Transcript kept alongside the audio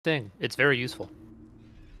thing. It's very useful.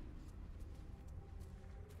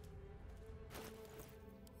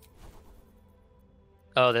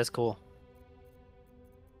 Oh, that's cool.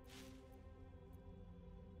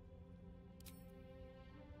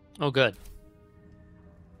 Oh, good.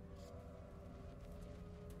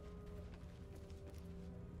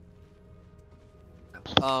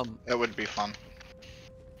 That would be fun.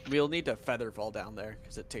 We'll need to feather fall down there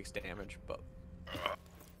because it takes damage, but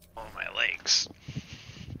Oh, my legs.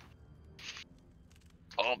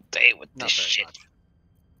 All day with not this very shit. much.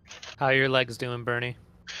 How are your legs doing, Bernie?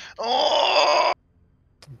 Oh!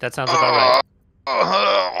 That sounds about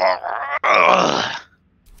right.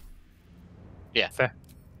 Yeah.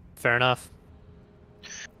 Fair enough.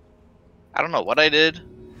 I don't know what I did,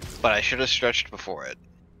 but I should have stretched before it.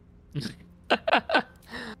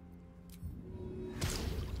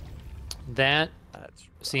 That That's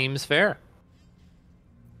seems fair.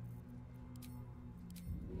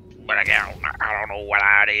 But I don't know what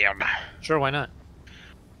I did. Sure, why not?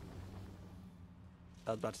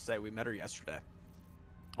 I was about to say we met her yesterday.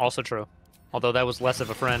 Also true. Although that was less of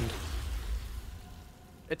a friend.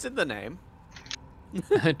 It's in the name.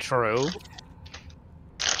 True.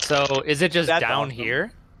 So, is it just That's down awesome.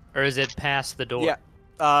 here? Or is it past the door?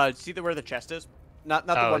 Yeah. See where the chest is? Not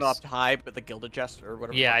the Oh, one it's- up high, but the gilded chest or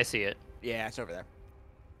whatever. Yeah, I see it. Yeah, it's over there.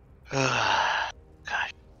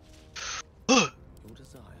 Gosh. Your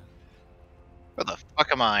desire. Where the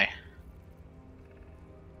fuck am I?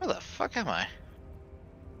 Where the fuck am I?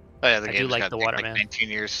 Oh yeah, the I do game's like got the like water, man. 19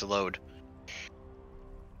 years to load.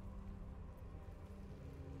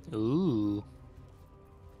 Ooh.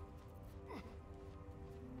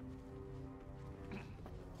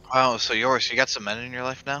 Oh, so you got some men in your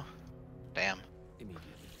life now? Damn. Immediately.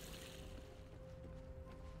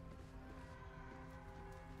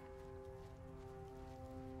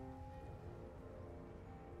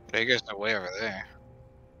 Yeah, you guys are way over there.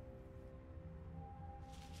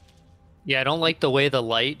 Yeah, I don't like the way the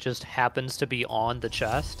light just happens to be on the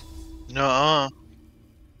chest. No.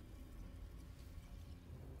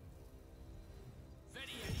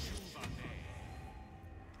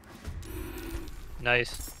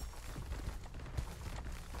 Nice.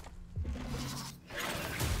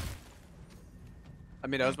 I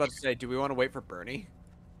mean, I was about to say, do we want to wait for Bernie?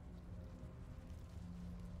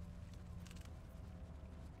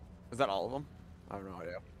 Is that all of them? I have no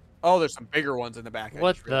idea. Oh, there's some bigger ones in the back. I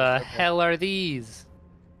What just the realized. Okay. hell are these?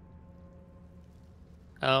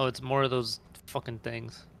 Oh, it's more of those fucking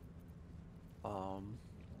things.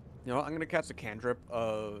 You know what? I'm gonna cast a cantrip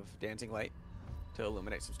of dancing light to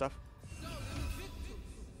illuminate some stuff.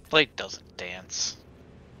 Light doesn't dance.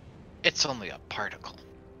 It's only a particle.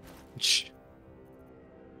 Shh.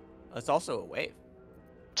 It's also a wave.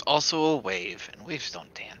 It's also a wave, and waves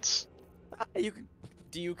don't dance. You can.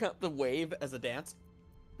 Do you count the wave as a dance?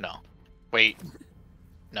 No. Wait.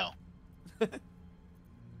 No.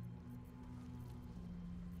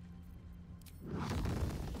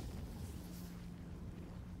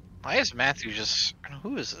 Why is Matthew just...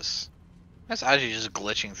 Who is this? Why is Aji just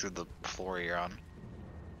glitching through the floor you're on?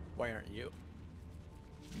 Why aren't you?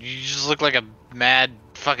 You just look like a mad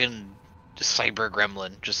fucking cyber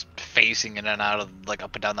gremlin just facing in and out of, like,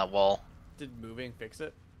 up and down that wall. Did moving fix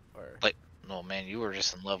it? Or Like, oh man, you were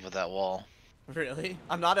just in love with that wall. really?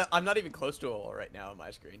 I'm not even close to a wall right now on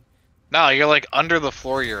my screen. No, you're like under the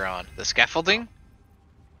floor you're on. The scaffolding?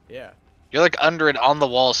 Yeah. You're like under it on the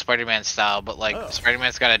wall Spider-Man style, but like Oh.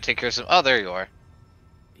 Spider-Man's gotta take care of some... Oh, there you are.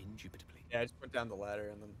 Indubitably. Yeah, I just went down the ladder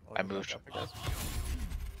and then I'll I go back moved. up, I guess.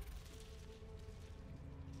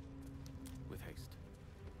 With haste.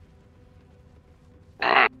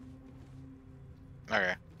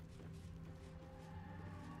 Okay.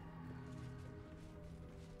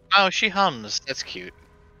 Oh, she hums. That's cute.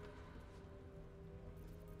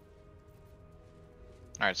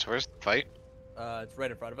 Alright, so where's the fight? It's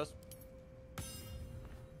right in front of us.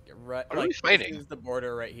 Yeah, right. What are we like, fighting? This is the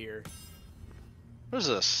border right here. What is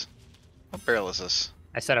this? What barrel is this?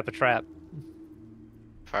 I set up a trap.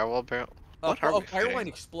 Firewall barrel? What are we Fireline fighting?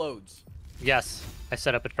 explodes. Yes, I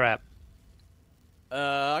set up a trap.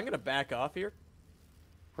 I'm gonna back off here.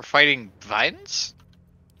 We're fighting vines?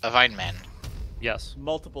 A vine man. Yes.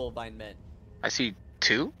 Multiple vine men. I see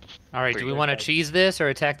two? Alright, do we Wait, want to okay. cheese this or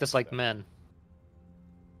attack this like men?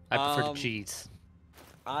 I prefer to Um, cheese.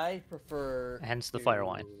 I prefer. Hence the to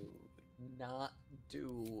Firewine. Not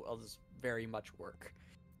do all this very much work.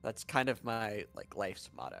 That's kind of my life's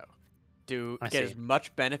motto. I Get see. as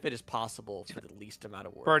much benefit as possible for the least amount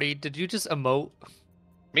of work. Birdie, did you just emote?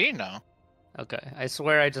 Me? No. Okay, I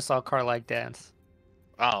swear I just saw Carlike dance.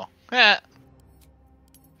 Oh. Eh.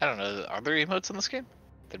 I don't know. Are there emotes in this game?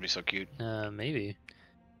 That'd be so cute. Maybe.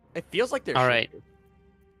 It feels like there's. All right.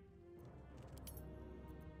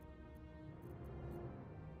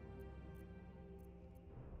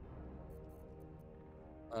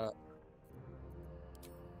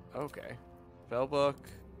 Okay. Spellbook.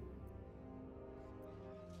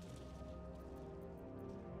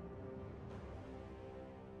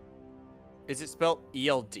 Is it spelled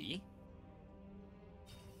ELD?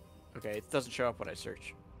 Okay, it doesn't show up when I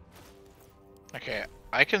search. Okay,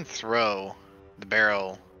 I can throw the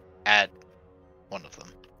barrel at one of them.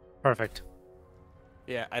 Perfect.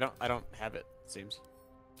 Yeah, I don't have it, it seems.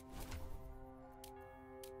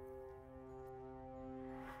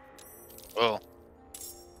 Oh,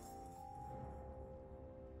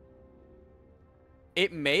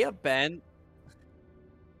 It may have been.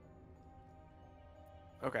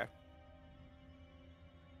 Okay.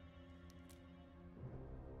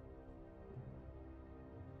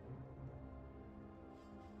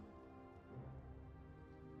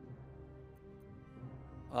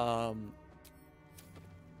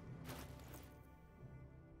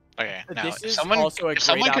 okay. Now, This if is someone, also a if great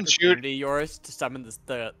someone can shoot, opportunity, yours, to summon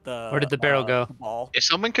the Where did the barrel go? ball. if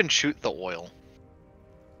someone can shoot the oil,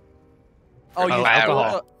 Oh, Oh, you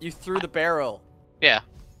alcohol. you threw the barrel. yeah,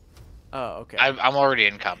 Oh, okay. I'm already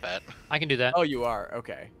in combat. I can do that. Oh, you are.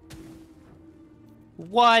 Okay.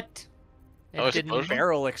 What? It Oh, it's didn't. explosion?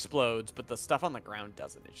 Barrel explodes, but the stuff on the ground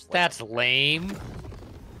doesn't. It's just like- That's lame.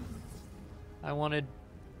 I wanted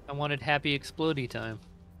happy explodey time.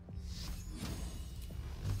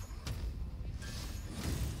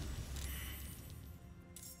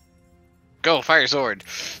 Go, fire sword.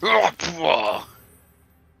 That's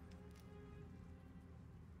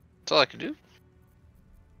all I can do.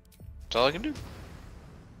 That's all I can do.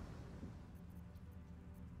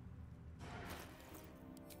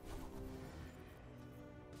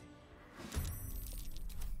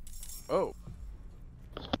 Oh.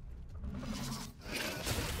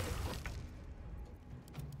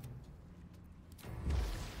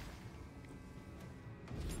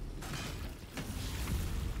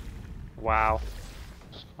 Wow.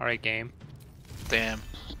 All right, game. Damn.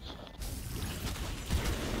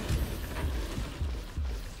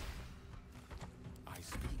 I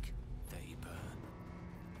speak, they burn.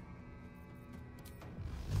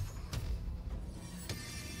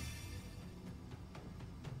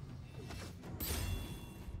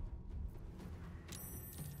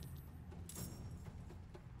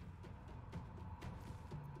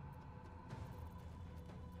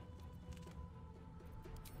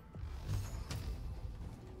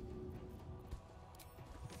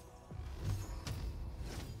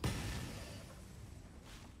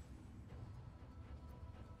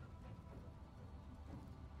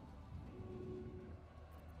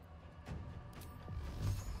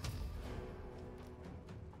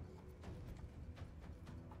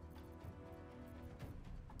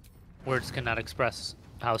 Words cannot express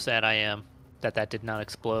how sad I am that that did not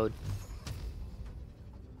explode.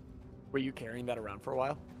 Were you carrying that around for a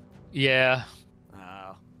while? Yeah.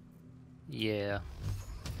 Oh. Yeah.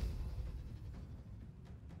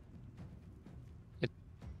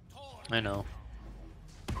 I know.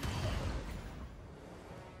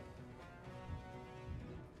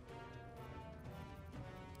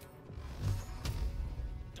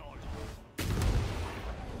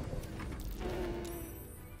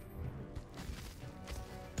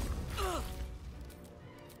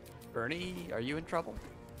 Bernie, are you in trouble?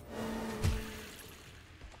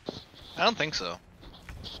 I don't think so.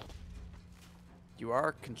 You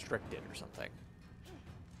are constricted or something.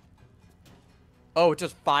 Oh, it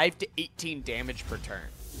does 5 to 18 damage per turn.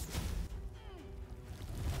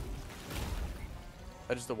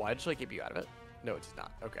 Does the wide like keep you out of it? No, it does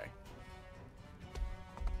not. Okay.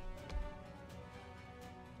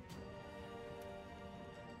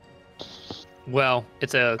 Well,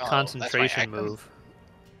 it's a that's why I concentration can- move,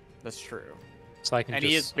 That's true. so I can And just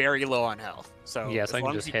he is very low on health. So Yeah, as so I can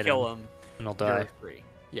long just as you hit kill him, and I'll you're die. free.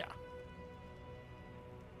 Yeah.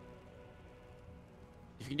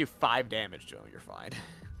 If you can do 5 damage to him, you're fine.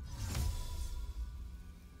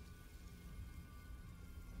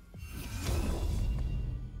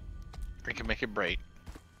 We can make it bright.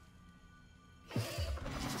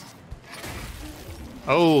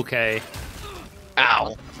 Okay.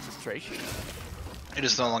 Ow! Concentration. It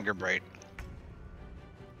is no longer bright.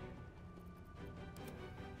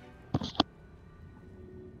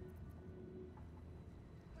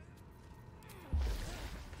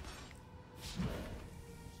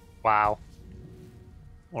 Wow.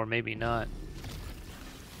 Or maybe not.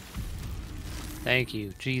 Thank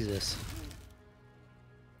you, Jesus.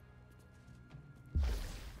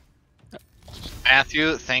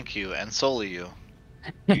 Matthew, thank you, and solely you.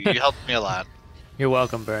 You helped me a lot. You're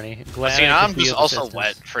welcome, Bernie. But Glad see, I now could I'm be just of also assistance.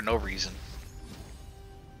 wet for no reason.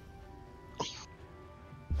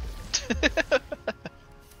 I don't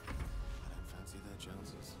fancy their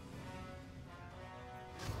chances.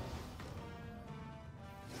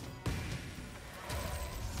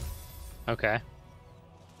 Okay.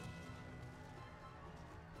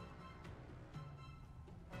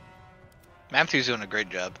 Matthew's doing a great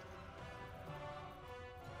job.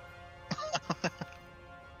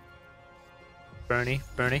 Bernie.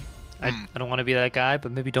 Hmm. I don't want to be that guy,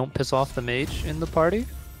 but maybe don't piss off the mage in the party.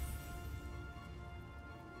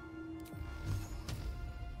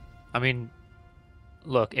 I mean,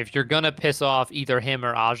 look, if you're gonna piss off either him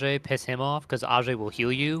or Ajay, piss him off, because Ajay will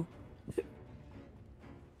heal you,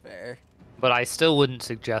 Fair. but I still wouldn't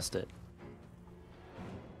suggest it.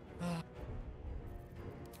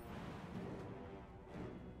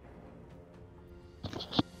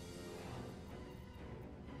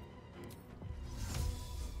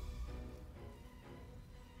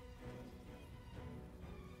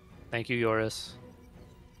 Thank you, Yoris.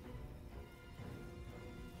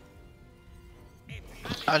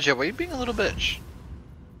 Ajay, why are you being a little bitch?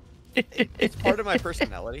 It's part of my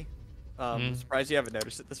personality. Mm. Surprised you haven't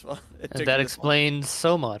noticed it this well. It took And me that this long. explains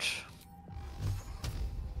so much.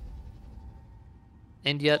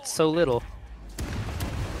 And yet so little.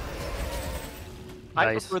 I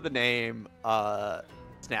Nice. prefer the name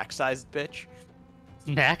snack-sized bitch.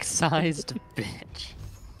 Snack-sized bitch.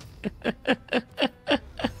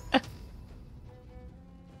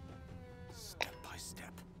 Step by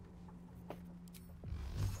step.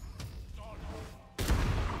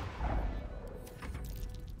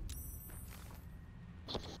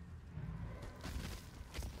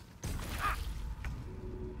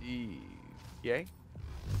 Yay.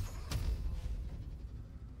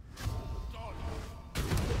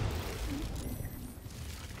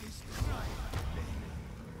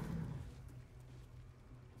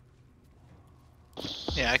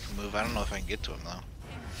 Yeah, I can move. I don't know if I can get to him though.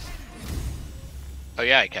 Oh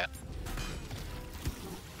yeah, I can.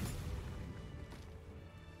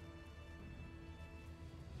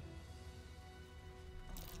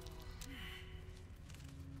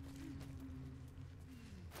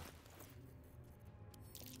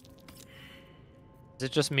 Is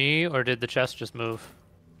it just me, or did the chest just move?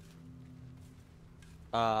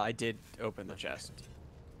 I did open the chest.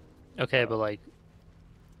 Okay, but like,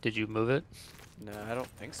 did you move it? No, I don't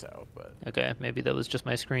think so, but Okay, maybe that was just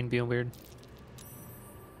my screen being weird. In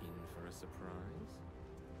for a surprise.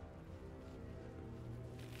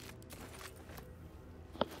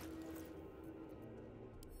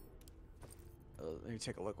 let me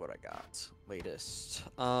take a look what I got. Latest.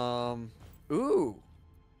 Ooh.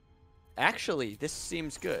 Actually, this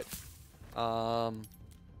seems good.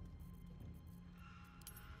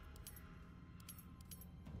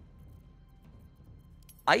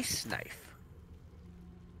 Ice knife.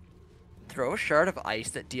 Throw a shard of ice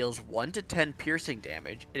that deals 1 to 10 piercing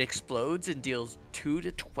damage. It explodes and deals 2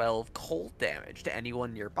 to 12 cold damage to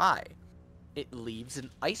anyone nearby. It leaves an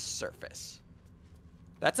ice surface.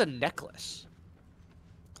 That's a necklace.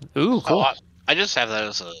 Ooh, Oh, cool. I just have that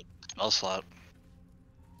as a spell slot.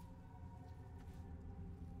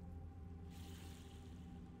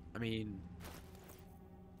 I mean,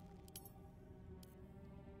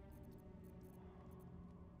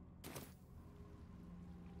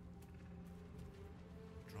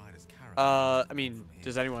 Dried as carrot. I mean,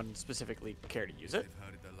 does anyone specifically care to use it? They've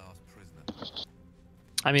herded their last prisoner.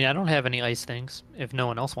 I mean, I don't have any ice things, if no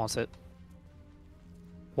one else wants it.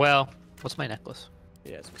 Well, what's my necklace?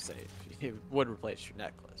 Yeah, as we say, it would replace your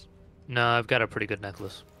necklace. No, I've got a pretty good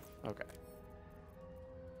necklace. Okay.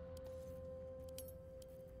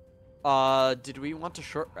 Did we want to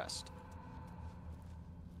short rest?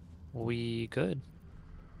 We could.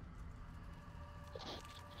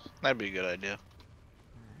 That'd be a good idea.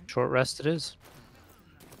 Short rest it is.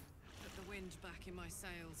 Put the wind back in my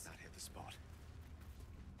sails. That hit the spot.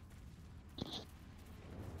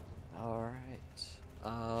 All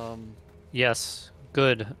right. Yes,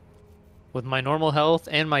 good. With my normal health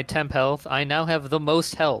and my temp health, I now have the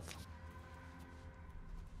most health.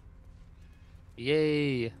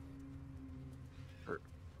 Yay.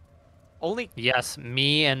 Only Yes,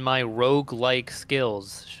 me and my rogue-like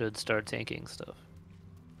skills should start tanking stuff.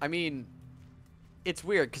 I mean, it's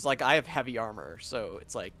weird because like I have heavy armor, so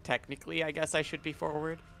it's like technically I guess I should be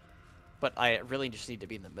forward, but I really just need to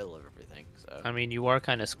be in the middle of everything. So I mean, you are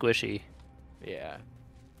kind of squishy. yeah,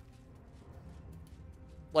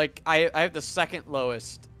 like I have the second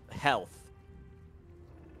lowest health,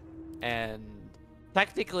 and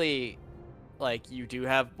technically, like you do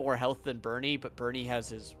have more health than Bernie, but Bernie has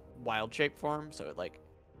his wild shape form, so it like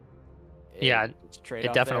Yeah, it's a trade it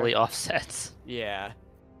off definitely there. offsets. Yeah.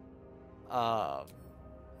 Um.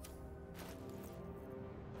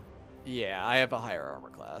 Yeah, I have a higher armor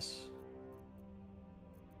class.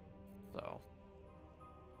 So.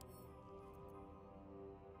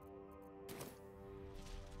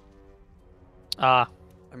 Ah,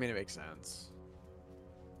 I mean, it makes sense.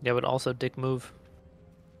 yeah, but also dick move.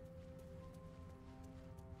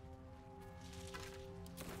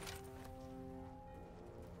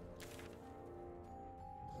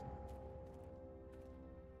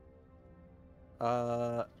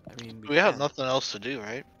 I mean, We have can. nothing else to do,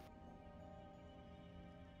 right?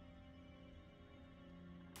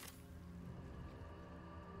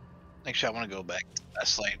 Actually, I want to go back to that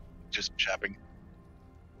slate, just shopping.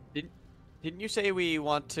 Didn't you say we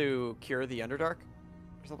want to cure the Underdark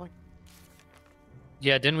or something?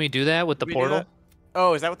 Yeah, didn't we do that with the Did we do portal? that?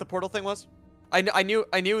 Oh, is that what the portal thing was? I knew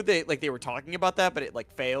they were talking about that, but it like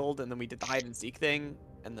failed, and then we did the hide and seek thing,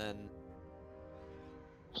 and then.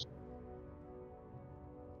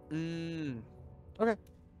 Okay.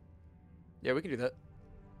 Yeah, we can do that.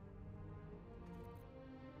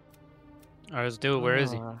 All right, let's do it. Where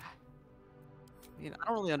is he? I mean, I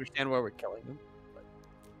don't really understand why we're killing him. But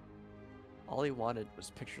all he wanted was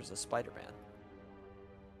pictures of Spider-Man.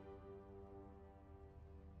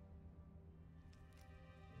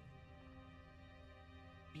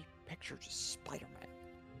 Pictures of Spider-Man.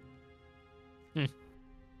 Hmm.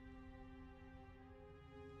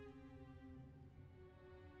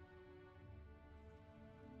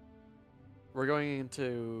 We're going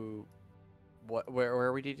into what?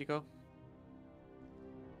 Where we need to go?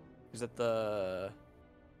 Is it the?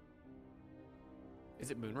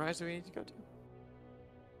 Is it Moonrise that we need to go to?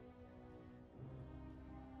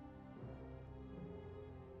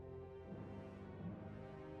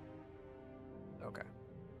 Okay.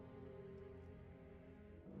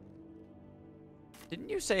 Didn't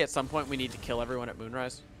you say at some point we need to kill everyone at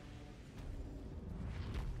Moonrise?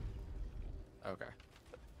 Okay.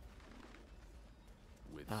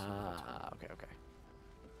 With Okay, okay.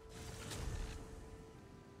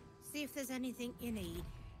 See if there's anything you need.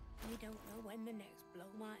 We don't know when the next blow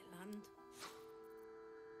might land.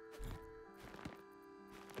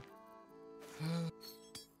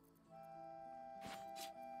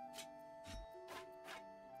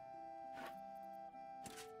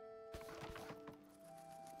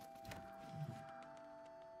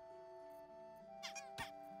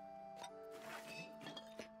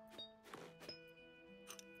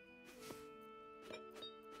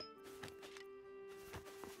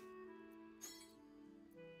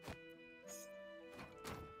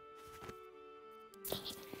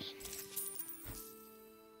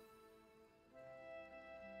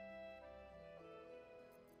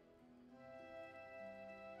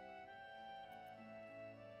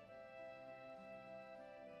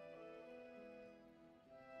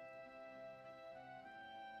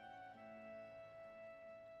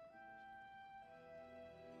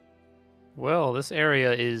 Well, this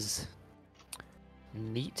area is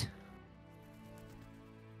neat.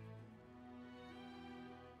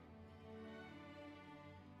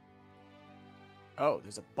 Oh,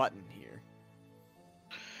 there's a button here.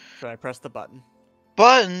 Should I press the button?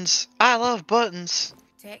 Buttons! I love buttons!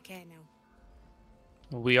 Take care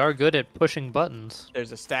now. We are good at pushing buttons.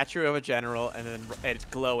 There's a statue of a general, and then it's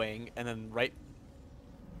glowing, and then right,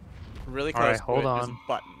 really All close right, to hold it, there's on. a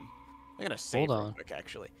button. I'm gonna save Hold real on. quick,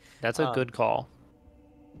 actually. That's a Um, good call.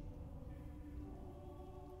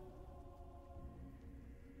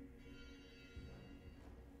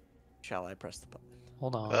 Shall I press the button?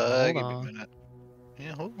 Hold on. Give Hold me a on. minute.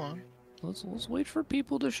 Yeah, hold on. Let's wait for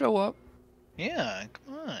people to show up. Yeah,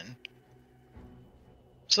 come on.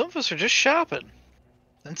 Some of us are just shopping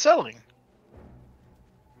and selling.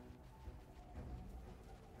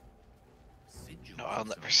 No, I'll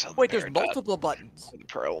never sell the Wait, there's Peridot multiple buttons. for the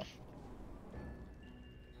pearl.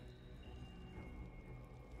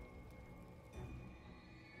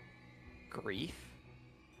 Grief.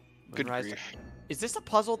 Good Moonrise- grief. Is this a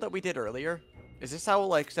puzzle that we did earlier? Is this how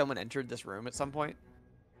like someone entered this room at some point?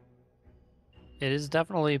 It is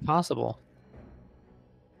definitely possible.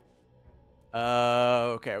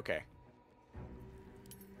 Okay, okay.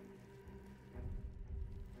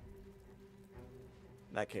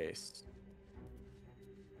 In that case.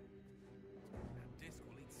 That disc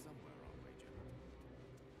will lead somewhere, I'll wager.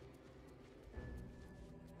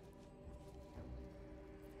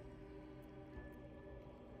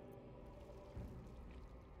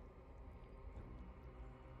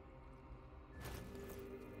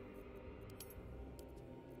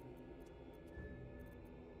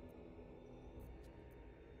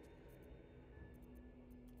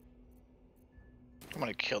 I'm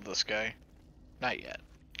gonna kill this guy. Not yet.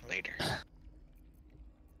 Later.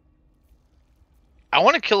 I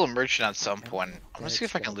want to kill a merchant at some point. I'm gonna see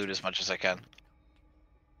if I can loot as much as I can.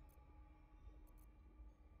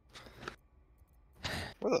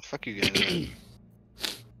 Where the fuck you guys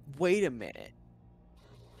at? Wait a minute.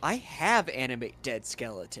 I have animate dead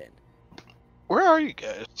skeleton. Where are you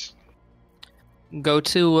guys? Go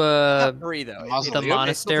to Not three though. Mausoleum? the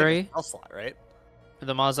monastery, Spell slot, right?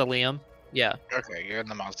 the mausoleum. Yeah. Okay, you're in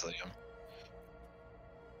the mausoleum.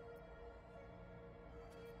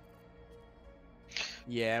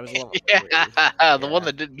 Yeah, it was a level Yeah, the Yeah. one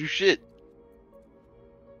that didn't do shit.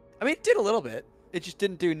 I mean, it did a little bit. It just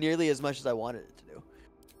didn't do nearly as much as I wanted it to do.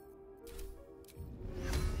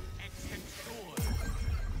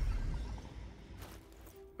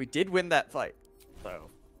 We did win that fight, so.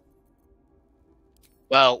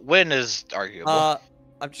 Well, win is arguable.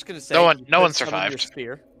 I'm just gonna say. No one- you no could one summon Your survived.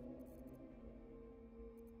 spear.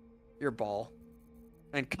 Your ball.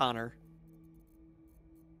 And Connor.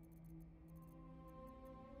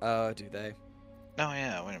 Oh, do they? No,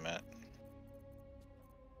 yeah, wait a minute.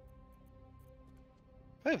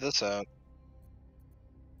 I have this out.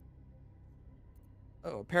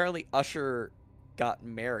 Oh, apparently Usher got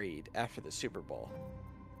married after the Super Bowl.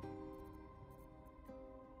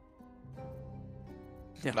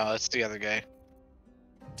 No, that's the other guy.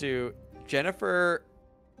 To Jennifer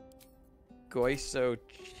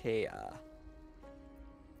Goisochea.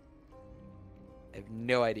 I have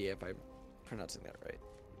no idea if I'm pronouncing that right.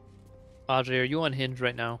 Ajay, are you on Hinge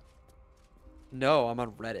right now? No, I'm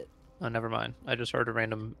on Reddit. Oh, never mind. I just heard a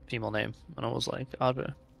random female name, and I was like,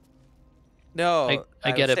 Ajay. No,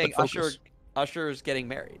 I get was it, but saying focus. Usher's getting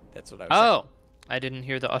married. That's what I was saying. Oh, I didn't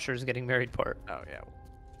hear the Usher's getting married part. Oh, yeah.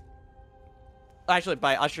 Actually,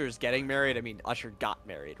 by Usher's getting married, I mean Usher got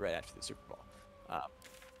married right after the Super Bowl.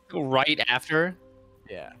 Right after?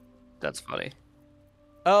 Yeah. That's funny.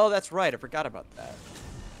 Oh, that's right. I forgot about that.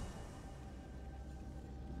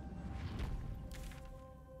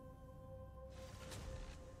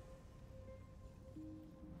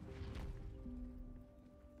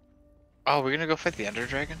 Oh, we're gonna go fight the Ender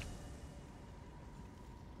Dragon?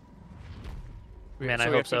 Man, so I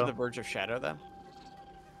we hope have to go to so. the Verge of Shadow then?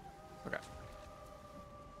 Okay.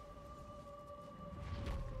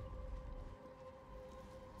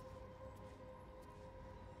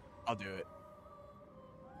 I'll do it.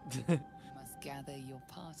 Must gather your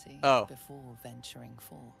party Oh. before venturing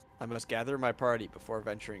forth. I must gather my party before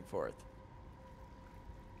venturing forth.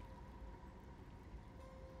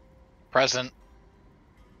 Present.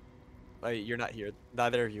 You're not here.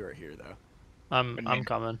 Neither of you are here, though. I'm What do you mean?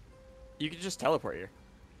 coming. You can just teleport here.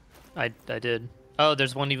 I did. Oh,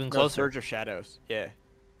 there's one even No, closer. Verge of Shadows. Yeah.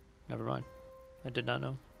 Never mind. I did not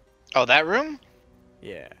know. Oh, that room?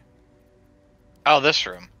 Yeah. Oh, this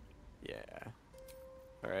room. Yeah.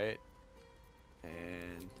 Alright.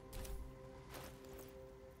 And...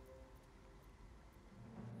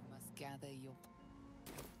 You must gather your.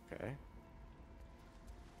 Okay. You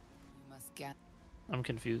must gather. I'm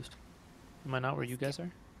confused. Am I not where you guys are?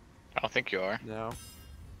 I don't think you are. No.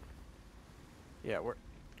 Yeah, we're...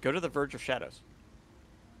 Go to the Verge of Shadows.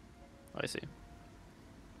 I see. You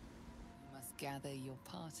must gather your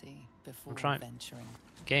party before trying. venturing.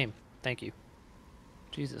 Game. Thank you.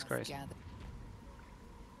 Jesus Must Christ. gather.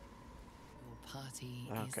 Your party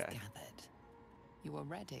is Okay. gathered. You are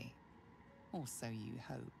ready. Or so you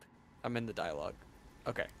hope. I'm in the dialogue.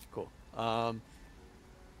 Okay, cool.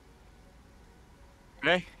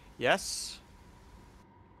 Okay, yes.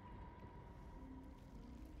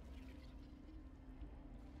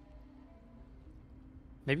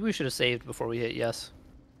 Maybe we should have saved before we hit yes.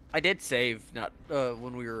 I did save, not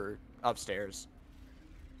when we were upstairs.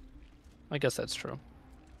 I guess that's true.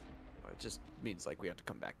 It just means like we have to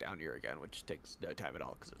come back down here again, which takes no time at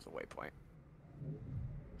all because there's a waypoint.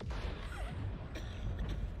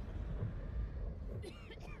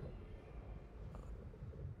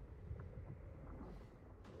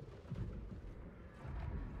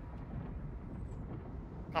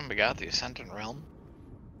 Oh my god, the Ascendant Realm.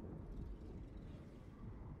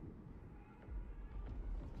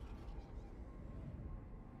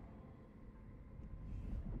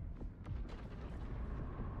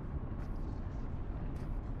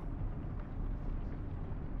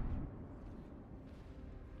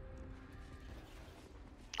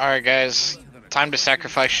 Alright guys, time to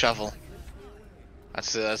sacrifice Shovel.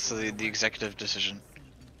 That's the executive decision.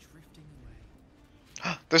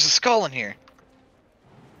 There's a skull in here!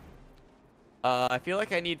 I feel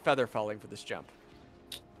like I need feather falling for this jump.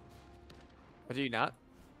 But do you not?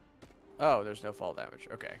 Oh, there's no fall damage.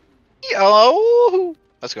 Okay. Yo!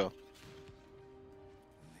 Let's go.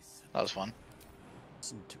 That was fun.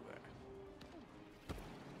 Listen to her.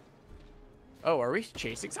 Oh, are we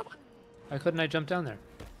chasing someone? Why couldn't I jump down there?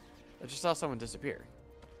 I just saw someone disappear.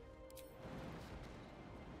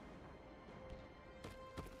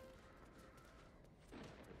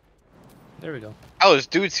 There we go. Oh, there's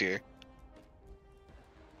dudes here.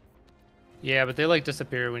 Yeah, but they like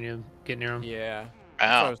disappear when you get near them. Yeah. That's what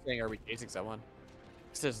I Oh. was saying. Are we chasing someone?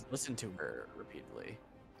 It says listen to her repeatedly.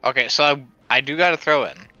 Okay, so I do gotta throw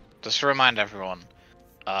in, just to remind everyone,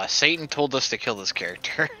 Satan told us to kill this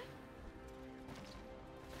character.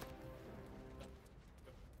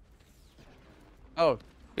 Oh,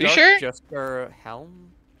 you sure? Just her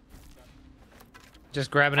helm.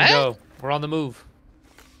 Just grab it and Huh? go. We're on the move.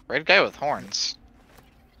 Red guy with horns.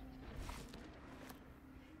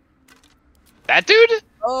 That dude?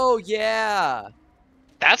 Oh yeah.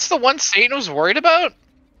 That's the one Satan was worried about?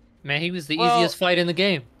 Man, he was the Well- easiest fight in the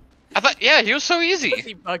game. I thought, yeah, he was so easy.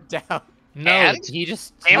 He bugged out. No, And? he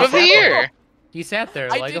just Game he of the sat there. year. He sat there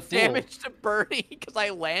I like a did fool. damage to Bernie because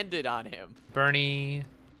I landed on him. Bernie,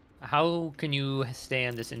 how can you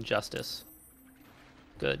stand this injustice?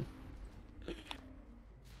 Good.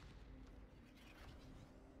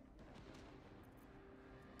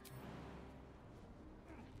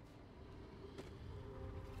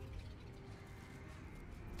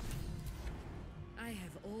 I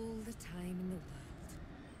have all the time in the world.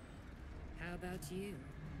 How about you?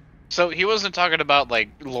 So he wasn't talking about, like,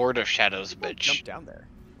 Lord of Shadows, Jump bitch. down there.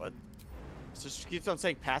 What? It just keeps on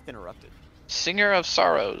saying path interrupted. Singer of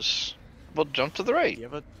Sorrows. Well, jump to the Do right. you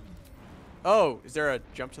have a? Oh, is there a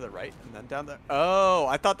jump to the right and then down there? Oh,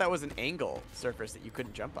 I thought that was an angle surface that you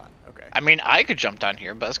couldn't jump on. Okay. I mean, I could jump down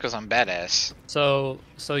here, but that's because I'm badass. So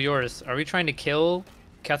yours. Are we trying to kill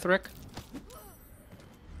Ketherick?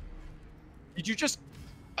 Did you just?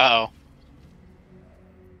 Uh-oh.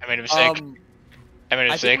 I made a mistake. I made a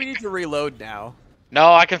I mistake. think we need to reload now.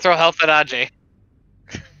 No, I can throw health at Ajay.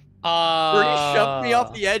 Bernie shoved me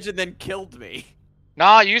off the edge and then killed me.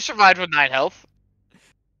 Nah, you survived with 9 health.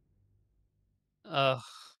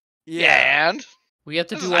 Yeah, and? We have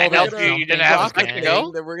to This do is all I that helped you, you jumping didn't have a and second to standing.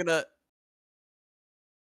 go? Then we're gonna.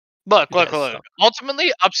 Look, Yes. look.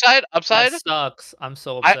 Ultimately, upside, That sucks. I'm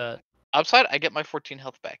so upset. I get my 14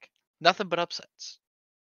 health back. Nothing but upsides.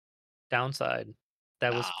 Downside.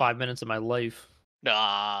 That was Nah. 5 minutes of my life.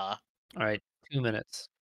 Nah. All right, 2 minutes.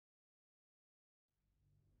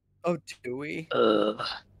 Oh, do we? Ugh.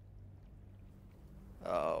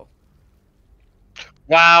 Oh.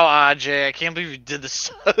 Wow, Ajay, I can't believe you did this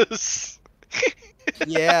to us.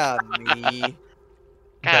 Yeah, me.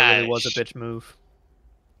 That really was a Gosh. bitch move.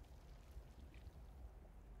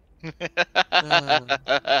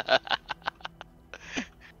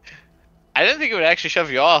 I didn't think it would actually shove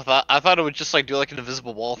you off. I thought it would just like do like an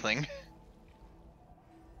invisible wall thing.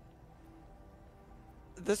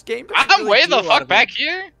 This game. doesn't I'm really way do the a lot fuck of back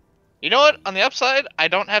here. You know what? On the upside, I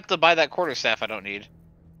don't have to buy that quarterstaff I don't need.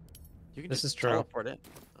 You can This just is true. teleport in.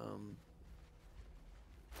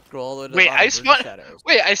 Scroll all the way to the Wait, bottom, I Verge of spawned. Shadows.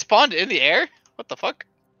 Wait, I spawned in the air. What the fuck?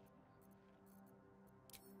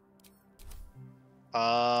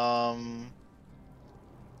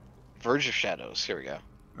 Verge of Shadows. Here we go.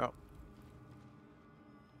 Oh.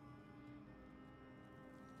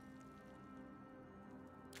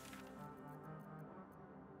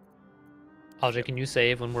 Ajay, can you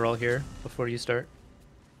save when we're all here before you start?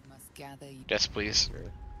 Must gather your Yes, please.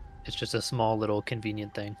 It's just a small little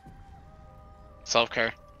convenient thing.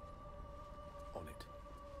 Self-care. On it.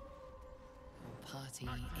 party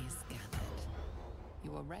is gathered.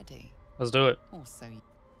 You are ready. Let's do it. Also, your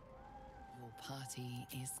party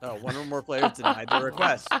is Oh, gathered. one or more players denied the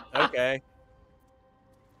request. Okay.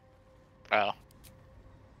 Oh.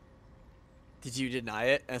 Did you deny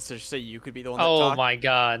it? And so you could be the one that Oh talked? my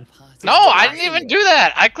god. Party No, is I gathered. didn't even do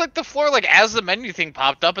that. I clicked the floor like as the menu thing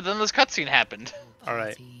popped up, and then this cutscene happened. Your All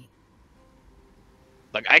right. party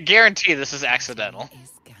Like I guarantee this is accidental.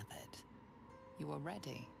 is gathered. You are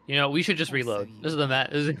ready. You know, we should just Also reload. you. This is the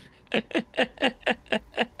mat.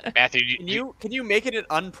 Matthew, Can you make it an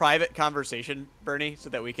unprivate conversation, Bernie, so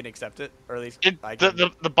that we can accept it, or at least I the,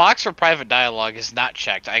 can? the box for private dialogue is not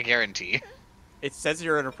checked. I guarantee. It says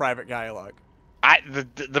you're in a private dialogue.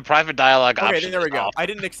 The private dialogue Okay, option. then there we is go. off. I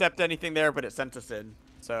didn't accept anything there, but it sent us in.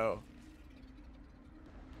 So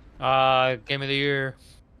Game of the year.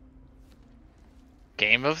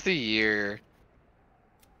 Game of the year.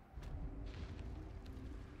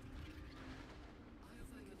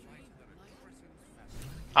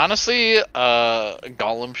 Honestly,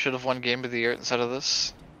 Gollum should have won Game of the Year instead of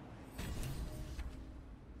this.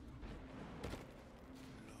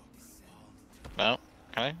 No?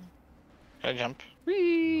 Can I? Can I jump?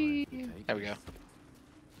 Whee! There we go.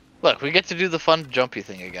 Look, we get to do the fun jumpy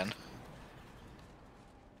thing again.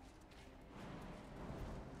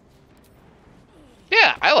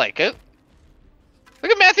 Yeah, I like it.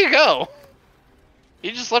 Look at Matthew go!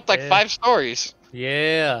 He just leapt like Yeah. 5 stories.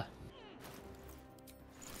 Yeah.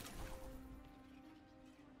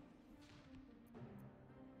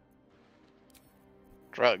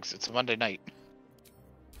 Drugs, it's a Monday night.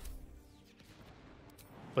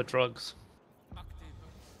 But drugs.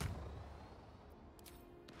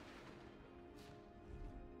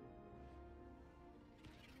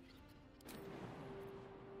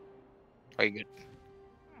 Are you good?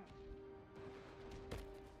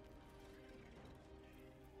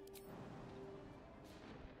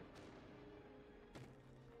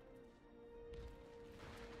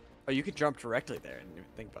 Oh, you could jump directly there and you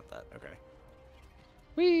think about that. Okay.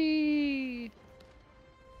 Whee!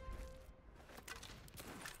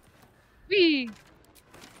 Whee!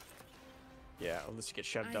 Yeah, unless you get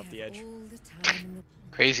shoved I off the have edge. all the time in the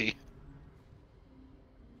Crazy.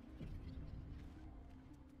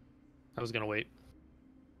 I was gonna wait.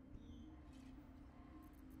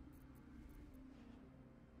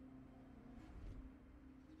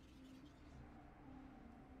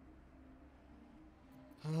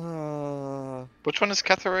 Which one is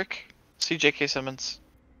Ketherick? CJK Simmons?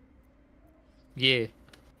 Yeah.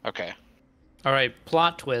 Okay. All right.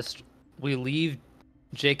 Plot twist: we leave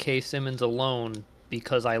J.K. Simmons alone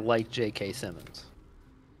because I like J.K. Simmons.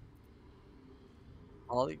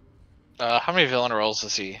 Ollie? How many villain roles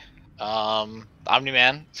is he?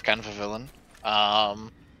 Omni-Man is kind of a villain. Well,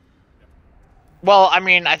 I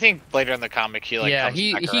mean, I think later in the comic he like yeah,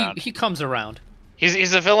 comes back around. he comes around.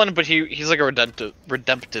 He's a villain, but he's like a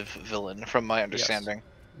redemptive villain, from my understanding.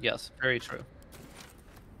 Yes, very true.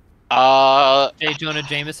 J. Jonah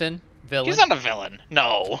Jameson, villain. He's not a villain.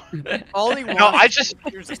 No. Ollie No, wants I just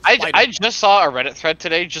here's a I spider. just saw a Reddit thread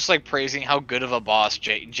today, just like praising how good of a boss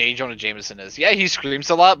J. Jonah Jameson is. Yeah, he screams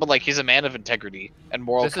a lot, but like he's a man of integrity and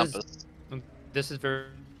moral compass. This is very,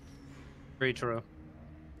 very true.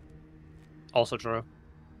 Also true.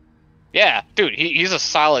 Yeah, dude, he's a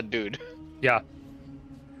solid dude. Yeah.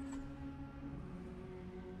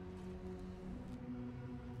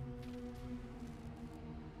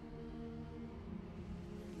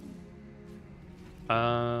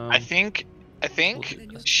 I think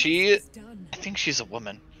she I think she's a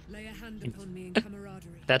woman. Lay a hand upon me in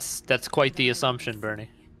camaraderie. that's quite the assumption, Bernie.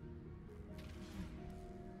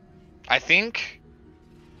 I think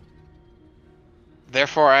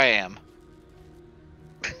therefore I am.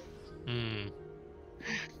 Hmm.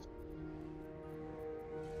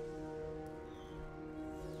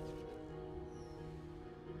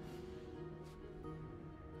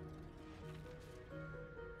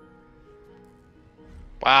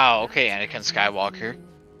 Wow, okay, Anakin Skywalker.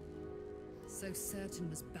 So certain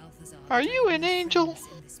was Balthazar. Are that you I an had angel? friends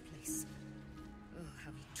in this place. Oh,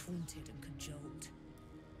 how he taunted and cajoled.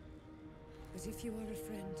 But if you are a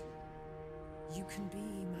friend, you can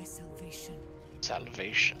be my salvation.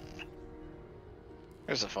 Salvation.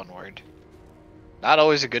 There's a fun word. Not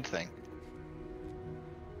always a good thing.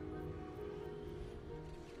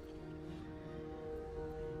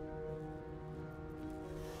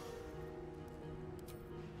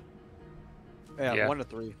 Yeah, Yeah. 1 to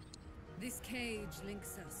 3. This cage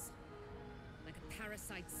links us, like a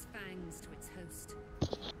parasite's fangs to its host.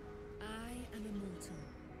 I am immortal.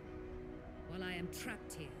 While I am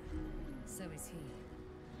trapped here, so is he.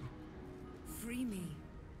 Free me,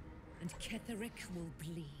 and Ketherick will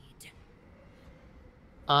bleed.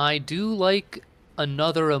 I do like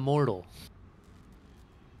another immortal.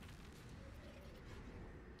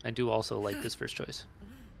 I do also like this first choice.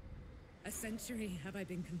 A century have I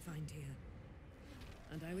been confined here,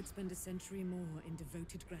 and I would spend a century more in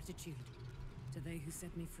devoted gratitude to they who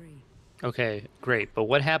set me free. Okay, great. But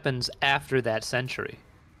what happens after that century?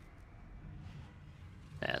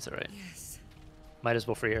 That's alright. Yes. Might as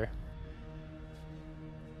well free her.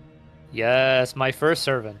 Yes, my first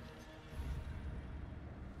servant.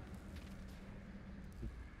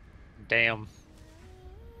 Damn.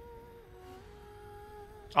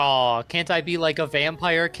 Aw, can't I be like a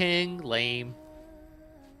vampire king? Lame.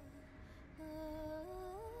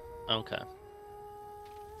 Okay.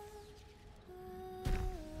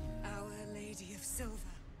 Our Lady of Silver,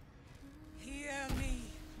 hear me.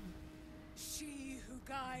 She who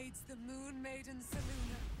guides the Moon Maiden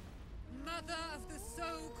Seluna, mother of the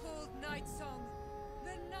so-called Night Song.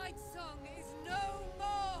 The Night Song is no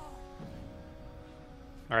more.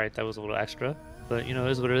 Alright, that was a little extra. But, you know,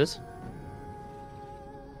 it is what it is.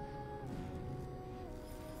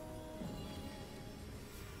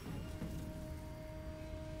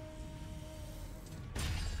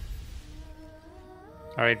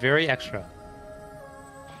 All right, very extra.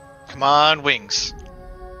 Come on, wings.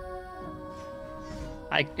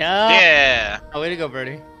 Yeah. Oh, way to go,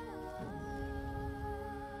 Birdie.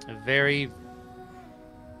 A very.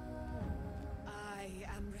 I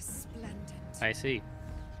am resplendent. I see.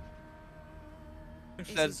 It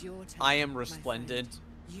It says, is your turn, I am my resplendent.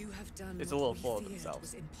 friend. You have done It's a what little we full of feared themselves.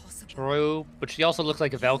 was impossible. True, but she also looks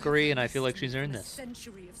like a You have Valkyrie, and I feel like released she's me earned from a this.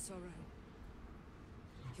 century of sorrow.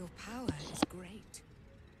 Your power is great.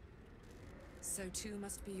 So too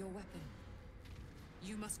must be your weapon.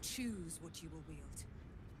 You must choose what you will wield,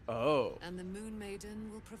 Oh. and the Moon Maiden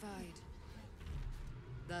will provide.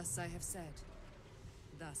 Thus I have said.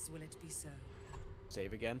 Thus will it be so.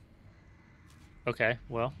 Save again. Okay,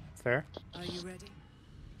 well, fair. Are you ready?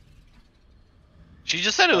 She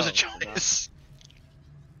just said it was a Oh, no. choice.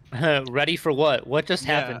 Ready for what? What just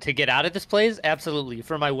Yeah. happened? To get out of this place? Absolutely.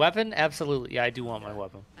 For my weapon? Absolutely. Yeah, I do want my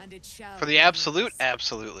weapon. And it shall For the be absolute, yours.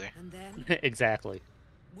 absolutely. And then Exactly.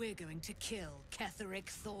 we're going to kill Ketheric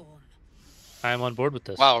Thorn. I am on board with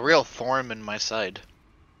this. Wow, real thorn in my side.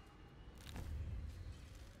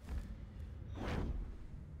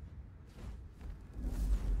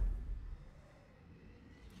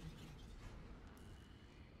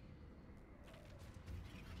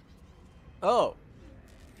 Oh.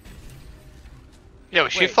 Yeah,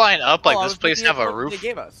 was she Wait. flying up like Oh, I this was place looking have at a what roof? They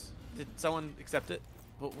gave us. Did someone accept it?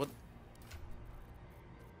 What?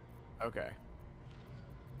 Okay.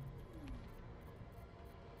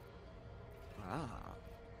 Ah.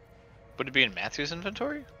 Would it be in Matthew's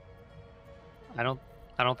inventory? I don't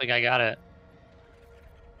think I got it.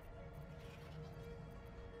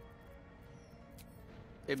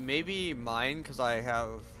 It may be mine because I have.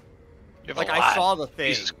 You have Like a I lot. saw the thing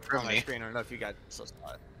Jesus on my Christ. screen. I don't know if you guys still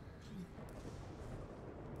saw it.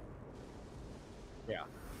 Yeah.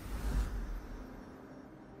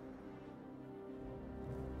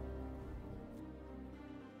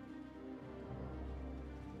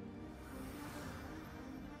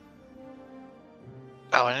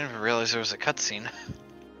 Oh, I didn't even realize there was a cutscene.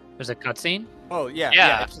 There's a cutscene? Oh yeah.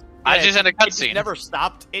 Yeah, it's I just had a it just cutscene. never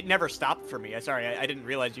stopped. It never stopped for me. Sorry, I didn't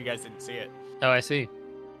realize you guys didn't see it. Oh, I see.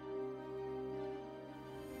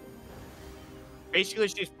 Basically,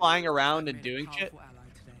 she's flying around and doing shit.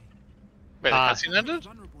 Wait, the Ah. cutscene ended?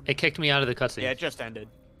 It kicked me out of the cutscene. Yeah, it just ended.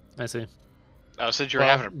 I see. Oh, since you were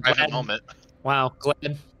Well, having a private glad- moment. Wow,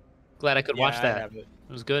 glad I could watch Yeah, I that. have it.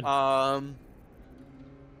 It was good.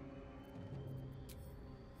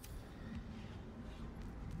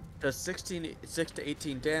 Does 6 to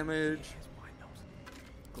 18 damage.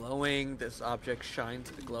 Glowing. This object shines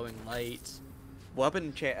in the glowing light. Weapon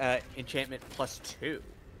enchantment +2.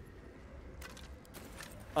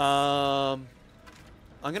 I'm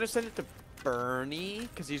gonna send it to Bernie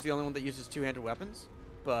because he's the only one that uses two-handed weapons.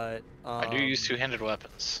 But I do use two-handed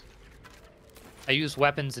weapons. I use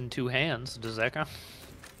weapons in two hands. Does that count?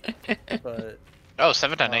 But Oh,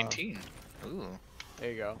 7 to 19. Ooh.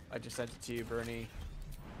 there you go. I just sent it to you, Bernie.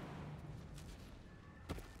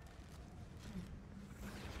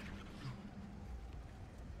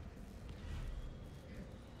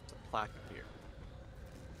 It's a plaque up here.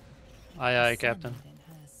 Aye, aye, Captain.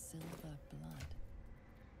 In her silver blood.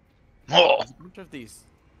 Oh! There's a bunch of these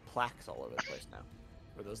plaques all over the place now.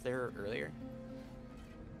 Were those there earlier?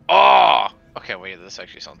 Oh! Okay, wait, this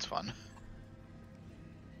actually sounds fun.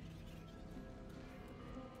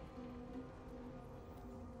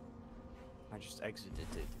 I just exited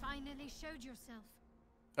it. Finally showed yourself.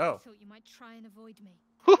 Oh. Thought you might try and avoid me.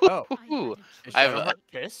 Oh. Ooh. Is I have Shadowheart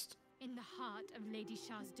a- pissed? In the heart of Lady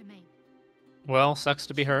Shah's domain. Well, sucks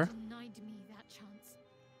to be her. She denied me that chance.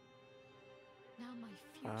 Now my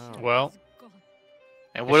future Oh. Well. is gone.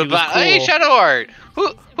 And If what she was about hey cool- Shadowheart?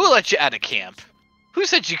 Who let you out of camp? Who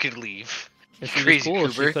said you could leave? If she was Crazy cool,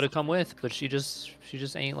 she Cooper. could have come with, but she just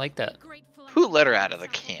ain't like that. Grateful I Who let her out of the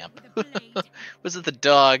traveled camp? with a blade. Was it the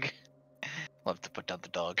dog? Love to put down the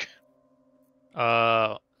dog.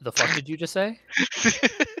 The fuck did you just say?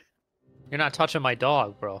 You're not touching my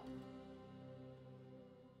dog, bro.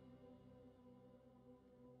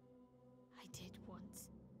 I did once.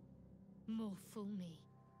 More fool me.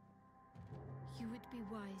 You would be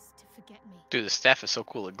wise to forget me. Dude, the staff is so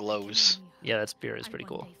cool, it glows. Can only Yeah, hope that spear is I pretty one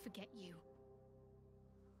cool. day forget you.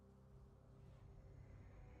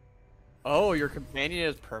 Oh, your companion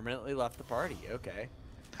has permanently left the party. Okay.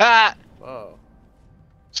 Ha! Whoa.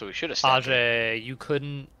 So we should have stopped her.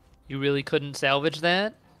 Ajay, you really couldn't salvage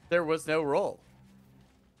that? There was no roll.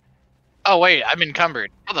 Oh wait, I'm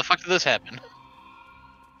encumbered. How the fuck did this happen?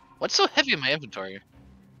 What's so heavy in my inventory?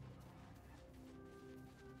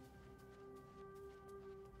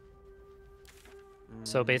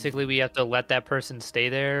 So basically, we have to let that person stay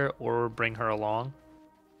there or bring her along.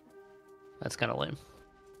 That's kind of lame.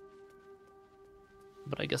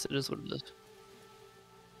 But I guess it is what it is.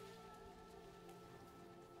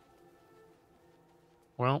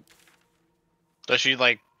 Well, Does she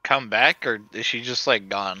like come back or is she just like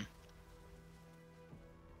gone?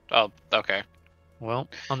 Oh, okay. well,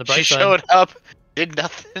 on the She bright side, showed up, did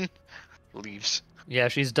nothing, leaves. yeah,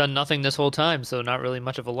 she's done nothing this whole time, so not really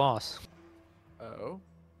much of a loss. Oh.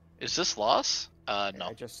 Is this loss? No.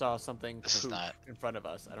 I just saw something This is poof not. in front of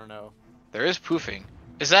us. I don't know. There is poofing.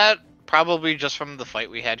 Is that probably just from the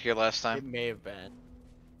fight we had here last It time? may have been.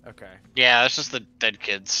 Okay. Yeah, that's just the dead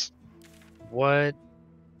kids. What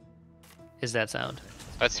is that sound?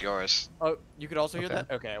 That's yours. Oh, you could also hear Okay.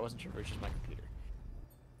 that? Okay, I wasn't sure if it was just my computer.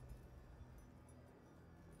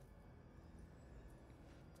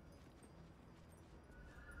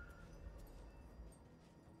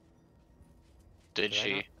 Did Did I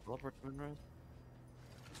she? not teleport to Monroe?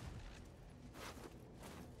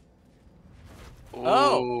 Ooh.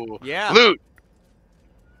 Oh, yeah. Loot!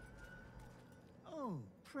 Oh,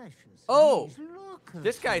 precious. Oh, knees, look at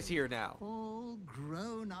This guy's you, here now. all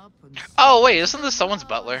grown up and Oh, wait, safe isn't this in someone's Mars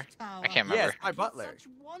butler? Tower I can't Yes, remember. my with butler. Such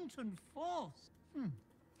wanton force.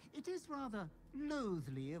 It is rather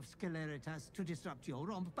loathly of Sceleritas to disrupt your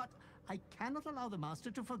romp, but I cannot allow the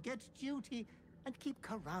master to forget duty and keep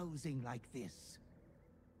carousing like this.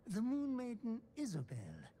 The Moon Maiden Isabel,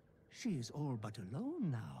 she is all but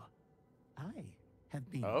alone now. I have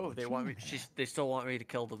been. Oh, they want me. watching her. They still want me to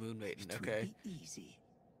kill the Moon Maiden. It will Okay. be easy.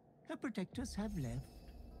 Her protectors have left.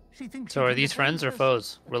 She thinks So she are can these defend friends or herself,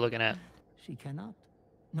 foes but we're looking at? She cannot.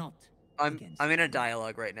 Not. I'm against in a you.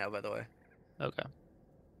 dialogue right now, by the way. Okay.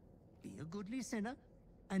 Be a goodly sinner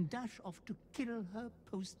and dash off to kill her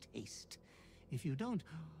post haste. If you don't,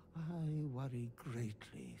 I worry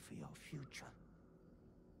greatly for your future.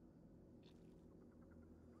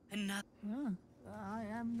 I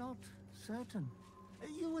am not certain.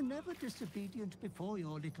 You were never disobedient before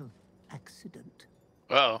your little accident.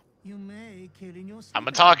 Uh-oh. You may kill in your sleep. I'm a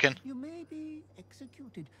at talking. night. You may be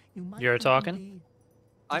executed. You might You're a even talking? be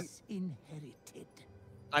I'm- disinherited.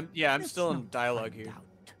 I'm Let's still in not dialogue find here. out.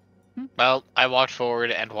 Well, I walked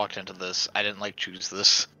forward and walked into this. I didn't like choose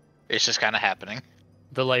this. It's just kind of happening.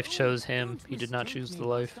 The life Oh, chose him. don't He did not mistake choose me, the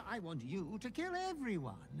life. Master. I want you to kill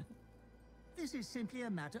everyone. This is simply a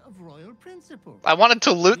matter of royal principle. I wanted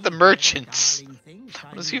to loot We the hear merchants. darling things I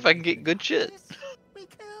wanna shining see if I can away get from good the shit. darkness. We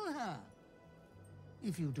kill her.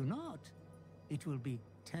 If you do not, it will be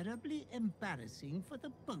terribly embarrassing for the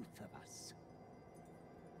both of us.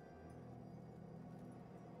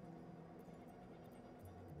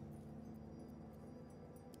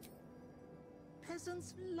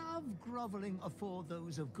 Peasants love groveling afore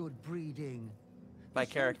those of good breeding. My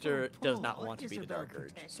The character shameful does not poor want to be the Isabel Dark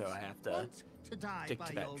Urge, protects, so I have to want to die stick by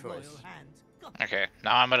to that your choice. royal hand. God, Okay,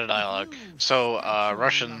 now I'm at a dialogue. you So, statue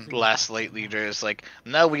Russian nothing last but light the leader man. is like,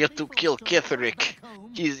 now we have to Before kill storming Ketherick. back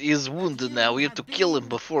home, He's wounded now. We have to kill him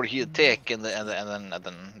before he attack. And then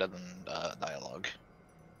naughty. dialogue.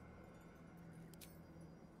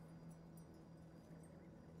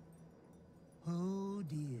 Oh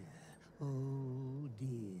dear, oh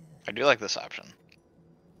dear. I do like this option.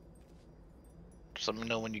 Just let me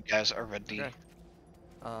know when you guys are ready. Okay.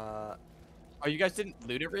 Oh, you guys didn't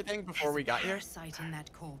loot everything before we got here? Parasite in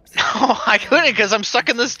that corpse. No, I couldn't because I'm stuck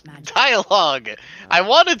in this dialogue. I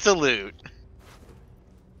wanted to loot.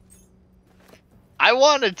 I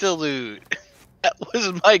wanted to loot. That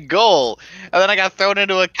was my goal. And then I got thrown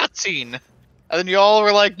into a cutscene. And then you all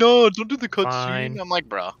were like, no, don't do the cutscene. Fine. I'm like,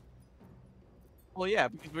 bro. Well, yeah,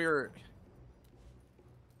 because we were.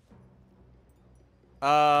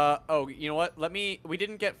 Oh, you know what? We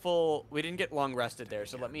didn't get long rested there,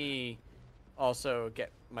 so let me also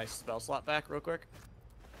get my spell slot back real quick.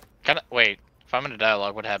 Wait, if I'm in a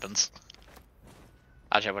dialogue, what happens?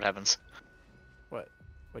 Ajay, what happens? What?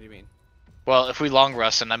 What do you mean? Well, if we long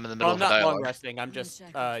rest and I'm in the middle Well, of I'm a not dialogue. long resting. I'm just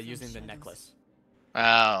using the necklace.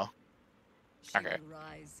 Oh. She Okay. will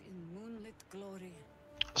rise in moonlit glory.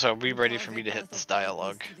 So be and ready carve for a me to hit path this of darkness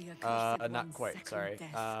dialogue. to the accursed Not one's quite, second sorry.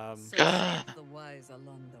 death. So Ah. saith the wise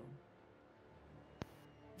Alondo.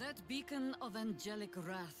 That beacon of angelic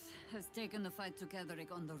wrath has taken the fight to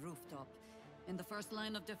Ketherick on the rooftop. In the first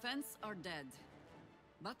line of defense are dead.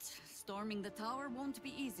 But storming the tower won't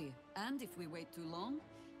be easy, and if we wait too long,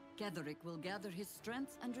 Ketherick will gather his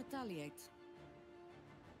strength and retaliate.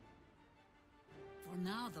 For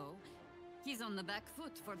now, though, he's on the back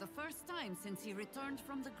foot for the first time since he returned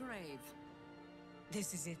from the grave.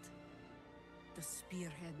 This is it. The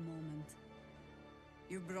spearhead moment.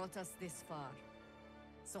 You brought us this far.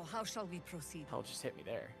 So how shall we proceed? Hell, just hit me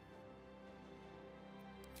there.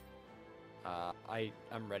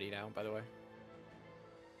 I'm ready now, by the way.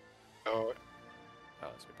 Oh, Oh,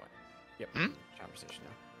 that's a good point. Yep. Hmm? Conversation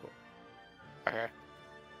now. Cool. okay.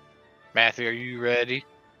 Matthew, are you ready?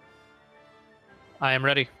 I am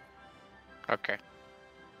ready. Okay.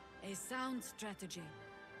 A sound strategy.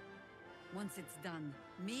 Once it's done,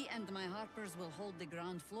 me and my harpers will hold the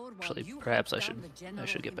ground floor while Actually, you perhaps hunt I down should- the I general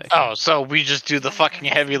should get back. himself. Oh, so we just do the fucking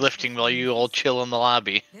heavy lifting while you all chill in the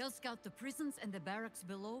lobby. They'll scout the prisons and the barracks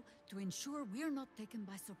below to ensure we're not taken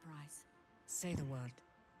by surprise. Say the word,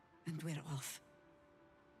 and we're off.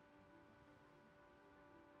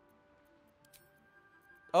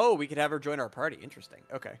 Oh, we could have her join our party. Interesting.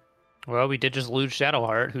 Okay. Well, we did just lose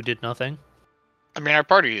Shadowheart, who did nothing. I mean, our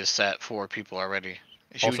party is set for people already.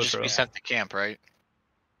 She would Also just true. be sent to camp, right?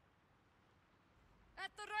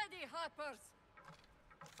 At the ready, harpers.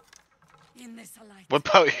 In this light. What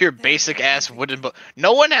about your basic ass wooden boat?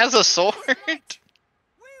 No one has a sword? We will avenge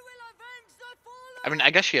the fallen. I mean,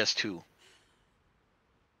 I guess she has two.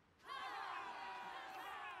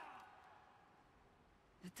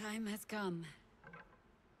 The time has come.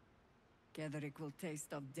 Gederick will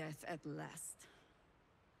taste of death at last.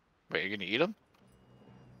 Wait, you're gonna eat them?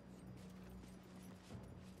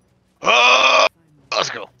 Oh, let's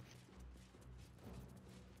go.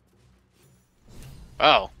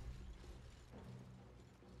 Oh.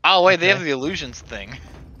 Oh, wait, they have Okay. the illusions thing.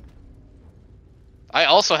 I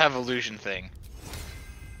also have illusion thing.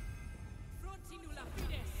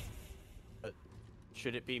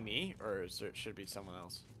 Should it be me, or should it be someone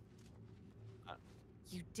else?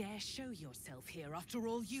 You dare show yourself here after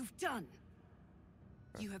all you've done?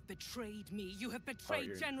 You have betrayed me. You have betrayed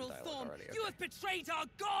you're in General dialogue Thorn. already, You okay. have betrayed our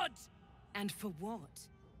god! And for what?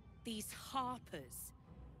 These harpers.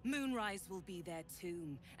 Moonrise will be their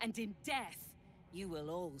tomb, and in death, you will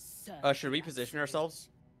all serve. Should we us. position ourselves?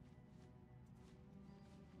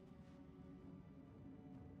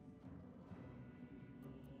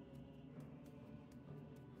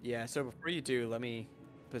 Yeah. So before you do, let me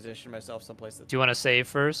position myself someplace that's. Do you want to save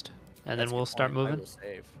first, and That's then a we'll good start point. I moving? will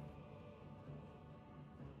save.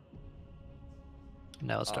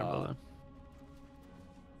 Now let's start moving.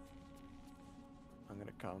 I'm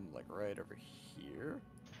gonna come like right over here.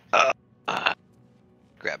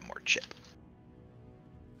 Grab more chip.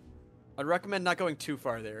 I'd recommend not going too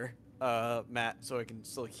far there, Matt, so I can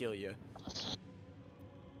still heal you.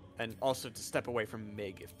 And also to step away from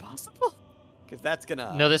Mig if possible, because that's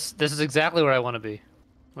gonna. No, this is exactly where I want to be.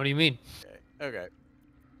 What do you mean? Okay. Okay.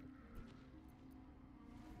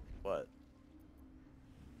 What?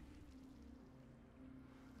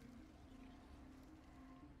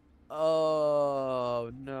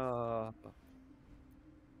 Oh no.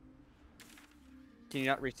 Can you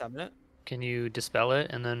not resummon it? Can you dispel it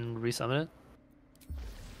and then resummon it?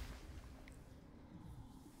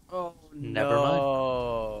 Oh Never mind.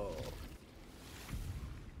 no.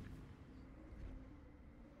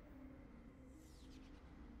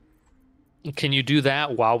 Can you do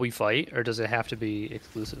that while we fight, or does it have to be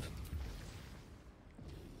exclusive?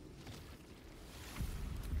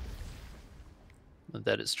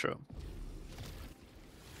 That is true.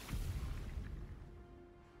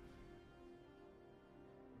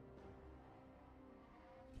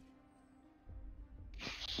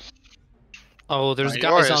 Oh, there's Now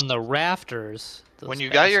guys yours. on the rafters. When Those you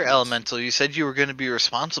got your bastards. elemental, you said you were going to be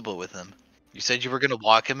responsible with him. You said you were going to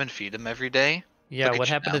walk him and feed him every day. Yeah, Look at what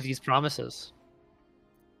you happened now. to these promises?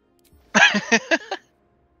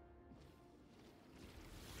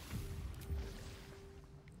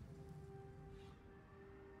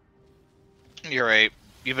 You're right.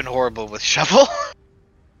 You've been horrible with Shovel.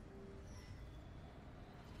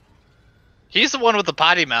 He's the one with the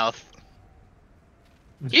potty mouth.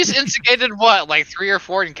 He's instigated what, like 3 or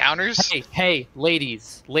 4 encounters? Hey,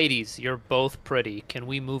 ladies, you're both pretty. Can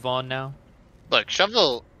we move on now? Look,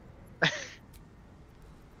 Shovel.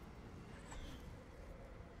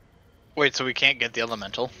 Wait, so we can't get the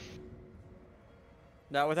elemental?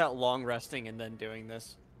 Not without long resting and then doing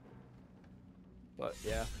this. But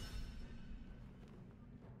yeah.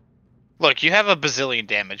 Look, you have a bazillion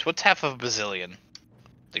damage. What's half of a bazillion?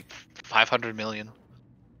 Like 500 million?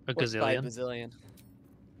 A What's by gazillion. bazillion?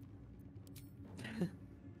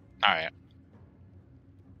 Alright.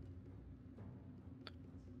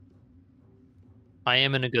 I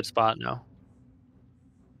am in a good spot now.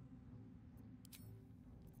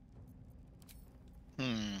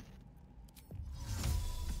 Hmm.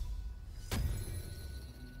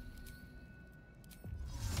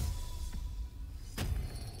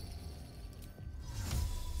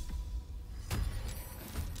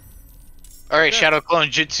 Alright, Shadow Clone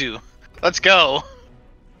Jutsu. Let's go.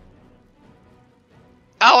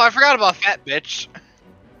 Oh, I forgot about Fat Bitch.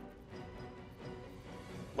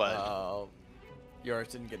 What? Yours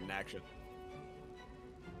didn't get an action.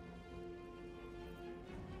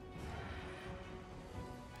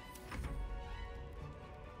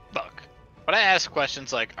 Look, when I ask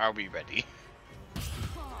questions like, are we ready?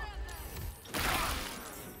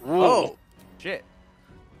 Oh, shit.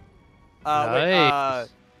 Nice.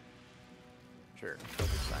 Sure.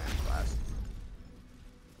 Science class.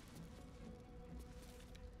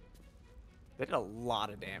 They did a lot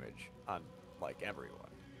of damage on, like, everyone.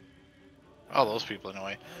 Oh, those people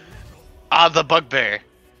anyway. Ah, the bugbear.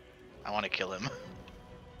 I want to kill him.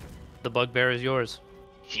 The bugbear is yours.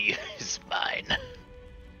 He is mine.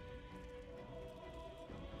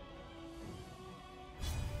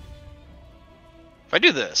 If I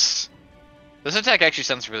do this attack actually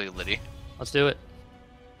sounds really litty. Let's do it.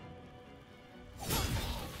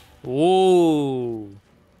 Ooh.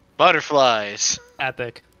 Butterflies.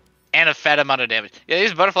 Epic. And a fat amount of damage. Yeah,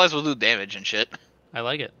 these butterflies will do damage and shit. I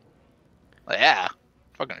like it. Yeah.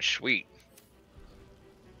 Fucking sweet.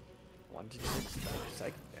 1 to 6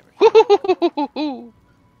 psychic damage.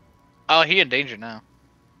 Oh, he in danger now.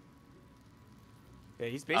 Yeah,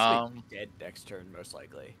 he's basically dead next turn, most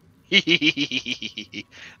likely. That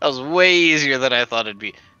was way easier than I thought it'd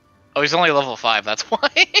be. Oh, he's only level 5, that's why.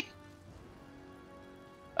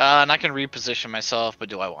 And I can reposition myself, but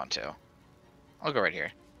do I want to? I'll go right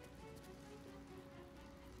here.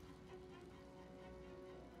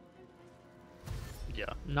 Yeah,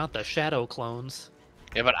 not the shadow clones.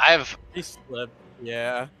 Yeah, but I've... He slipped.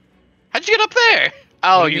 Yeah. How'd you get up there?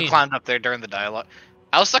 Oh, What do you you mean? climbed up there during the dialogue.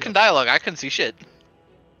 I was stuck in dialogue, I couldn't see shit.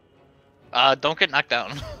 Don't get knocked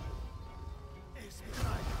down.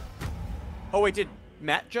 Oh, wait, did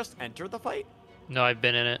Matt just enter the fight? No, I've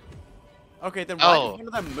been in it. Okay, then why Oh. did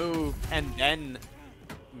one of them move and then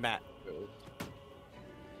Matt moved?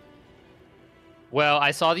 Well,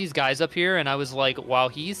 I saw these guys up here, and I was like, while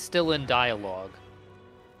he's still in dialogue,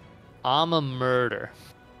 I'm a murder.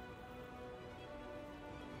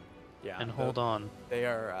 Yeah. And hold on. They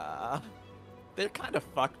are, they're kind of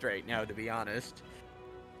fucked right now, to be honest.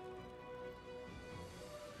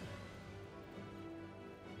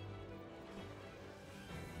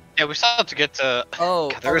 Yeah, we still have to get to... Oh,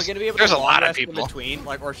 God, are we there's- gonna be able there's to a lot of long rest people. in between?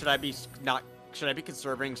 Like, or should I be not? Should I be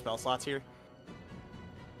conserving spell slots here?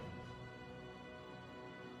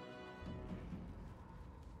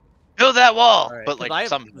 Build that wall! Alright, But 'cause like, I have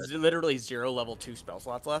some... literally 0 level 2 spell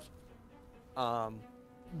slots left. But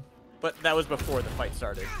that was before the fight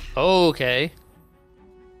started. Okay.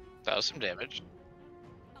 That was some damage.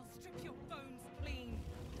 I'll strip your bones clean.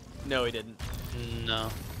 No, he didn't. No.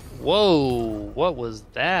 Whoa, what was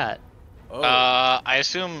that? Oh. I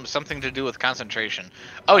assume something to do with concentration.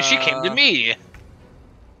 Oh, she came to me!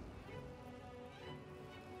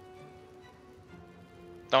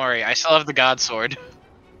 Don't worry, I still have the God Sword.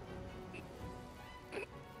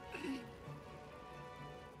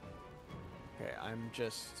 Okay, I'm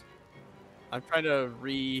trying to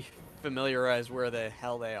re-familiarize where the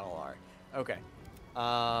hell they all are. Okay.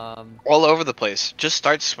 All over the place. Just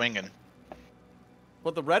start swinging.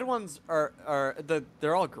 Well, the red ones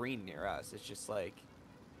they're all green near us. It's just like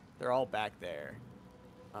they're all back there.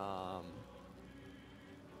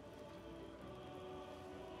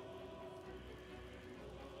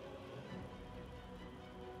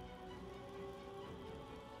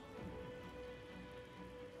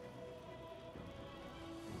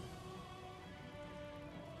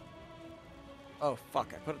 Oh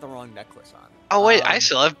fuck! I put the wrong necklace on. Oh wait, I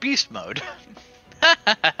still have beast mode.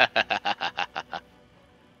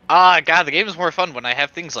 Ah, God, the game is more fun when I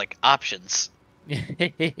have things like options.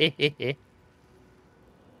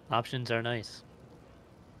 Options are nice.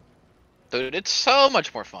 Dude, it's so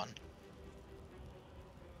much more fun.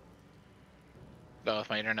 No, if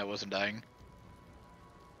my internet wasn't dying.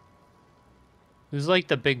 Who's like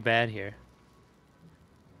the big bad here?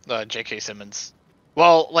 J.K. Simmons.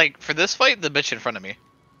 Well, like, for this fight, the bitch in front of me.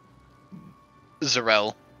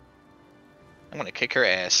 Zarel. I'm gonna kick her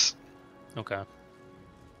ass. Okay.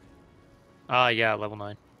 Ah, yeah, level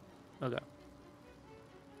 9. Okay.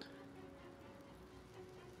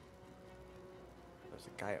 There's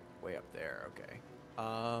a guy way up there. Okay.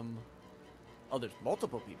 Oh, there's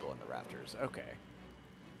multiple people in the rafters. Okay.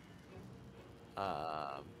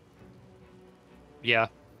 Yeah.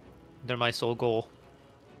 They're my sole goal.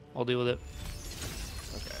 I'll deal with it.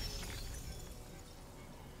 Okay.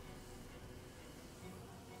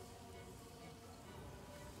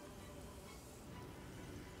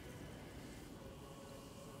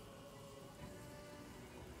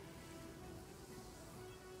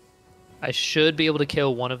 I should be able to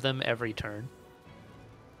kill one of them every turn.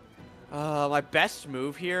 My best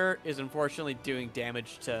move here is unfortunately doing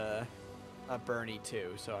damage to Bernie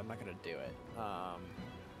too, so I'm not gonna do it.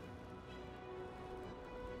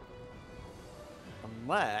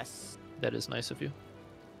 Unless That is nice of you.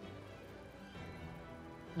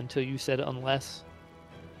 Until you said unless.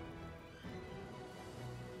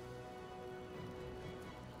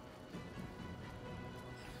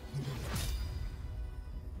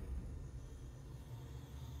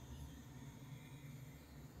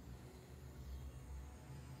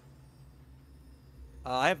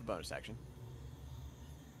 I have a bonus action.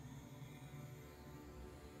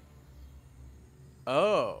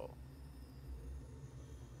 Oh.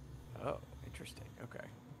 Oh, interesting. Okay.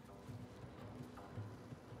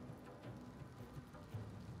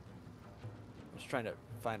 I'm just trying to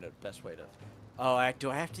find a best way to. Oh, do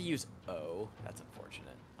I have to use O? That's unfortunate.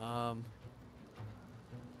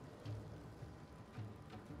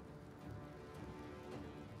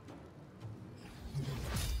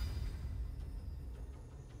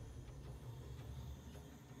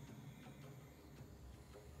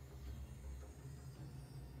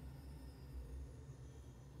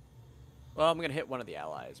 Well, I'm gonna hit one of the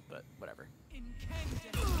allies, but whatever.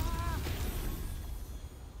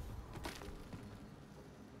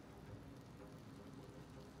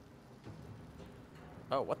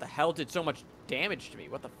 Oh, what the hell did so much damage to me?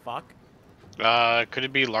 What the fuck? Could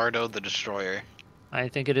it be Lardo the Destroyer? I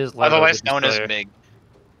think it is Lardo Otherwise the known as Destroyer. Mig.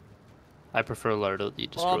 I prefer Lardo the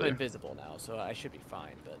Well, I'm Destroyer. invisible now, so I should be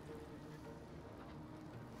fine, but...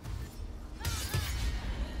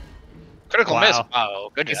 Critical Wow. miss.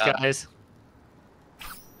 Wow, good These job. guys.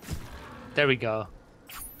 There we go.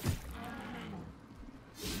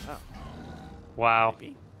 Oh, Wow.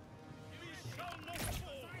 maybe.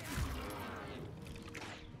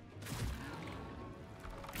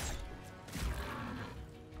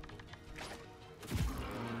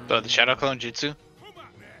 So the Shadow Clone Jutsu?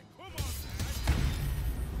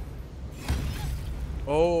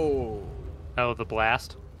 Oh! Oh, the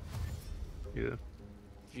blast. Yeah.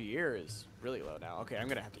 Gear is really low now. Okay, I'm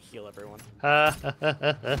gonna have to heal everyone. Wow,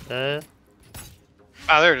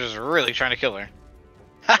 they're just really trying to kill her.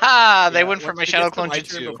 Haha! They Yeah, went for once my it Shadow gets to Clone my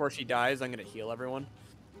turn Jutsu. Before she dies, I'm gonna heal everyone.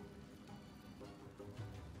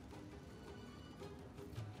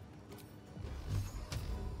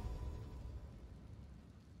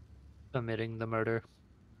 Committing the murder.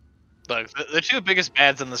 Look, the two biggest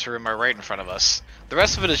bads in this room are right in front of us. The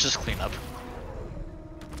rest of it is just cleanup.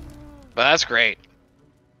 But that's great.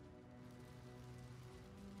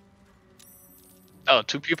 Oh,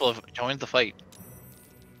 two people have joined the fight.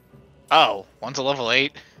 Oh, one's a level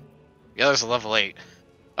 8. The other's a level 8.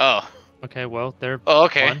 Oh. Okay, well, they're Oh,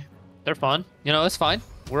 okay. fun. They're fun. You know, it's fine.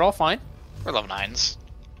 We're all fine. We're level 9s.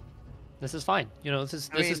 This is fine. You know, this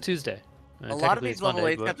is mean, Tuesday. A lot of Technically these it's level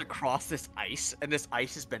Monday, 8s but- have to cross this ice, and this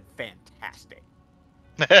ice has been fantastic.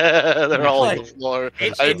 They're all on Like, the floor.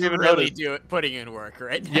 It's I didn't even really notice. putting in work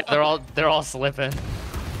right now. Yeah, they're all slipping.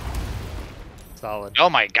 Solid. Oh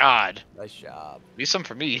my god. Nice job. Leave some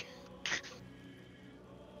for me.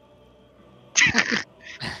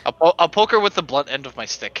 I'll poke her with the blunt end of my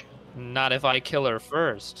stick. Not if I kill her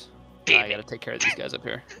first. Damn I gotta take care of these guys up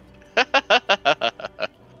here.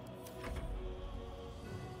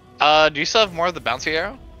 Do you still have more of the bouncy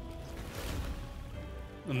arrow?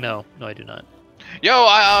 No, I do not.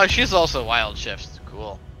 Yo, she's also wild shift.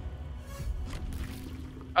 Cool.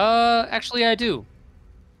 Actually, I do.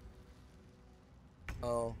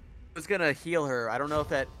 Oh. I was gonna heal her. I don't know if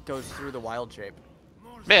that goes through the wild shape.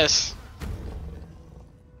 Miss.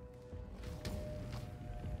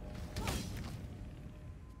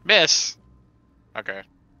 Miss. Okay.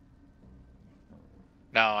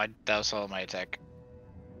 No, that was all my attack.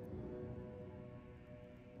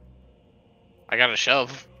 I got a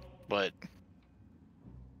shove, but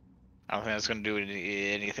I don't think that's gonna do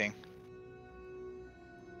anything.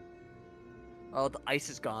 Oh, the ice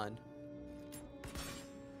is gone.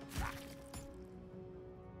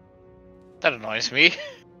 That annoys me.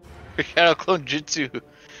 Shadow Clone Jutsu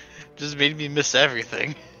just made me miss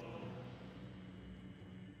everything.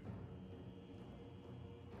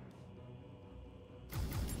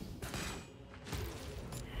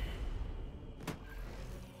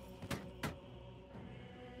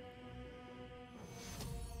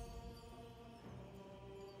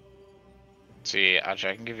 See,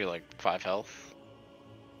 actually, I can give you like 5 health.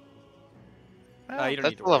 You don't That's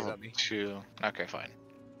need to worry level about me. 2. Okay, fine.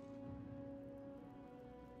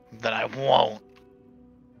 Then I won't.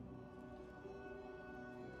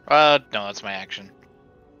 No, that's my action.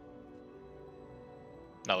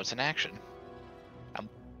 No, it's an action.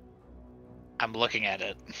 I'm looking at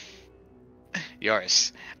it.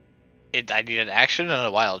 Yours. I need an action and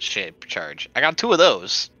a wild shape charge. I got 2 of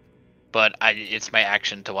those, but it's my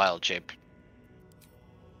action to wild shape.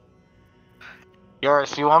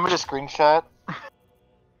 Yours, you want me to screenshot?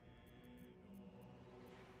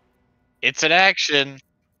 It's an action.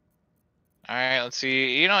 Alright, let's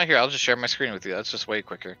see. You know what, here, I'll just share my screen with you. That's just way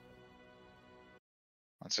quicker.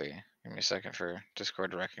 Let's see. Give me a second for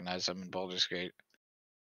Discord to recognize I'm in Baldur's Gate.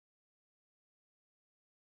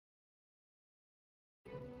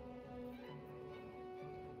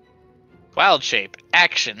 Wild shape.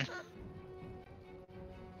 Action.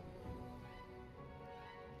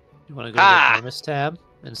 You want to go to the bonus tab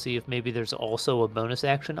and see if maybe there's also a bonus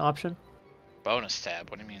action option? Bonus tab?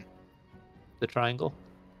 What do you mean? The triangle?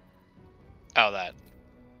 Oh, that.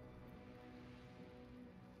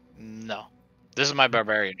 No. This is my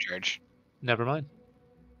barbarian charge. Never mind.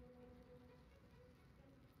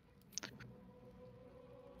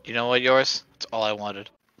 You know what, yours? That's all I wanted.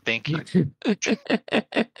 Thank you.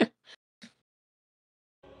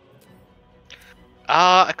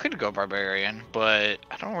 I could go barbarian, but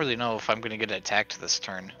I don't really know if I'm gonna get attacked this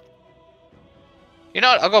turn. You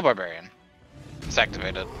know what? I'll go barbarian. It's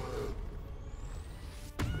activated.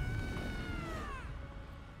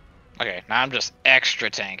 Okay, now I'm just extra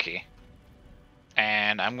tanky.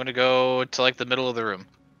 And I'm gonna go to like the middle of the room.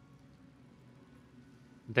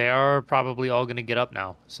 They are probably all going to get up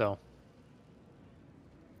now, so.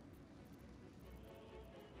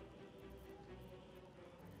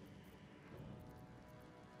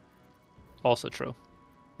 Also true.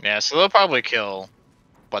 Yeah, so they'll probably kill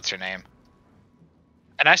what's her name.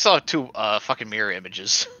 And I still have 2 fucking mirror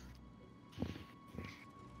images.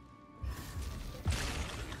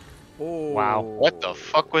 Oh, Wow. What the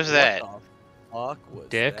fuck was that? What the fuck was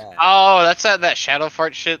Dick? that? Oh, that's that shadow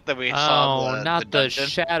fart shit that we saw. Oh, In not the the dungeon.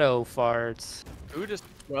 shadow farts. 2 to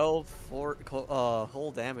 12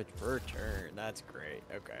 whole damage per turn. That's great.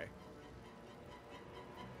 Okay.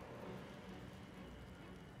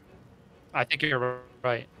 I think you're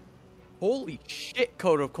right. Holy shit,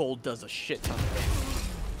 Code of Cold does a shit ton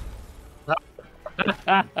of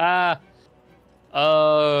damage.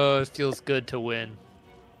 Oh, it feels good to win.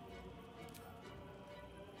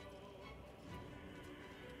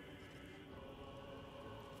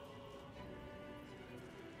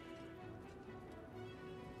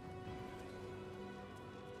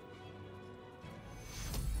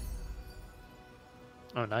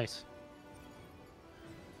 Oh, nice.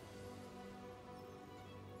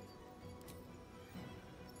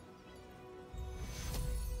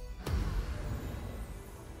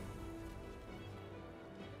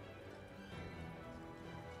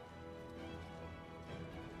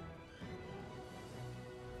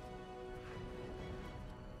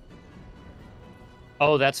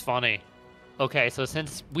 Oh, that's funny. Okay, so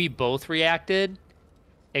since we both reacted,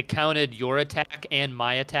 it counted your attack and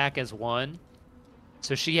my attack as 1.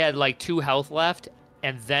 So she had like 2 health left,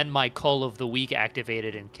 and then my Cull of the Week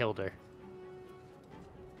activated and killed her.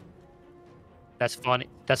 That's funny.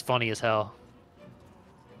 That's funny as hell.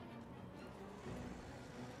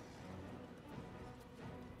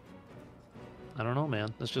 I don't know,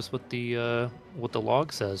 man. That's just what the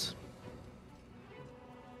log says.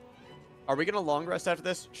 Are we gonna long rest after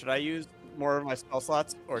this? Should I use more of my spell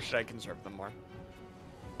slots, or should I conserve them more?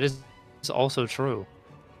 It is also true.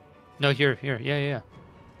 No, here, yeah.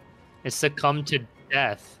 It succumbed to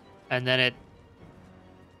death, and then it...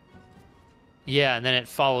 Yeah, and then it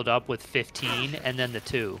followed up with 15, and then the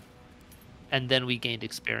 2. And then we gained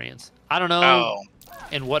experience. I don't know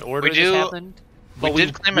in what order this happened. But we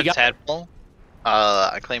did claim a tadpole.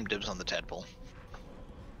 I claimed dibs on the tadpole.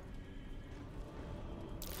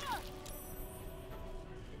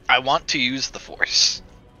 I want to use the force.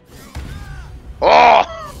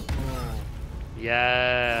 Oh!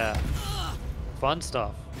 Yeah. Fun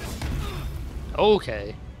stuff.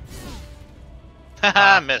 Okay.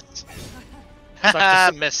 Haha, missed. Sucks to Haha,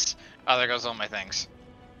 suck. missed. Oh, there goes all my things.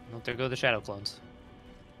 Well, there go the shadow clones.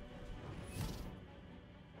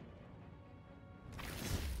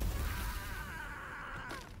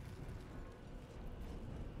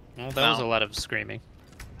 Well, that was a lot of screaming.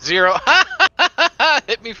 0.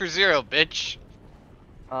 Hit me for 0, bitch.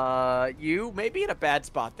 You may be in a bad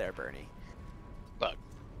spot there, Bernie. Look,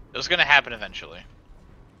 it was gonna happen eventually.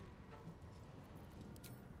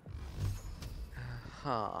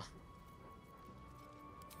 Huh.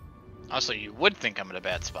 Also, you would think I'm in a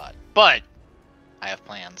bad spot, but I have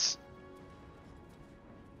plans.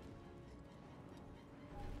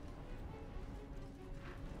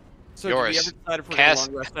 So Yours. did we ever decide if we're Cast-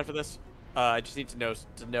 gonna long rest after this? I just need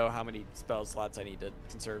to know how many spell slots I need to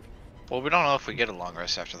conserve. Well, we don't know if we get a long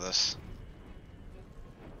rest after this.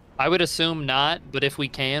 I would assume not, but if we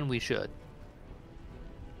can, we should.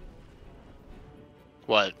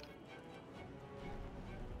 What?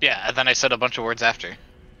 Yeah, and then I said a bunch of words after.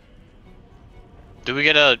 Do we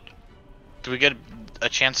get a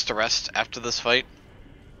chance to rest after this fight?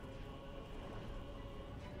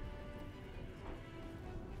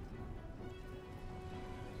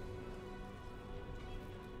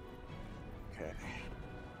 Okay.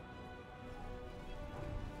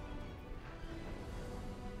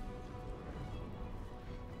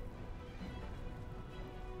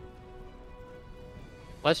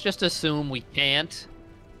 Let's just assume we can't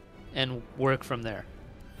and work from there.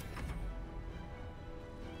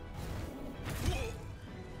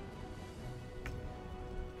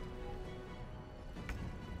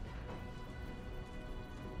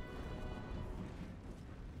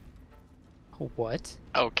 What?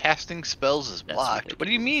 Oh, casting spells is That's blocked. What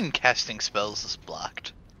do you mean casting spells is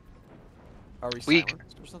blocked? Are we Weak.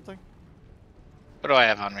 silenced or something? What do I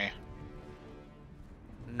have on me?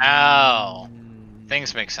 Oh. Mm,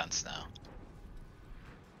 Things make sense now.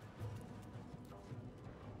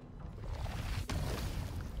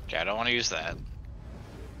 Okay, I don't want to use that.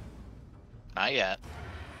 Not yet.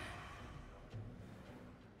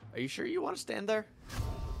 Are you sure you want to stand there?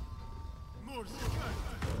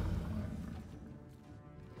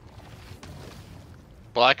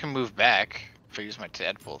 Well, I can move back if I use my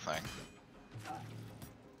tadpole thing.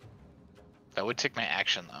 That would take my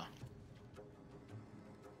action, though.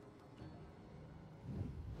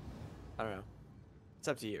 I don't know. It's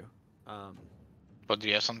up to you. But do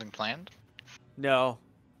you have something planned? No,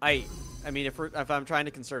 I mean, if I'm trying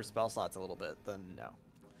to conserve spell slots a little bit, then no.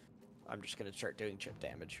 I'm just gonna start doing chip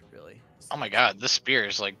damage, really. Oh my god, this spear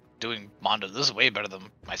is like doing Mondo. This is way better than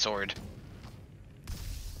my sword.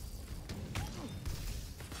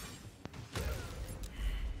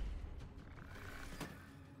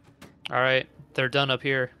 Alright, they're done up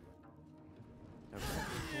here.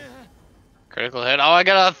 Critical hit. Oh, I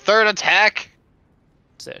got a third attack!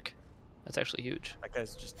 Sick. That's actually huge. That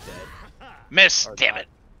guy's just dead. Miss! Or Damn not.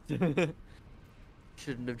 it!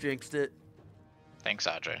 Shouldn't have jinxed it. Thanks,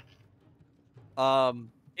 Audrey.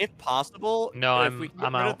 If possible, No, if we can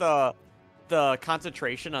get rid of the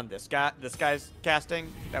concentration on this guy's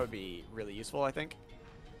casting, that would be really useful, I think.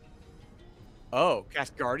 Oh,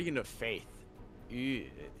 cast Guardian of Faith. Ew.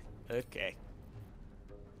 Okay.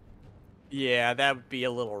 Yeah, that would be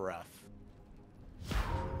a little rough.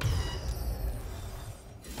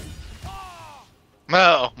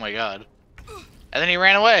 Oh my god. And then he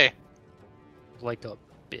ran away. Like a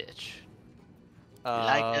bitch.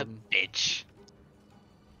 Like a bitch.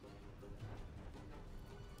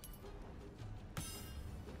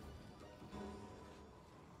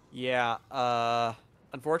 Yeah,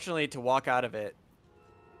 unfortunately, to walk out of it...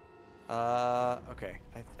 okay.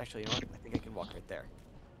 Actually, you know what? I think I can walk right there.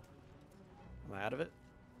 Am I out of it?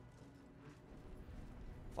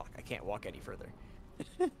 Fuck, I can't walk any further.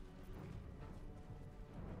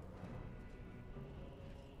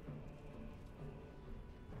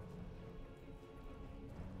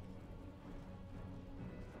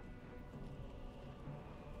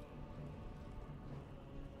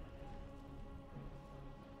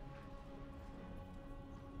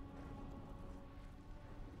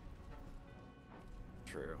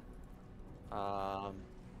 True.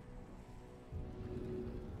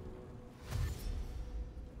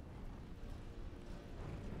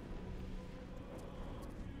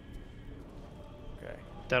 Okay.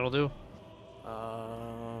 That'll do.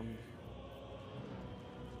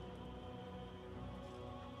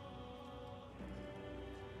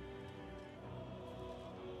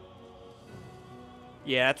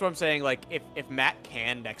 Yeah, that's what I'm saying. Like, if Matt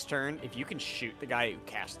can next turn, if you can shoot the guy who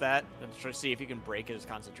cast that and try to see if you can break his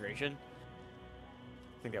concentration,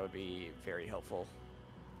 I think that would be very helpful.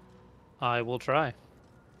 I will try.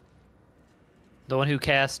 The one who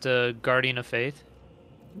cast Guardian of Faith?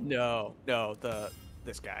 No,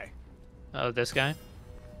 this guy. Oh, this guy?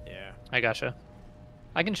 Yeah. I gotcha.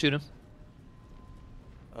 I can shoot him.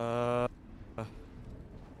 No,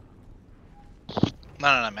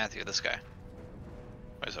 Matthew, this guy.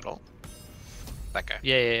 What is it all? That guy.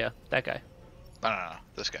 Yeah. That guy. No,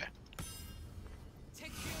 this guy.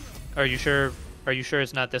 Are you sure? Are you sure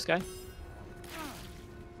it's not this guy?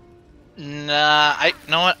 Nah, you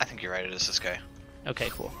know what? I think you're right, it is this guy. Okay,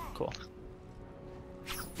 cool.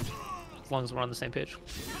 As long as we're on the same page.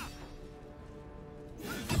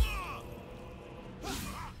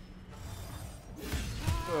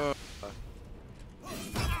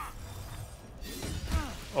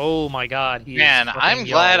 Oh my god, he Man, is I'm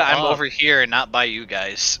fucking glad y'all I'm up. over here and not by you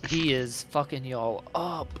guys. He is fucking y'all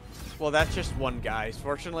up. Well, that's just one guy.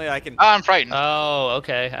 Fortunately, I can. Oh, I'm frightened. Oh,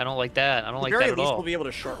 okay. I don't like that. I don't At like the very that at least, all. we'll be able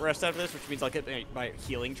to short rest after this, which means I'll get my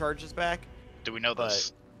healing charges back. Do we know but-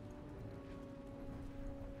 this?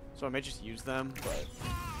 So I may just use them, but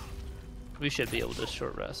We should be able to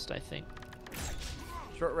short rest, I think.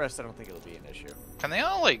 short rest, I don't think it'll be an issue. Can they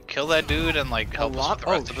all like kill that dude and like help us with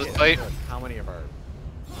the rest of this shit, fight? good. How many of our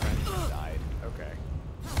friends died? Okay.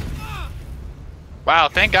 Wow,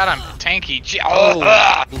 thank God I'm tanky.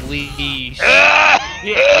 Holy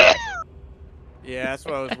Yeah. Yeah, that's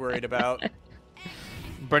what I was worried about.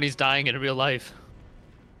 Bernie's dying in real life.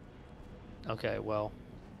 Okay, well.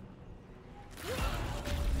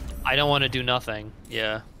 I don't want to do nothing.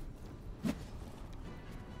 Yeah.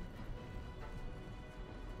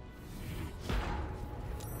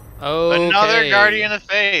 Okay. Another Guardian of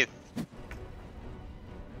Faith.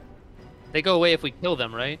 They go away if we kill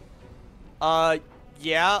them, right?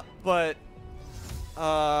 Yeah, but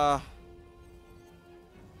are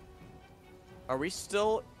we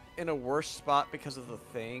still in a worse spot because of the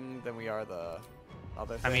thing than we are the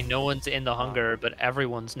other thing? I mean, no one's in the hunger, but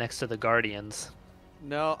everyone's next to the Guardians.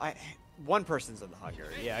 No, one person's in the hunger.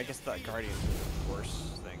 Yeah, I guess the Guardians are the worst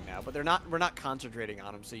thing now, but they're not. We're not concentrating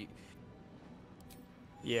on them, so.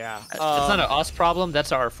 Yeah. It's not an us problem.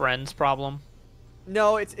 That's our friends' problem.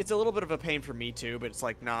 No, it's a little bit of a pain for me too, but it's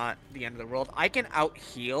like not the end of the world. I can out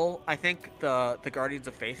heal. I think the Guardians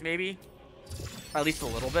of Faith maybe, at least a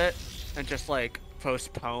little bit, and just like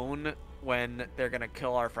postpone when they're gonna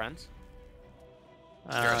kill our friends.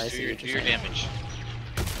 I Do see your, what do you're your saying. damage.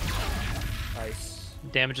 Nice.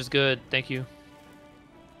 Damage is good. Thank you.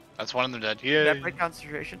 That's one of them dead. Did Yeah. that break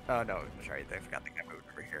concentration? Oh no, sorry, I forgot the guy moved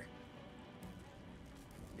over here.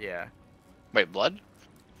 Yeah. Wait, blood?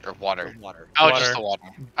 Or water? Water. Oh, Water. just the water.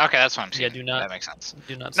 Okay, that's what I'm Yeah, seeing. do not- That makes sense.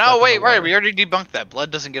 Do not. step No, in wait, the right. water. We already debunked that. Blood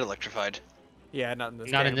doesn't get electrified. Yeah, not in this.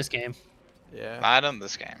 Not game. in this game. Yeah. Not in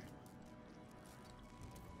this game.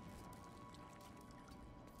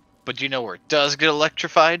 But do you know where it does get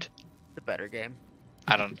electrified? The better game.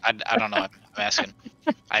 I don't know. I'm asking.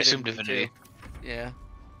 I assume Divinity Divinity. 2. Yeah.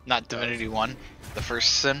 Not Divinity 1, the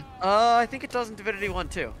first sin. I think it does in Divinity 1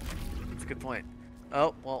 too. That's a good point.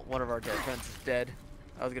 Oh, well, one of our dead friends is dead.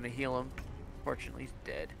 I was gonna heal him. Fortunately, he's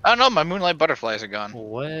dead. Oh no, my Moonlight Butterflies are gone.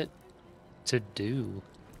 What to do?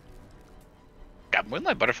 God,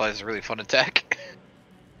 Moonlight Butterflies is a really fun attack.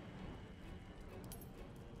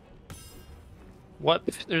 What?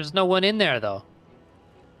 There's no one in there though.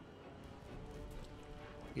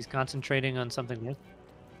 He's concentrating on something new.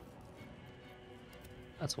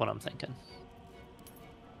 That's what I'm thinking.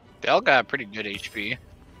 They all got pretty good HP.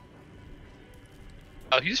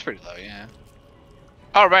 Oh, he's pretty low, yeah.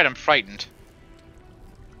 Alright, I'm frightened.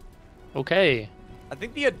 Okay. I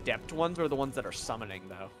think the adept ones are the ones that are summoning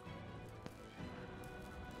though.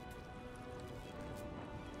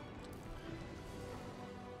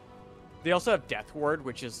 They also have Death Ward,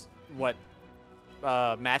 which is what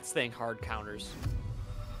Matt's thing hard counters.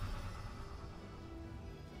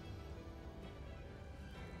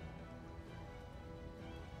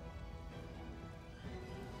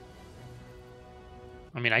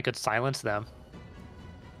 I mean, I could silence them.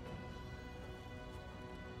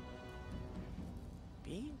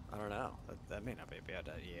 Beam? I don't know. That may not be a bad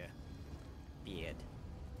idea. Bad.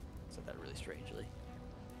 Said that really strangely.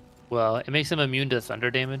 Well, it makes him immune to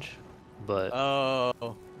thunder damage, but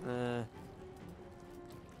Oh. In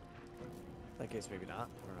that case, maybe not.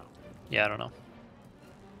 I don't know. yeah, I don't know.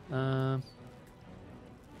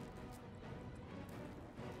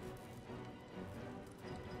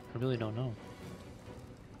 I really don't know.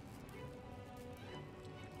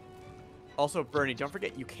 Also, Bernie, don't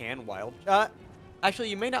forget you can wild. Actually,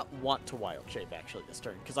 you may not want to wild shape actually this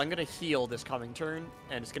turn, because I'm gonna heal this coming turn,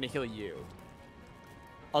 and it's gonna heal you.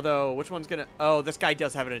 Although, which one's gonna? Oh, this guy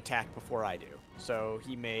does have an attack before I do, so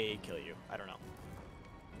he may kill you. I don't know.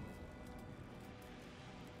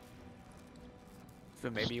 So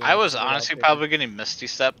maybe. You I wanna was do wild honestly shape? probably getting Misty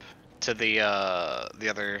Step to the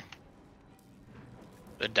other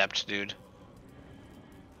adept dude.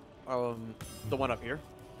 The one up here.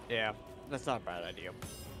 Yeah, that's not a bad idea.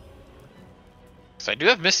 So I do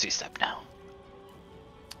have Misty Step now.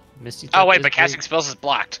 Misty. Oh Step wait, is but casting big. spells is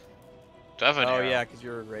blocked. Do I have an Oh arrow? yeah, because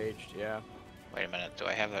you're enraged. Yeah. Wait a minute, do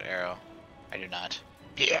I have that arrow? I do not.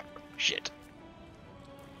 Yeah, shit.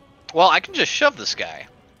 Well, I can just shove this guy.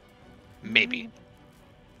 Maybe.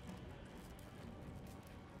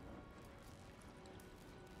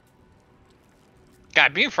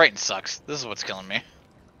 God, being frightened sucks. This is what's killing me.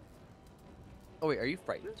 Oh wait, are you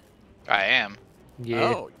frightened? I am.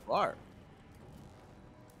 Yeah. Oh, you are.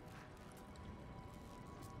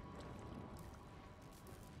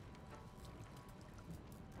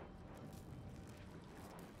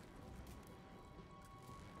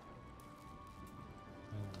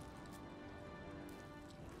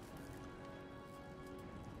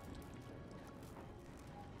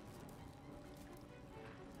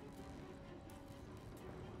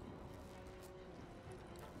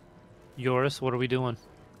 Yoris, what are we doing?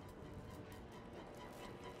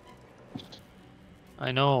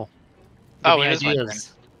 I know. Give Oh, me it is my turn.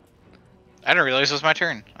 ideas. I didn't realize it was my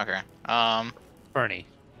turn. Okay. Bernie.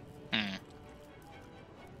 Hmm.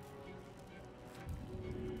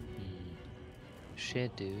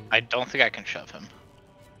 Shit, dude. I don't think I can shove him.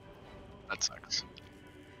 That sucks.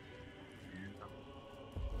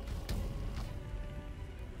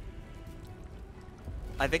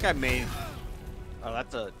 I think I may. Oh,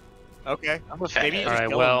 that's a. Okay. I'm a fat Maybe you head. All just right.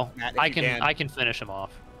 kill Well, him, Matt, if I you can I can finish him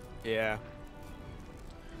off. Yeah.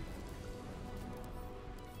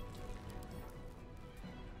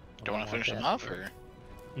 Do you want to finish him off, or?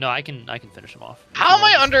 No, I can finish him off. How am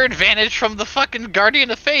I under advantage from the fucking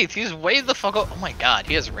Guardian of Faith? He's way the fuck. Oh my god,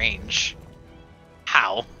 he has range.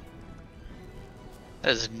 How?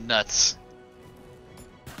 That is nuts.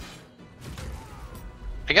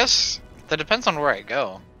 I guess that depends on where I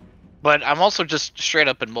go. But I'm also just straight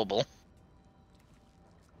up immobile.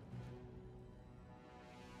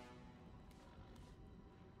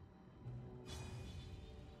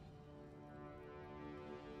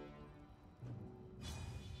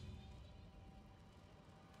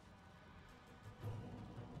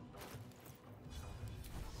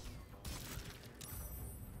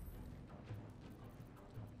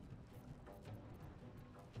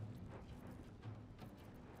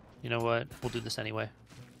 You know what? We'll do this anyway.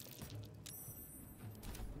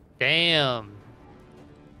 Damn.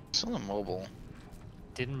 Still immobile.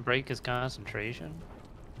 Didn't break his concentration.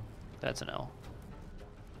 That's an L.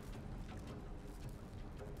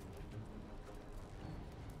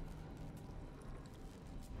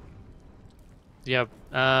 Yep.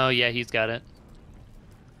 Oh, yeah, he's got it.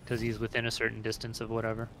 Because he's within a certain distance of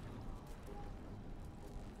whatever.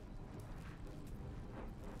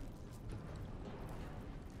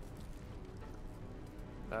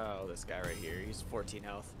 Oh, this guy right here. He's 14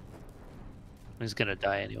 health. He's gonna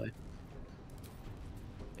die anyway.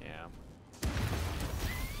 Yeah.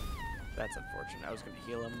 That's unfortunate. I was gonna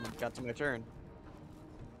heal him. Got to my turn.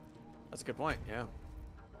 That's a good point. Yeah.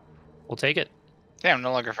 We'll take it. Yeah, I'm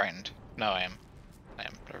no longer frightened. No, I am. I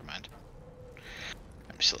am. Never mind.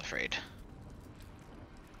 I'm still afraid.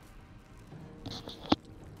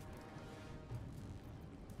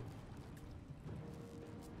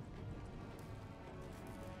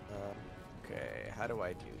 Okay. How do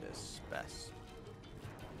I do this best?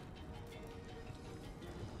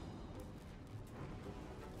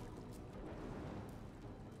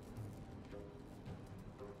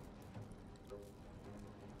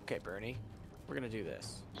 Okay, Bernie. We're gonna do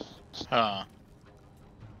this. Huh.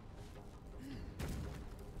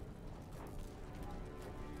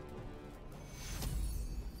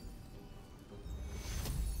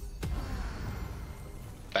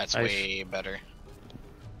 That's Nice. way better.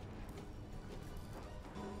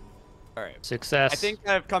 All right. Success. I think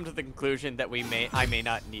I've come to the conclusion that I may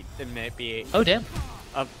not need, it may be, Oh, damn.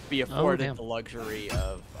 be afforded damn. the luxury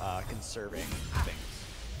of conserving things.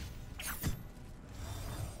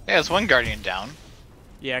 Yeah, it's one Guardian down.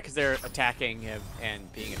 Yeah, because they're attacking him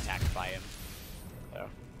and being attacked by him. So,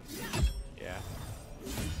 yeah.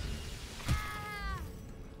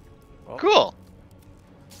 Well, Cool.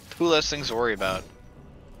 Two less things to worry about.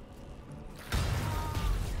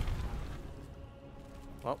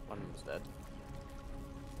 Well, one of them's dead.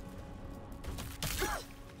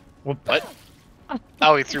 What?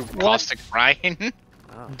 Oh, he threw caustic brine.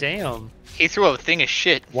 Oh. Damn. He threw a thing of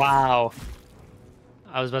shit. Wow.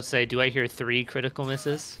 I was about to say, do I hear 3 critical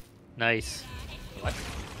misses? Nice. What?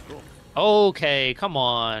 Cool. Okay, come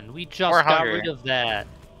on. We just We're got hungry. rid of that.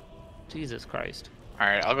 Jesus Christ.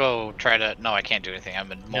 Alright, I'll go try to... No, I can't do anything. I'm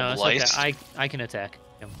No, immobilized. it's okay. I can attack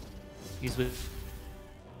him. He's within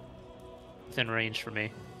range for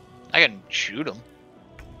me. I can shoot him.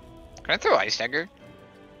 Can I throw Ice Dagger?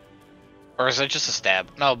 Or is that just a stab?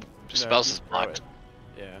 No, spells just is throw blocked.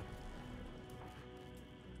 it. Yeah.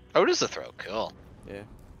 Oh, it is a throw. Cool. Yeah.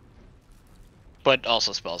 But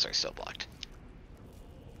also spells are still blocked.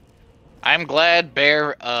 I'm glad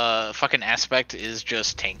Bear fucking aspect is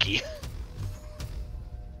just tanky.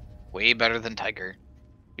 Way better than Tiger.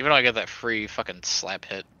 Even though I get that free fucking slap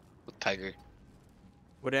hit with Tiger.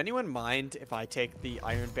 Would anyone mind if I take the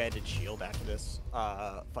Iron Banded Shield after this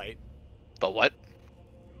fight? The what?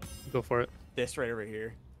 Go for it. This right over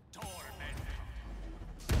here.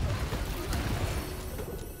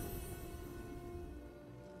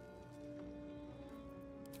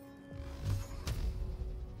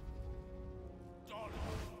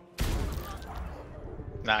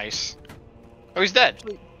 Nice. Oh, he's dead.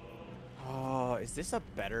 Oh, is this a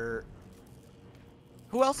better...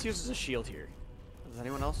 Who else uses a shield here? Does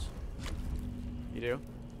anyone else? You do?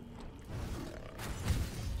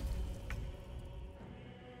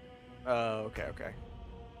 Oh, okay, okay.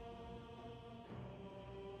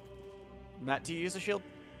 Matt, do you use a shield?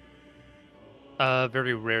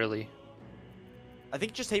 Very rarely. I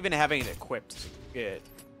think just even having it equipped, it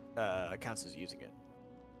counts as using it.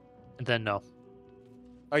 And then no.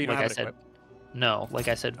 Oh, you don't Like have I it said, equipped? no. Like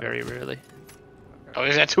I said, very rarely. Oh,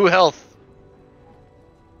 he's at 2 health.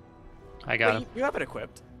 I got him. You have it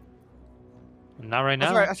equipped. Not right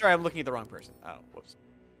now. I'm sorry, I'm looking at the wrong person. Oh, whoops.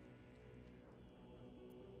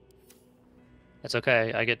 It's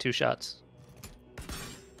okay. I get 2 shots.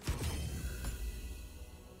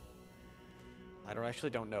 I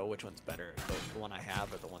actually don't know which one's better, the one I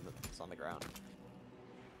have or the one that's on the ground.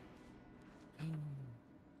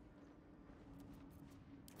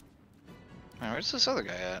 Alright, where's this other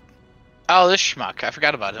guy at? Oh, this schmuck. I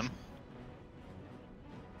forgot about him.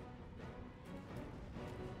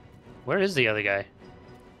 Where is the other guy?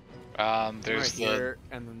 There's right here,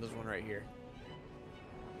 and then there's one right here.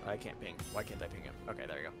 I can't ping. Why can't I ping him? Okay,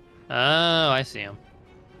 there you go. Oh, I see him.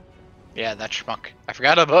 Yeah, that schmuck. I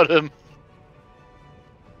forgot about him.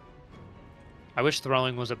 I wish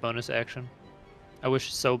throwing was a bonus action. I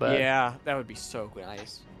wish so bad. Yeah, that would be so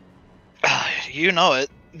nice. You know it.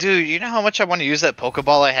 Dude, you know how much I want to use that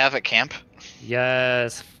Pokeball I have at camp?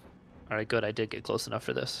 Yes. Alright, good. I did get close enough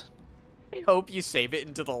for this. I hope you save it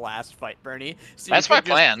into the last fight, Bernie. So That's you my can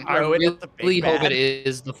just plan. I throw it at the big really hope bad, it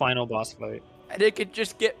is the final boss fight. and it could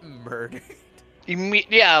just get murdered.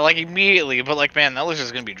 Yeah, like immediately, but like, man, that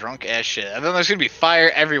lizard's gonna be drunk as shit. And then there's gonna be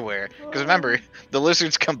fire everywhere. Because remember, the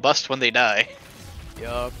lizards combust when they die.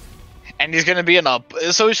 Yup. And he's gonna be in a...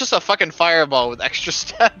 So it's just a fucking fireball with extra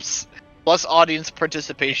steps. Plus audience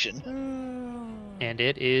participation. And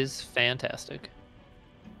it is fantastic.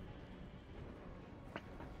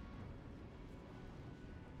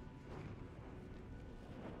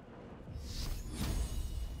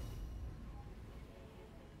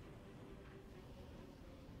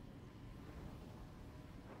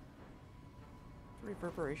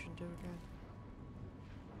 Reverberation do again?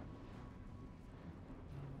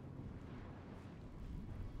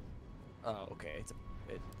 Oh, okay.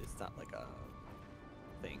 It's not like a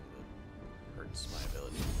thing that hurts my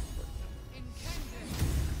ability.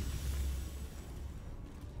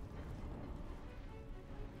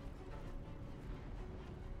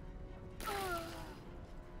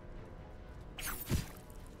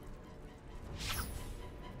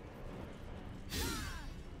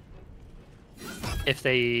 If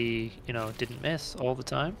they, you know, didn't miss all the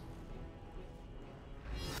time.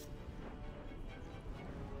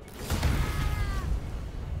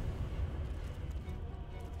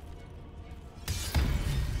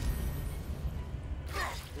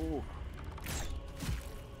 Ooh.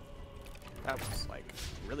 That was like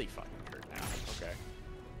really fucking hurt now. Okay.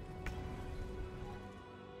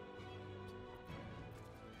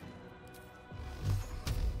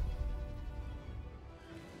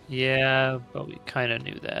 Yeah, but we kind of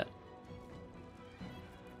knew that.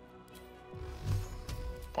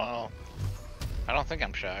 Wow. I don't think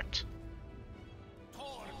I'm shocked.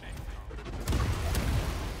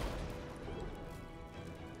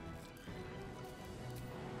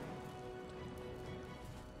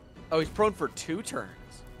 Oh, he's prone for 2 turns.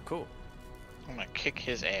 Cool. I'm gonna kick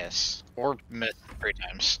his ass. Or miss 3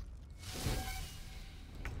 times.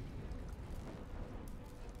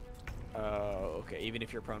 Okay. Even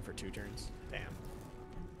if you're prone for 2 turns. Damn.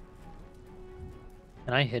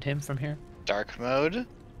 Can I hit him from here? Dark mode.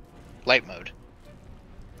 Light mode.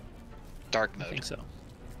 Dark I mode. think so.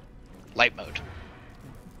 Light mode.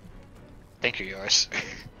 Think you're yours.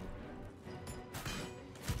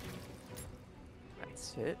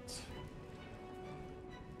 That's it.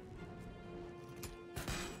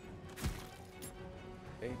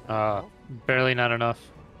 Okay. Barely not enough.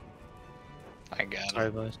 I got Sorry,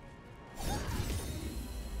 him. boys.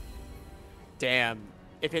 Damn.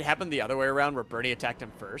 If it happened the other way around where Bernie attacked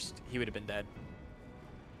him first, he would have been dead.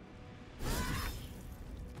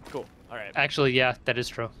 Cool. Alright. Actually, yeah, that is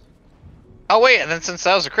true. Oh wait, and then since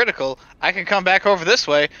that was a critical, I can come back over this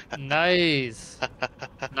way. Nice.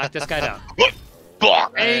 Knock this guy down.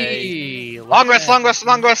 Hey, Long rest, long rest,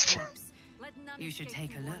 long rest. You should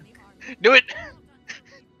take a look. Do it.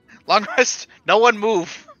 Long rest. No one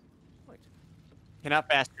move. Cannot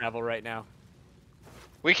fast travel right now.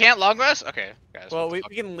 We can't long rest? Okay, guys. Well, what the we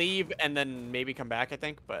fuck? can leave and then maybe come back, I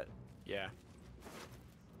think, but yeah.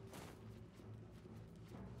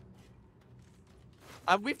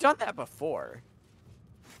 We've done that before.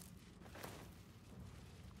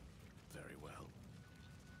 Very well.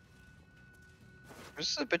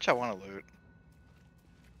 This is a bitch I want to loot.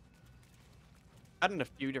 Gotten a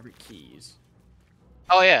few different keys.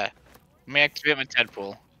 Oh yeah. Let me activate my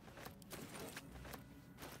Deadpool.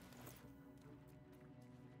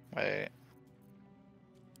 Wait.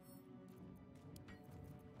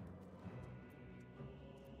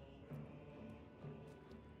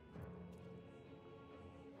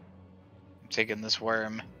 I'm taking this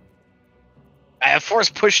worm. I have force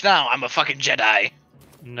push now. I'm a fucking Jedi.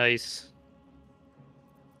 Nice.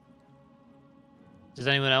 Does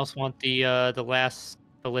anyone else want the last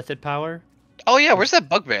Illithid power? Oh yeah, where's that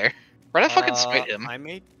bugbear? Where'd I fucking spite him? I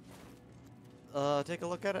may take a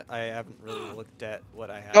look at it. I haven't really looked at what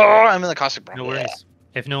I have. Oh, I'm in the caustic No bro. worries.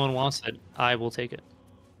 If no one wants it, I will take it.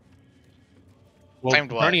 Well,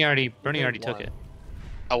 Claimed what? Bernie already Claimed took one. it.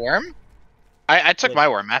 A worm? I took Yeah. my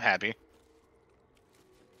worm. I'm happy.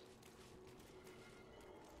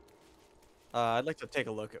 I'd like to take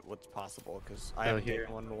a look at what's possible because I haven't here.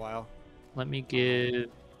 taken one in a while. Let me give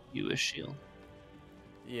you a shield.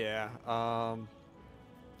 Yeah.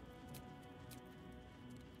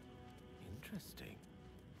 Interesting.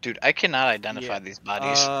 Dude, I cannot identify Yeah. these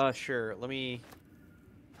bodies. Sure. Let me.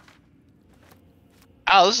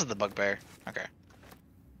 Oh, this is the bugbear. Okay.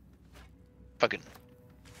 Fucking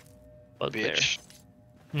Bugbear.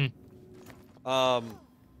 bitch.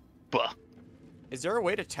 Buh. Is there a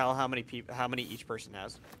way to tell how many each person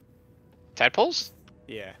has? Tadpoles?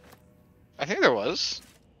 Yeah. I think there was.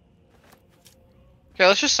 Okay,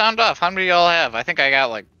 let's just sound off. How many do y'all have? I think I got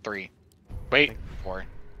like 3. Wait, 4.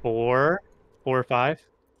 4 or 5?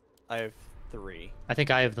 I have 3. I think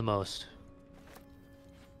I have the most.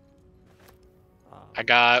 I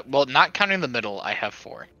got, well, not counting the middle, I have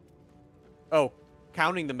 4. Oh,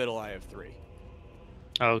 counting the middle, I have 3.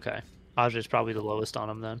 Oh, okay. Ajay's probably the lowest on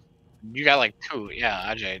them then. You got like 2.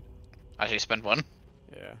 Yeah, Ajay spent 1.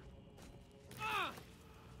 Yeah.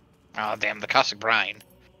 Oh, damn, the caustic brine.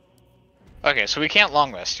 Okay, so we can't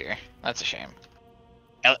long rest here. That's a shame.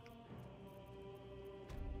 I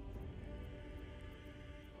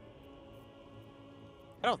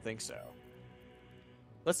don't think so.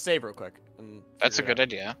 Let's save real quick. And That's a figure it good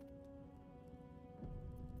idea.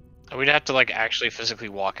 We'd have to, like, actually physically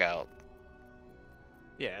walk out. out.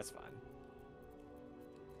 Yeah, that's fine.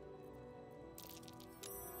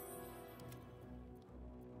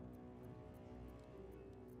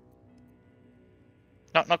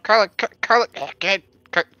 No, Karlak,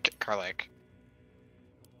 Karlak.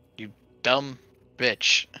 You dumb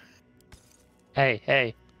bitch.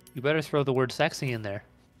 Hey, you better throw the word sexy in there.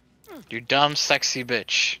 You dumb, sexy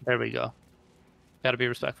bitch. There we go. Gotta be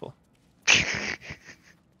respectful. We'll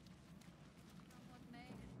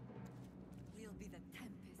be the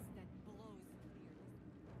tempest that blows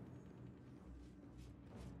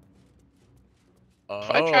clear.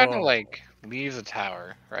 If I try to, like, leave the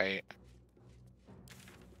tower, right?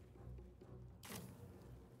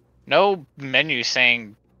 No menu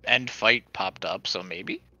saying end fight popped up, so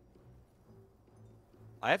maybe?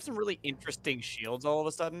 I have some really interesting shields all of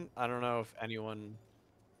a sudden. I don't know if anyone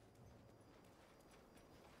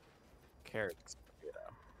cares.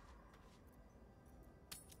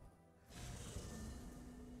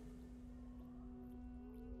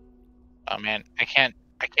 Oh man, I can't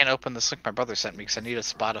open this link my brother sent me because I need a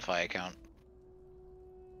Spotify account.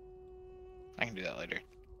 I can do that later.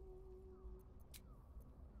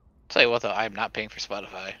 Tell you what though, I am not paying for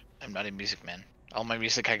Spotify. I'm not a music man. All my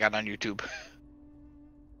music I got on YouTube.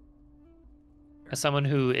 As someone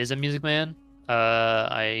who is a music man,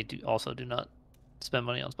 I also do not spend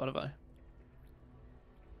money on Spotify.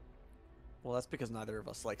 Well, that's because neither of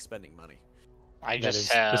us like spending money. This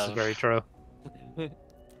is very true.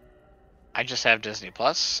 I just have Disney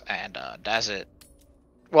Plus and Dazit.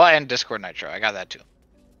 Well, and Discord Nitro. I got that too.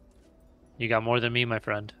 You got more than me, my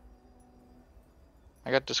friend. I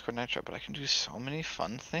got Discord Nitro, but I can do so many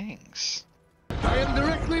fun things. I am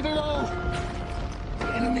directly below the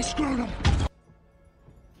enemy scrotum.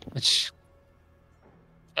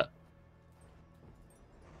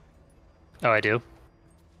 Oh, I do?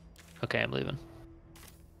 Okay, I'm leaving.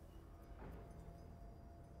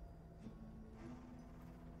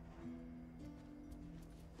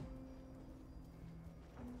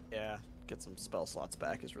 Yeah, get some spell slots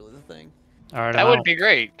back is really the thing. All right, That would be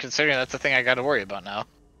great, considering that's the thing I got to worry about now.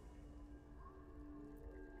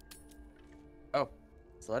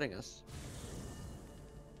 It's letting us.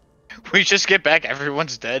 We just get back,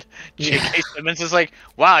 everyone's dead. J.K. Simmons is like,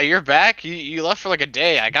 wow, you're back? You left for like a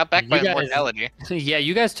day. I got back by You guys- immortality. Yeah,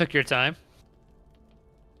 you guys took your time.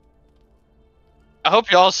 I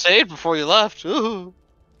hope you all saved before you left. Ooh.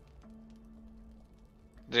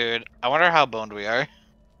 Dude, I wonder how boned we are.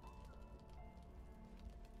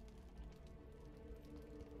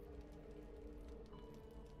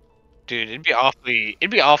 Dude, it'd be awfully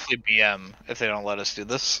BM if they don't let us do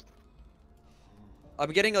this.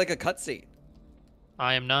 I'm getting like a cutscene.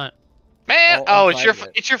 I am not. Man, Oh, I'm it's your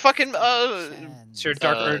finding it. it's your fucking It's your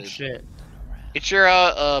dark urge shit. it's your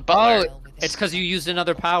butler. Oh, it's because you used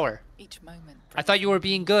another power. Each moment I thought you were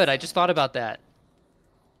being good. I just thought about that.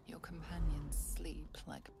 your companions sleep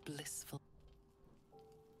like blissful.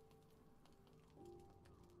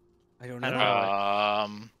 I don't I know.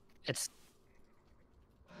 don't know. It's.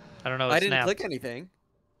 I don't know. It I didn't snapped. click anything.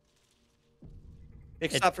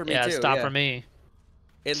 It It- stopped for me yeah, too. it stopped yeah. for me.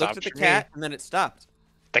 It Stopped looked at the for me. cat and then it stopped.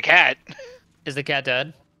 The cat. Is the cat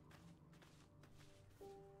dead?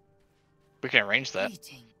 We can arrange that.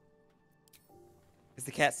 Waiting. Is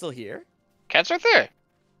the cat still here? Cat's right there.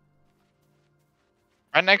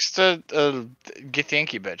 Right next to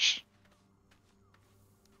Githyanki bitch.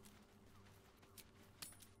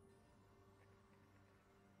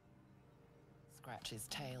 Scratch's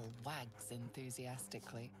tail wags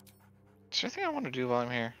enthusiastically. Is there anything I want to do while I'm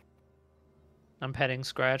here? I'm petting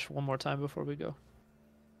Scratch one more time before we go.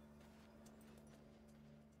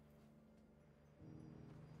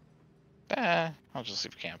 I'll just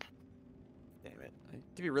leave camp. Damn it. I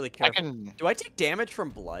have to be really I careful. can. Do I take damage from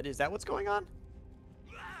blood? Is that what's going on?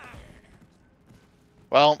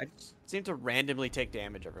 Well, I just seem to randomly take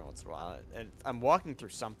damage every once in a while. And I'm walking through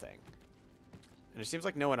something. And it seems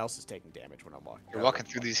like no one else is taking damage when I'm walking. you're walking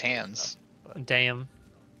through these hands. Damn.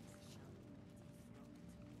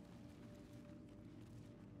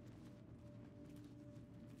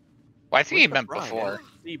 Well, I think Where's he the meant brine? I before. don't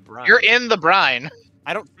see brine. You're in the brine.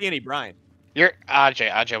 I don't see any brine. You're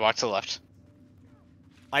Ajay, walk to the left.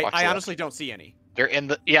 Walk to I the honestly don't see any. You're in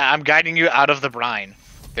the. Yeah, I'm guiding you out of the brine.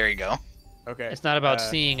 There you go. Okay. It's not about uh,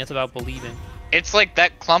 seeing. It's about believing. It's like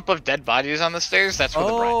that clump of dead bodies on the stairs. That's where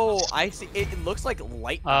the brine Oh, is. I see. It looks like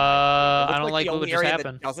light. I don't like the what only just area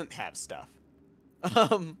happened. that doesn't have stuff.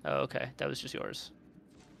 Oh, okay. That was just yours.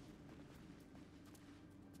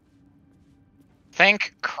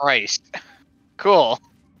 Thank Christ. Cool.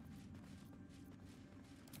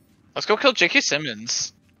 Let's go kill J.K.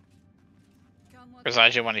 Simmons. Or does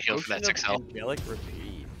Ajay want to heal for that Potion 6 of health? Angelic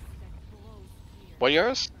reprieve. What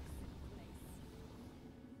yours?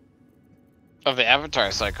 Of the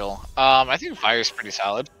Avatar cycle. I think Fire's pretty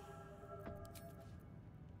solid.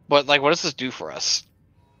 But, like, what does this do for us?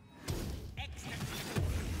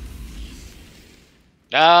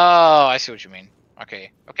 Oh, I see what you mean.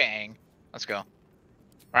 Okay. Okay, Aang. Let's go.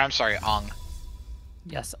 Or, I'm sorry, Ong.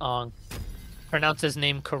 Yes, Ong. Pronounce his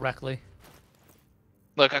name correctly.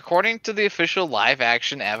 Look, according to the official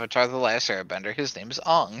live-action Avatar The Last Airbender, his name is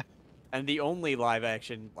Ong. And the only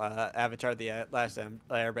live-action Avatar: The Last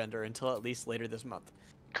Airbender until at least later this month.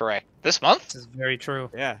 Correct. This month? This is very true.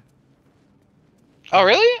 Yeah. Oh,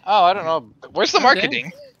 really? Oh, I don't know. Where's the Okay.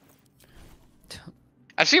 marketing?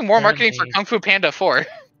 I've seen more marketing for Apparently- Kung Fu Panda 4.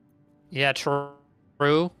 Yeah, true.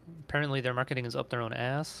 Apparently their marketing is up their own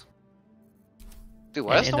ass. Dude,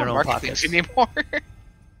 why And is in no their one own marketing pockets. anymore?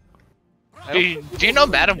 Do you know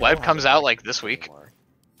Madam Web comes out, like, this week?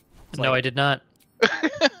 No, I did not.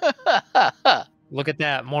 Look at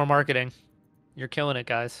that. More marketing. You're killing it,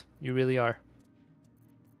 guys. You really are.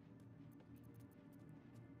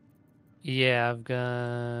 Yeah, I've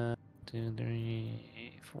got 2, 3,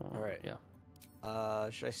 4. All right. Yeah.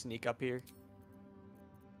 Should I sneak up here?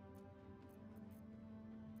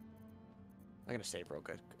 I'm gonna save real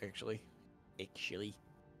good, actually.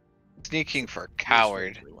 Sneaking for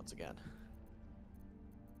coward. Once again.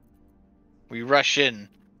 We rush in.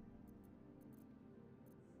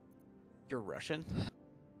 You're Russian?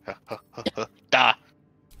 Da.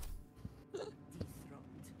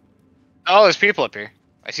 Oh, there's people up here.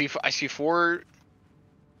 I see 4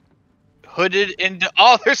 hooded into.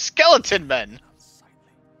 Oh, they're skeleton men.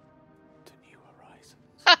 To new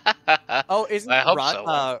horizons. Oh, isn't I hope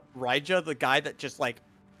so. Raija the guy that just like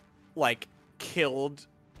killed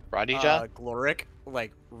Radija? Gloric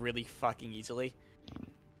like really fucking easily?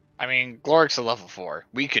 I mean, Gloric's a level 4.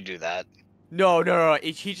 We could do that. No.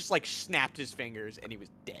 He just like snapped his fingers and he was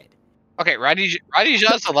dead. Okay,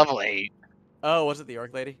 Radija's a level 8. Oh, was it the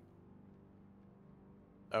orc lady?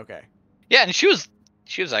 Okay. Yeah, and she was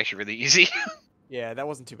actually really easy. Yeah, that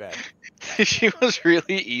wasn't too bad. She was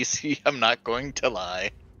really easy. I'm not going to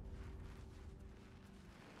lie.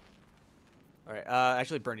 All right.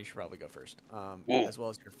 Actually, Bernie should probably go first. Whoa. As well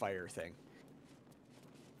as your fire thing.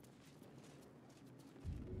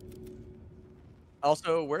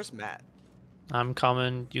 Also, where's Matt? I'm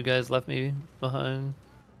coming. You guys left me behind.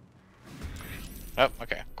 Oh,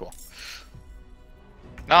 okay, cool.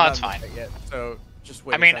 No, I'm that's not in fine. the fight yet, so just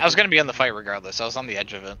wait. I mean, I was going gonna be in the fight regardless. I was on the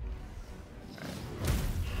edge of it.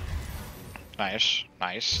 Nice,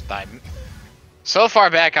 nice. I'm so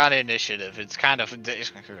far back on initiative. It's kind of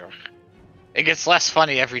it gets less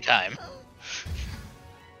funny every time.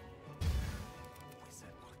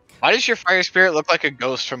 Why does your fire spirit look like a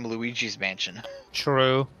ghost from Luigi's Mansion?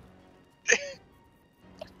 True.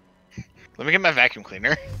 Let me get my vacuum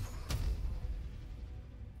cleaner.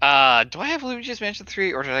 Do I have Luigi's Mansion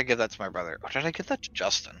 3, or did I give that to my brother? Or did I give that to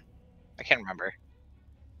Justin? I can't remember.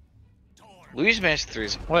 Luigi's Mansion 3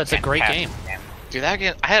 is Well, it's a great game. Dude, that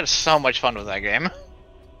game, I had so much fun with that game.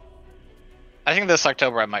 I think this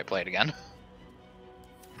October I might play it again.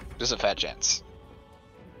 There's a fat chance.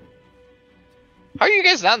 How are you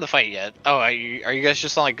guys not in the fight yet? Oh, are you guys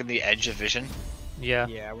just on like the edge of vision? Yeah.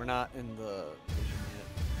 Yeah, we're not in the vision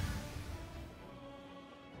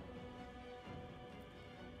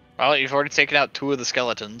Well, you've already taken out 2 of the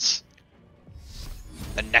skeletons.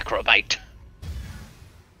 The Necrobite.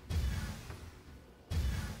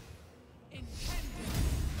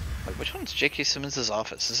 Wait, which one's J.K. Simmons'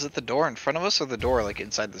 office? Is it the door in front of us or the door like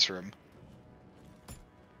inside this room?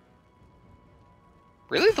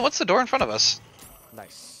 Really? What's the door in front of us? yet.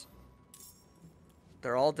 Nice.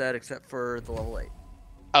 They're all dead except for the level 8.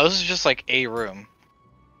 Oh, this is just like a room.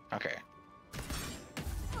 Okay.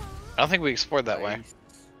 I don't think we explored that way. Nice.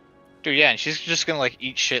 Dude, yeah, and she's just gonna like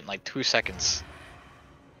eat shit in like 2 seconds.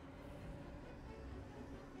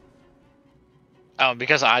 Oh,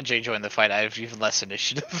 because Ajay joined the fight, I have even less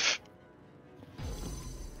initiative.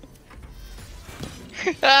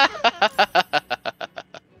 How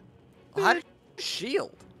did you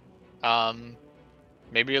shield?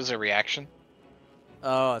 Maybe it was a reaction.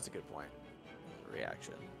 Oh, that's a good point.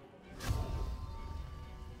 Reaction.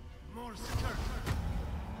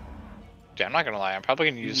 Dude, I'm not gonna lie, I'm probably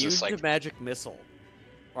gonna use this like. to magic missile.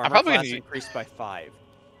 I'm Armor probably class gonna increased by 5.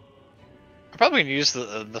 I'm probably gonna use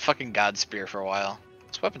the fucking God Spear for a while.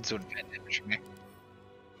 This weapon's doing bad damage for me.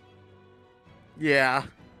 Yeah.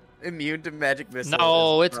 Immune to magic missile.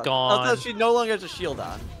 No, is it's rough. gone. Also, she no longer has a shield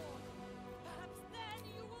on.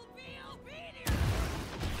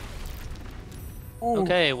 Ooh.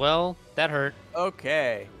 Okay, well, that hurt.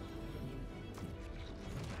 Okay.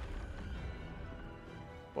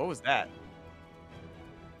 What was that?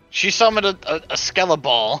 She summoned a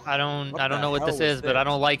Skeleball. I don't What know the what this hell is, is but I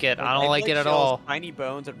this? don't like it. I don't Egg like it at shells, all. Tiny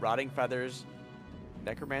bones and rotting feathers.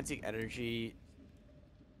 Necromancy energy.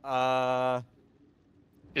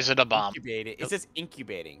 Is it a bomb? Incubating. It says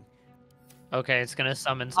incubating. Okay, it's gonna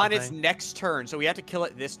summon On something. its next turn, so we have to kill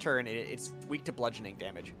it this turn. It's weak to bludgeoning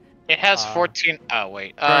damage. It has 14. Oh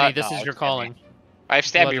wait. Bernie, this no, is your it's calling. Stabby. I have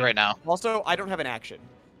Stabby Bludgeon. right now. Also, I don't have an action.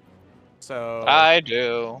 So I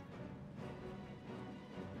do.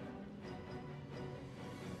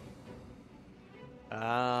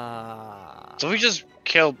 So we just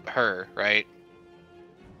kill her, right?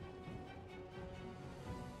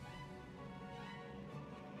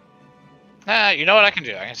 You know what I can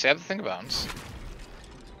do? I can stab the thing bones.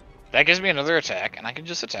 That gives me another attack, and I can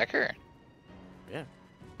just attack her. Yeah.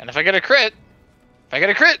 And if I get a crit, I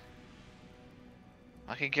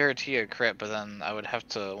could guarantee a crit, but then I would have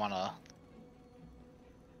to wanna.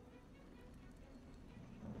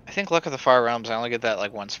 I think Luck of the Far Realms, I only get that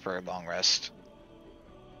like once per long rest.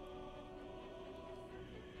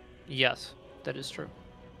 Yes, that is true.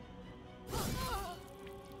 So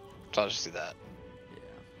I'll just do that. Yeah.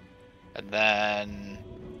 And then...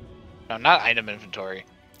 No, not item inventory.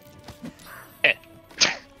 Eh.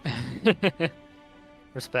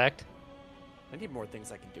 Respect. I need more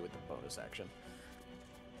things I can do with the bonus action.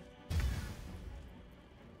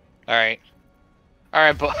 Alright.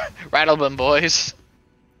 Alright, Rattlebin boys.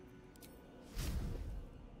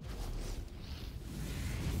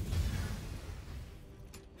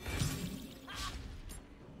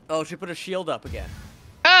 Oh, she put a shield up again.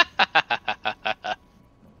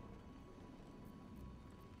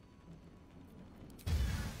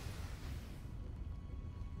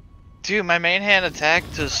 Dude, my main hand attack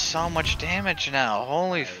does so much damage now.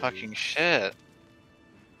 Holy fucking shit.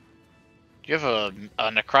 You have a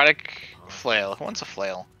necrotic flail. Who wants a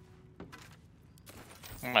flail?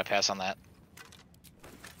 I'm gonna pass on that.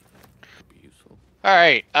 Useful.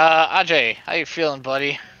 Alright, Ajay, how you feeling,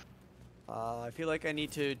 buddy? I feel like I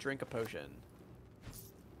need to drink a potion.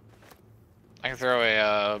 I can throw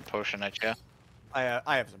a potion at you.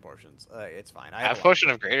 I have some potions. It's fine. I have a potion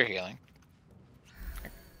of greater healing.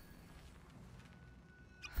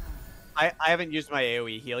 I haven't used my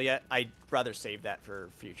AoE heal yet. I'd rather save that for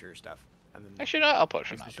future stuff. And then Actually, no, I'll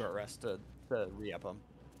potion use the up. short rest to re-up them.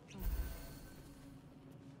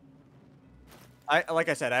 Like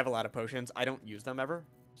I said, I have a lot of potions. I don't use them ever,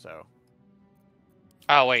 so.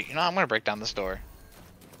 Oh wait, you know I'm gonna break down this door.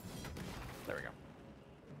 There we go.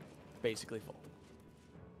 Basically full.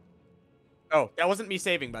 Oh, that wasn't me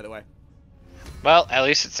saving, by the way. Well, at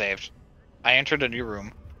least it saved. I entered a new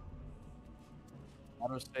room.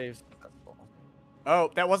 Auto save successful.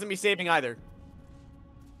 Oh, that wasn't me saving either.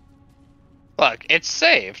 Look, it's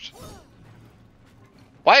saved.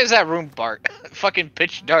 Why is that room fucking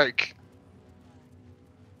pitch dark?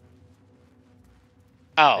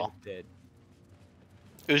 Oh, I did.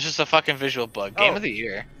 it was just a fucking visual bug. Game Oh. of the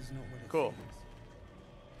year. Cool.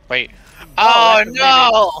 Wait. Oh, Oh, that's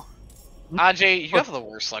no! Ajay, you have the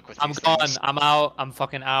worst luck with I'm these gone. things. I'm out. I'm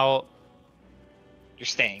fucking out. You're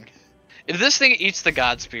staying. If this thing eats the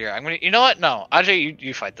God Spear, I'm gonna. You know what? No, Ajay,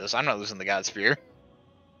 you fight this. I'm not losing the God Spear.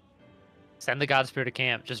 Send the God Spear to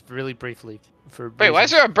camp, just really briefly. Wait, why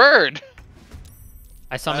is there a bird?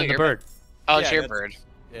 I summoned the your bird. Oh, it's Yeah, your that's- bird.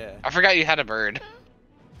 Yeah. I forgot you had a bird.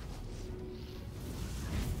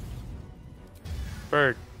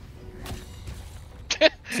 Bird.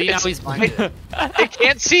 See, now It's- he's blinded. It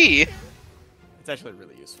can't see. It's actually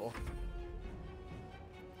really useful.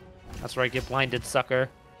 That's where I get blinded, sucker.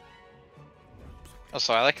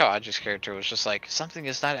 Also, I like how Ajay's character was just like, something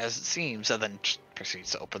is not as it seems, and then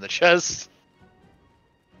proceeds to open the chest.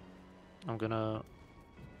 I'm gonna.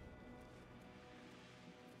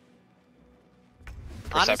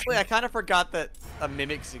 Honestly, I kind of forgot that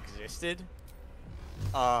mimics existed.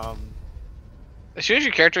 As soon as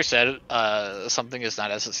your character said something is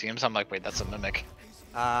not as it seems, I'm like, wait, that's a mimic.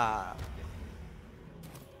 But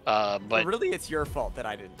But really, it's your fault that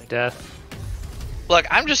I didn't think. Death. look,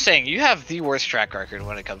 I'm just saying, you have the worst track record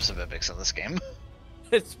when it comes to mimics in this game.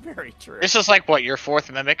 It's very true. This is like, what, your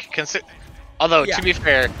fourth mimic? Although, Yeah. to be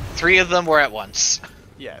fair, 3 of them were at once.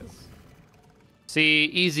 Yes. See,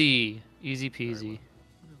 easy peasy.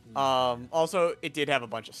 Also, it did have a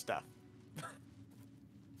bunch of stuff.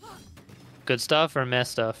 Good stuff or mess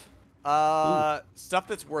stuff? Stuff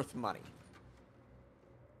that's worth money.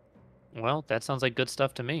 Well, that sounds like good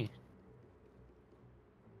stuff to me.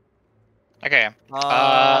 Okay,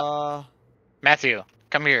 Matthew,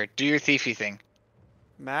 come here. Do your thiefy thing.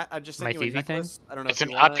 Matt, I just My sent you a thiefy thing? necklace. I don't know It's if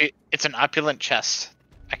an you want it. it's an opulent chest.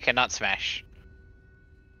 I cannot smash.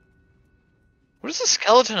 What is the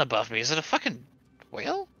skeleton above me? Is it a fucking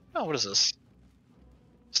whale? No, what is this?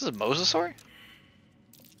 This is a mosasaur?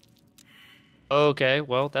 Okay,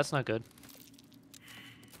 well, that's not good.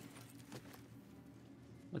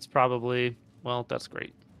 It's probably, well, that's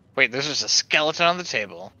great. Wait, there's just a skeleton on the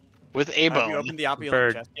table with a Have you bone. opened the opulent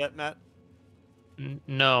Bird. chest yet, Matt?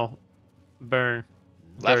 No. Burn.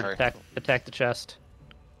 Lever. Bird, attack the chest.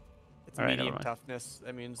 It's Alright, medium never mind. toughness.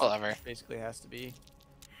 That means Whatever. it basically has to be.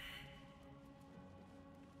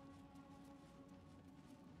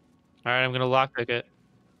 Alright, I'm gonna lockpick it.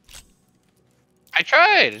 I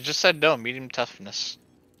tried. It just said no, medium toughness.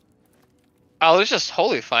 Oh, there's just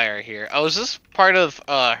holy fire here. Oh, is this part of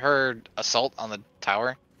her assault on the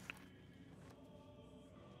tower?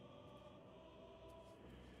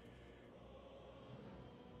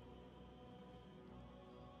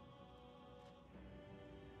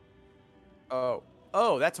 Oh.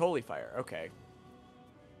 Oh, that's holy fire. Okay.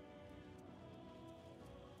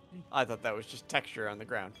 I thought that was just texture on the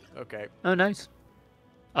ground. Okay. Oh, nice.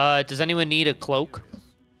 Does anyone need a cloak?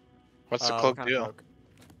 What's the What cloak kind of do? cloak?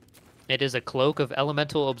 It is a cloak of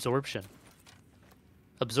elemental absorption.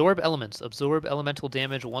 Absorb elements. Absorb elemental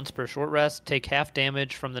damage once per short rest. Take half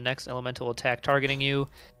damage from the next elemental attack targeting you,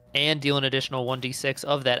 and deal an additional 1d6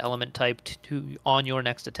 of that element type on your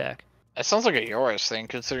next attack. That sounds like a Yoris thing,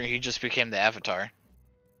 considering he just became the Avatar.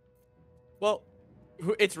 Well,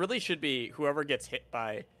 it really should be whoever gets hit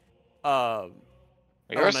by. Yoris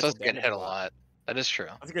elemental does get damage hit a lot. That is true.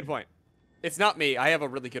 That's a good point. It's not me. I have a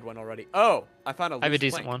really good one already. Oh, I found a I have a loose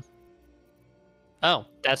decent plank. one. Oh,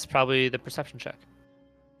 that's probably the perception check.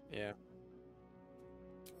 Yeah.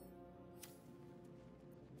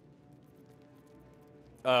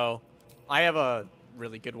 Oh, I have a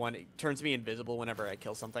really good one. It turns me invisible whenever I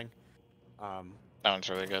kill something. That one's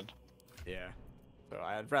really good. Yeah. So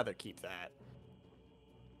I'd rather keep that.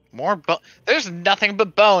 More bone. There's nothing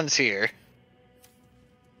but bones here.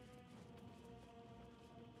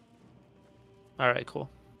 Alright, cool.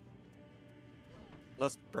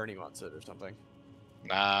 Unless Bernie wants it or something.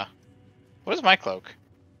 Nah. What is my cloak?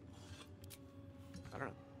 I don't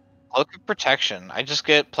know. Cloak of protection. I just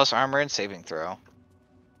get plus armor and saving throw.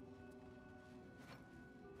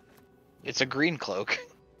 It's a green cloak.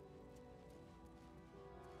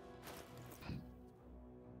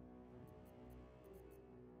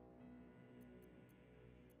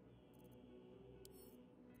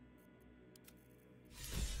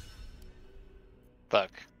 Look,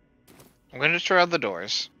 I'm going to destroy all the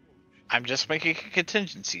doors. I'm just making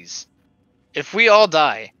contingencies. If we all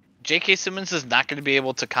die, J.K. Simmons is not going to be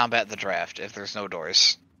able to combat the draft if there's no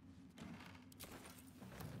doors.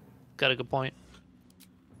 Got a good point.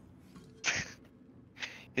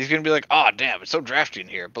 He's going to be like, oh, damn, it's so drafty in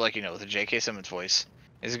here. But, like, you know, with a J.K. Simmons voice.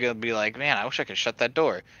 He's going to be like, man, I wish I could shut that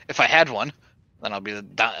door. If I had one, then I'll be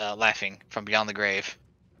laughing from beyond the grave.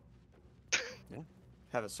 Yeah.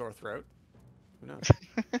 Have a sore throat. Who knows?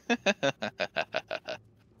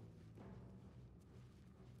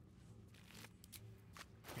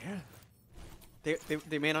 Yeah.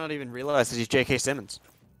 They may not even realize that he's J.K. Simmons.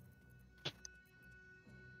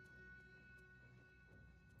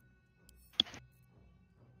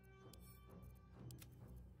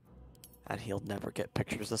 And he'll never get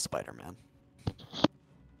pictures of Spider-Man. I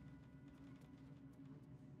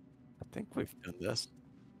think we've done this.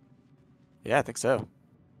 Yeah, I think so.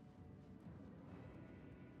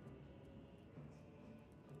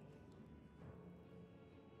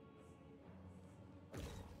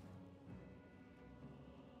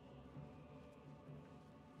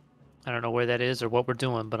 I don't know where that is or what we're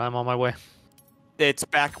doing, but I'm on my way. It's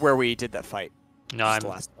back where we did that fight. No, Just the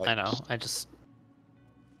last fight. I know. I just.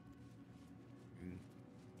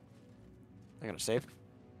 I'm gonna save.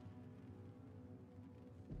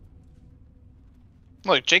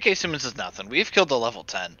 Look, J.K. Simmons is nothing. We've killed a level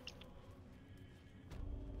 10.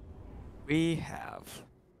 We have.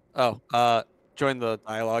 Oh, join the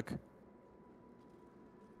dialogue.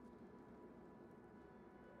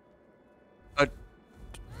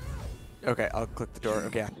 Okay, I'll click the door.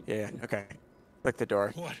 Okay, yeah, okay. Click the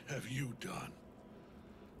door. What have you done?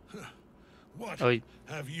 What Oh,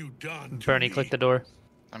 have you done to Bernie, me? click the door.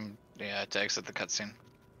 Yeah, to exit the cutscene.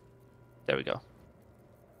 There we go.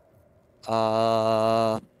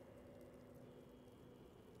 I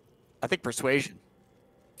think persuasion.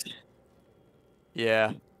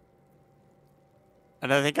 Yeah.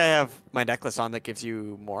 And I think I have my necklace on that gives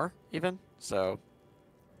you more, even. So.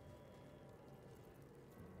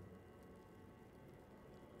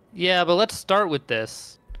 Yeah, but let's start with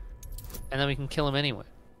this, and then we can kill him anyway.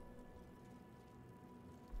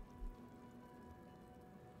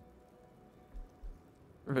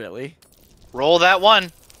 Really? Roll that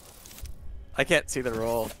one. I can't see the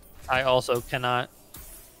roll. I also cannot.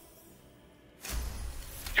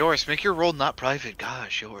 Yours, make your roll not private.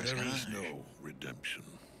 Gosh, yours. There is gosh. no redemption.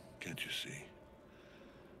 Can't you see?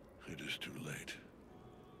 It is too late.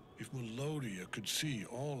 If Melodia could see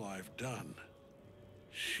all I've done,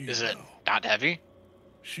 she'd Is it know. not heavy?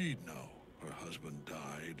 She'd know. Her husband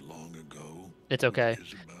died long ago. It's okay.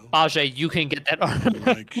 Isabel. Ajay, you can get that armor.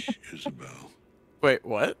 Like Isabel, Wait,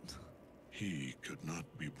 what? he could not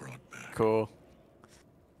be brought back. Cool.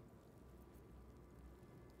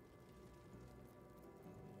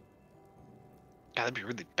 God, that'd be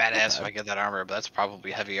really badass if I get that armor, but that's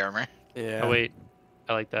probably heavy armor. Yeah. Oh wait,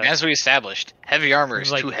 I like that. As we established, heavy armor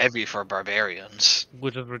is Like- too heavy for barbarians.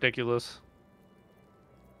 Which is ridiculous.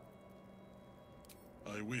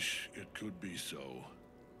 I wish it could be so.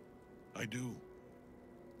 I do.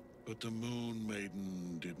 But the Moon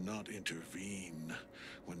Maiden did not intervene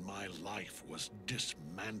when my life was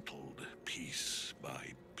dismantled piece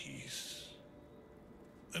by piece.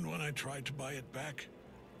 And when I tried to buy it back,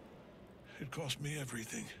 it cost me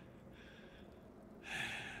everything.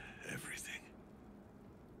 Everything.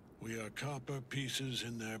 We are copper pieces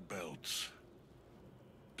in their belts.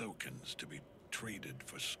 Tokens to be traded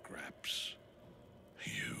for scraps.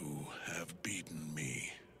 You have beaten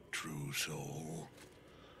me, true soul.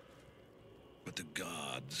 But the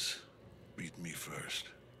gods beat me first.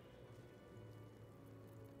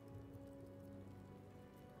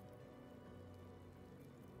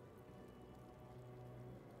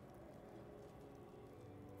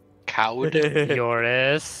 Coward.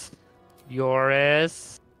 Yoris.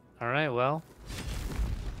 Yoris. Alright, well.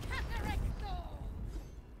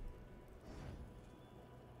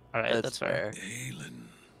 Alright, that's fair. Aelin.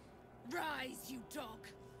 Rise, you dog.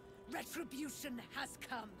 Retribution has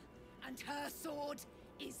come, and her sword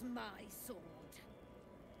is my sword.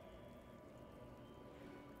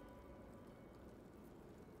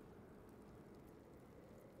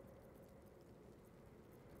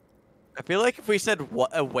 I feel like if we said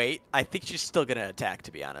wait, I think she's still gonna attack.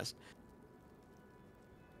 To be honest.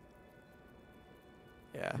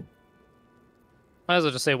 Yeah. Might as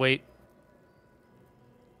well just say wait.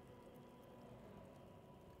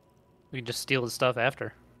 We can just steal his stuff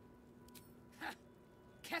after.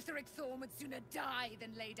 Ketheric Thorn would sooner die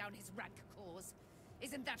than lay down his rank cause.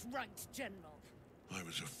 Isn't that right, General? I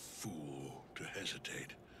was a fool to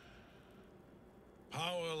hesitate.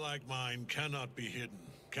 Power like mine cannot be hidden,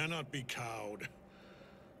 cannot be cowed.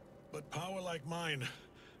 But power like mine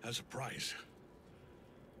has a price.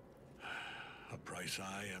 A price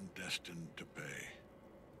I am destined to pay.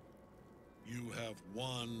 You have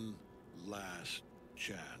one last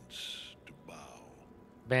chance to bow.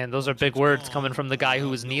 Man, those are big words coming from the guy who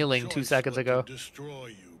was kneeling 2 seconds ago. Destroy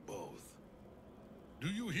you both. Do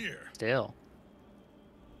you hear? Still.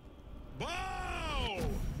 Bow!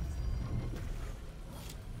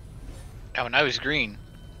 Oh, now he's green.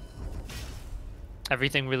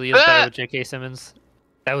 Everything really is better with J.K. Simmons.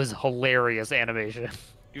 That was hilarious animation.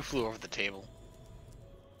 You flew over the table.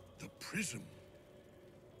 The prism.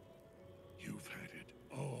 You've had it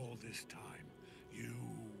all this time. You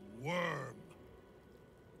worm.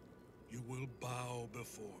 You will bow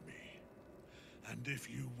before me. And if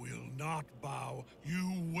you will not bow,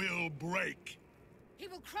 you will break. He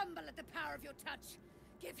will crumble at the power of your touch.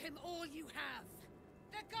 Give him all you have.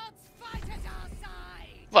 The gods fight at our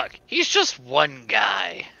side. Look, he's just one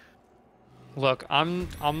guy. Look, I'm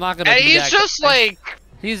not gonna. And be he's that just guy. like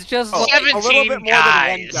He's just 17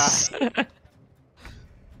 guys.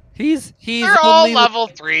 He's They're all only level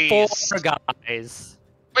like 3s. 4 guys.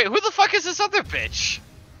 Wait, who the fuck is this other bitch?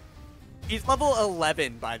 He's level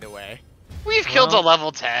 11, by the way. We've killed a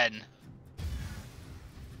level 10.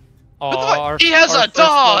 Oh, He has a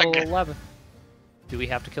dog! 11. Do we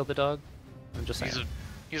have to kill the dog? I'm just saying.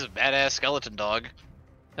 He's a badass skeleton dog.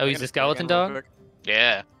 Oh, he's a skeleton dog?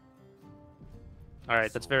 Yeah.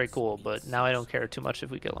 Alright, that's very cool, but now I don't care too much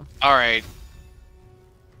if we kill him. Alright.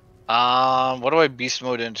 What do I beast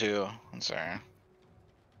mode into? I'm sorry.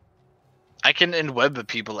 I can enweb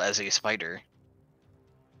people as a spider.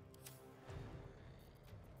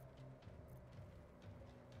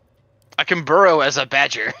 I can burrow as a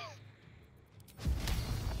badger.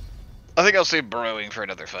 I think I'll save burrowing for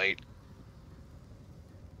another fight.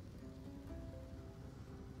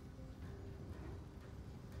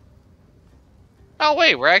 Oh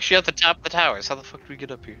wait, we're actually at the top of the towers. How the fuck do we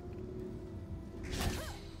get up here?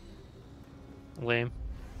 Lame.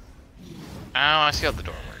 Oh, I see how the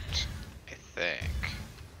door worked. I think.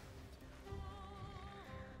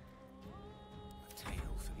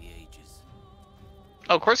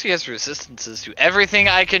 Oh, of course he has resistances to everything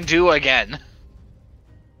I can do again.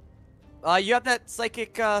 You have that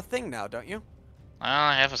psychic thing now, don't you?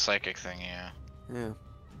 I have a psychic thing, yeah. Yeah.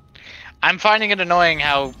 I'm finding it annoying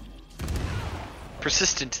how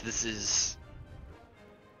persistent this is.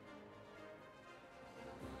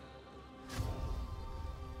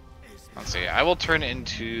 Let's see, I will turn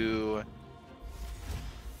into...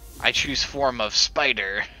 I choose form of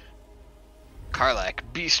spider. Karlach,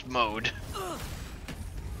 beast mode. Oh,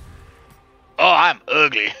 I'm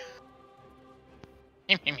ugly.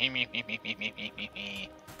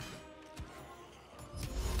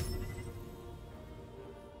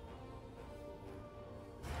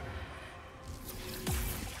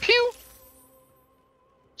 Pew!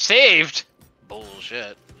 Saved!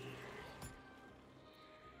 Bullshit.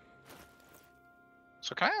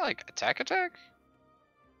 So can I, like, attack?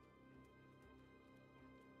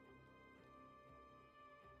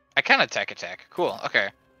 I can attack. Cool, okay.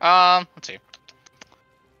 Let's see.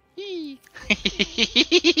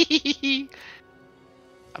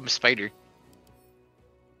 I'm a spider.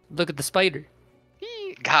 Look at the spider.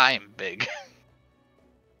 God, I'm big.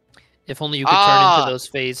 If only you could turn into those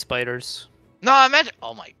phase spiders. No, imagine.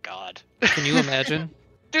 Oh my god. Can you imagine?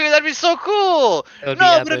 Dude, that'd be so cool. That would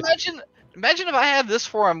No, be but epic. imagine if I had this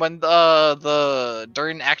form when the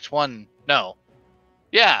during Act 1. No.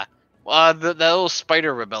 Yeah. That little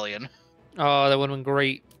spider rebellion. Oh, that would have been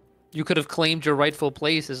great. You could have claimed your rightful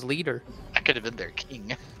place as leader. I could have been their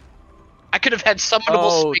king. I could have had summonable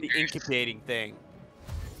Oh, spiders. the incubating thing.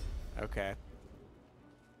 Okay.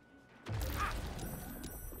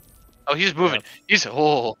 Oh, he's moving. He's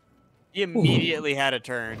He immediately had a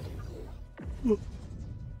turn.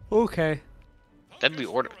 Okay. Deadly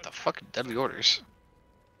order. What the fuck? Deadly orders.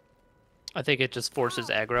 I think it just forces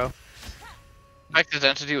aggro. This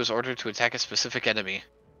entity was ordered to attack a specific enemy.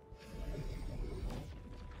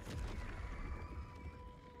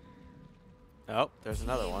 Oh, there's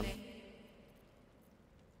another one.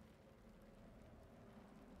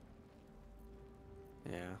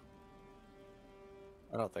 Yeah.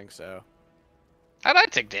 don't think so. How'd I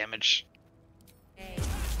take damage?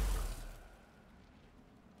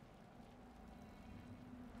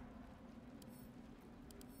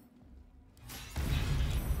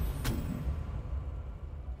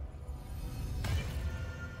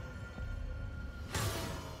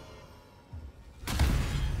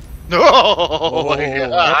 No! Okay.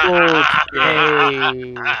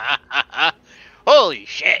 Holy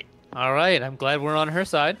shit! All right, I'm glad we're on her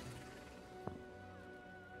side.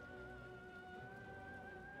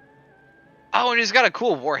 Oh, and he's got a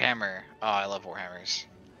cool Warhammer. Oh, I love Warhammers.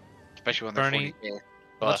 Especially when they're Bernie, 40K.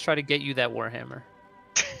 let's try to get you that Warhammer.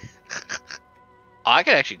 Oh, I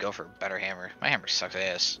could actually go for a better hammer. My hammer sucks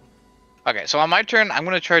ass. Okay, so on my turn, I'm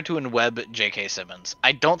going to try to unweb J.K. Simmons.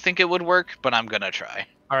 I don't think it would work, but I'm going to try.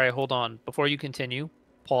 All right, hold on. Before you continue,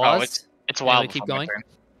 pause. It's wild. Keep going.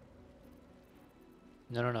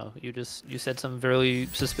 No. You said some very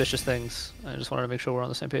suspicious things. I just wanted to make sure we're on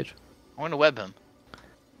the same page. I'm going to web him.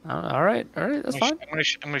 All right, that's fine. I'm going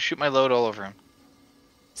to shoot my load all over him.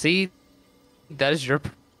 See, that is your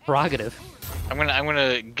prerogative. I'm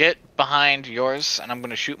gonna get behind yours, and I'm going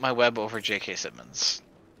to shoot my web over J.K. Simmons.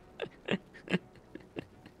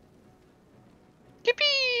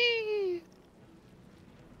 Yippee!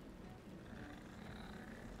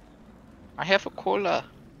 I have a cola,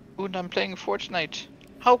 and I'm playing Fortnite.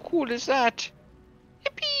 How cool is that?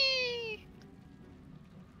 Yippee!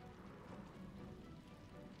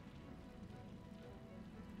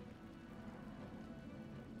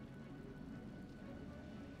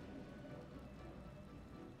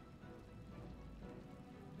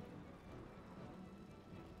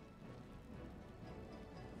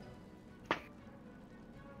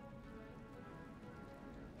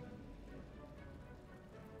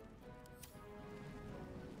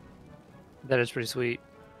 That is pretty sweet.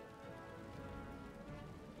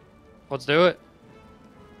 Let's do it.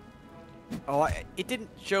 Oh, it didn't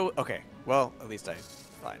show. Okay, well, at least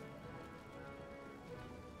fine.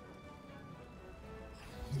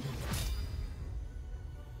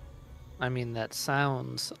 I mean, that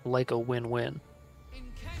sounds like a win-win.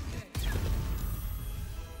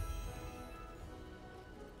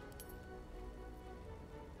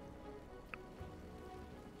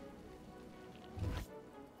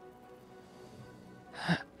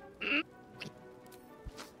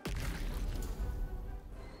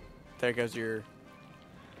 There goes your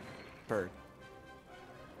bird.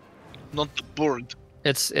 Not the bird.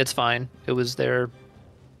 It's fine. It was there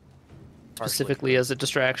specifically as a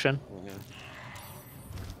distraction. Yeah.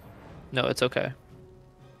 No, it's okay.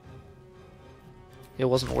 It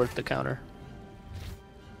wasn't worth the counter.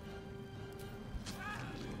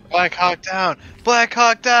 Black Hawk down! Black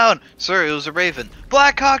Hawk down! Sorry, it was a raven.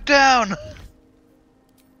 Black Hawk down!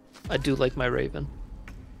 I do like my raven.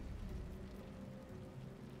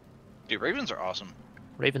 Dude, ravens are awesome.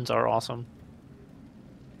 Ravens are awesome.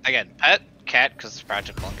 Again, pet, cat, because it's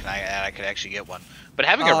practical and I could actually get one. But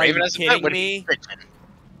having a raven as a pet would be bitchin'.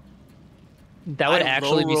 That would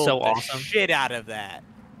actually be so awesome. Shit out of that.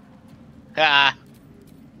 Ah.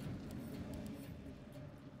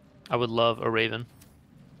 I would love a raven.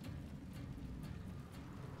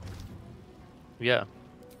 Yeah.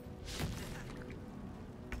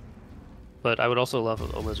 But I would also love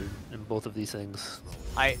a lizard in both of these things.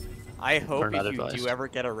 I hope if you advised. do ever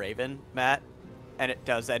get a raven, Matt, and it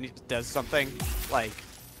does something like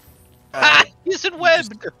He's in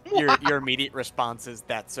webbed. your immediate response is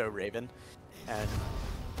 "That's so raven," and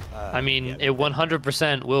I mean, yeah. it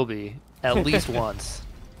 100% will be at least once.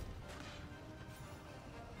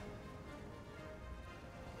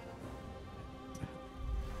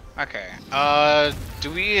 Okay.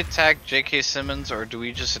 Do we attack J.K. Simmons or do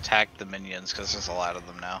we just attack the minions? Because there's a lot of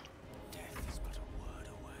them now.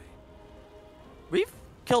 We've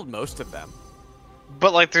killed most of them.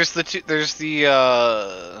 But like, there's the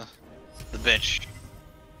bitch.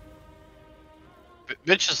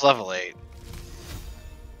 Bitch is level 8.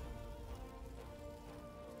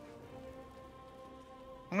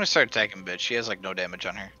 I'm gonna start attacking bitch. She has like no damage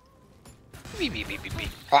on her. Beep, beep, beep, beep, beep.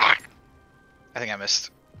 Ah! I think I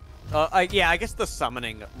missed. Yeah, I guess the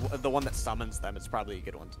summoning, the one that summons them, is probably a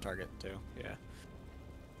good one to target too. Yeah.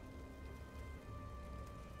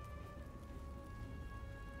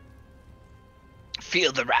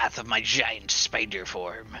 Feel the wrath of my giant spider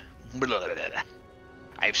form.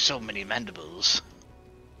 I have so many mandibles.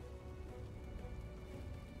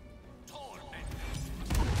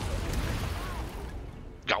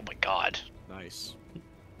 Oh my god. Nice.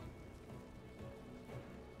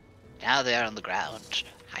 Now they are on the ground.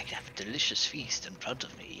 I have a delicious feast in front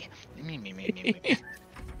of me. Me.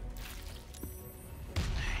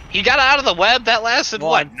 He got out of the web. That lasted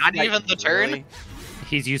Well, what? I'm Not even the turn. really.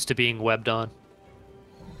 He's used to being webbed on.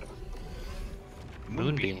 Moonbeam.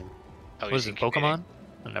 Moonbeam. Oh, What is it, Pokemon?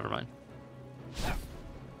 Oh, never mind.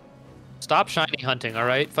 Stop shiny hunting,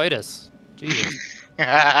 alright? Fight us. Jesus.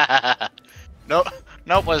 Nope.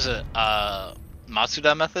 Nope. Was it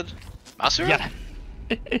Matsuda method? Masura?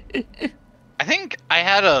 Yeah. I think I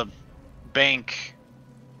had a bank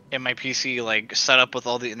in my PC like set up with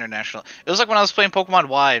all the international. It was like when I was playing Pokemon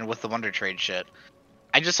Y and with the Wonder Trade shit.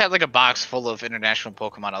 I just had like a box full of international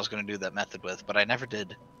Pokemon I was gonna do that method with, but I never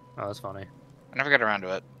did. Oh, that's funny. I never got around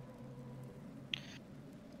to it.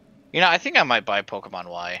 You know, I think I might buy Pokemon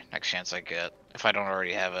Y next chance I get, if I don't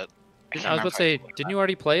already have it. I was can't about to remember say, if I- didn't you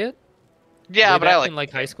already play it? Yeah, Way but I back like. in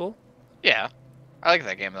like high school. Yeah, I like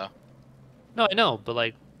that game though. No, I know, but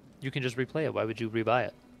like, you can just replay it. Why would you rebuy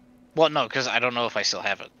it? Well, no, because I don't know if I still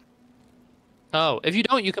have it. Oh, if you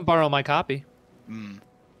don't, you can borrow my copy. Hmm.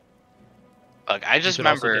 Look, I just You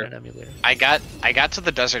could also remember get an emulator. I got to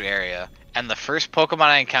the desert area, and the first Pokemon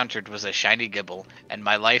I encountered was a shiny Gibble, and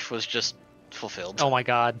my life was just fulfilled. Oh my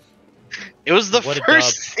god. It was the What a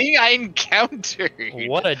first thing I encountered.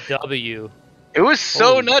 What a W. It was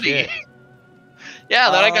so Holy nutty. shit. Yeah,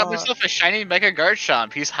 then I got myself a shiny Mega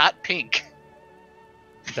Garchomp. He's hot pink.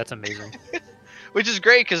 That's amazing. Which is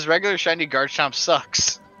great, because regular shiny Garchomp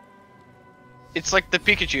sucks. It's like the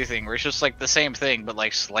Pikachu thing, where it's just like the same thing, but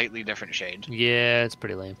like slightly different shade. Yeah, it's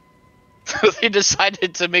pretty lame. So they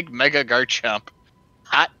decided to make Mega Garchomp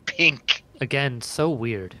hot pink. Again, so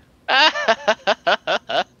weird.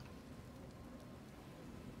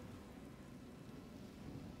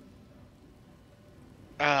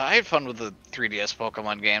 I had fun with the 3DS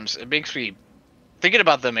Pokemon games. It makes me thinking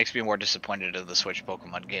about them makes me more disappointed in the Switch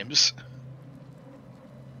Pokemon games.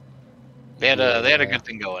 They had a good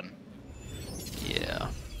thing going. Yeah.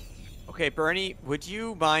 Okay, Bernie, would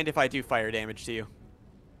you mind if I do fire damage to you?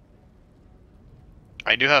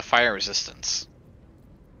 I do have fire resistance.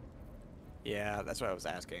 Yeah, that's what I was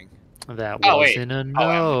asking. That Oh, wait. wasn't a Oh,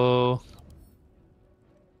 no.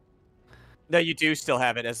 No, you do still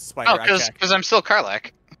have it as a spider. Oh, I checked. because I'm still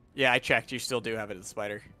Karlach. Yeah, I checked. You still do have it as a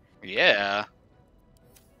spider. Yeah.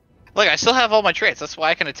 Look, I still have all my traits. That's why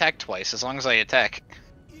I can attack twice, as long as I attack.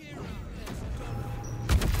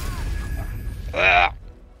 Yeah,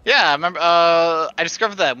 I remember. I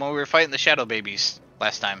discovered that when we were fighting the Shadow Babies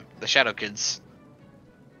last time, the Shadow Kids.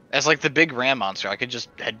 As like the big ram monster, I could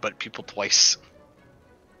just headbutt people twice.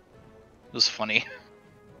 It was funny.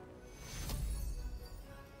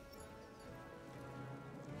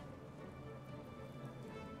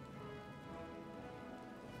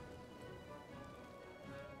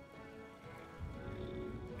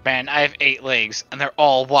 Man, I have 8 legs, and they're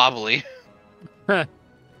all wobbly. Huh.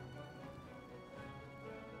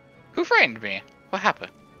 Who frightened me? What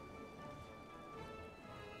happened?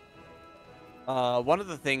 One of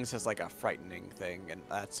the things has like a frightening thing, and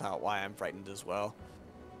that's why I'm frightened as well.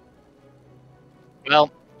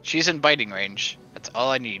 Well, she's in biting range. That's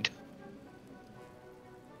all I need.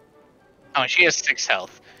 Oh, and she has 6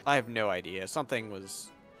 health. I have no idea. Something was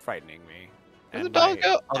frightening me. Where'd the and dog my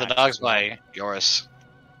go? Oh, the actions dog's were- by Yoris.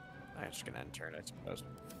 I'm just gonna end turn, I suppose.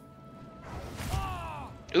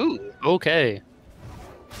 Ooh. Okay.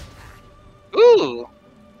 Ooh.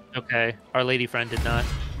 Okay. Our lady friend did not.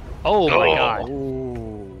 Oh my Oh. god.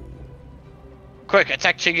 Ooh. Quick,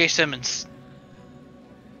 attack Chige Simmons.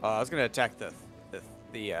 I was gonna attack the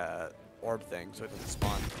orb thing so it doesn't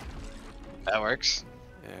spawn. That works.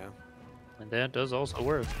 Yeah. And that does also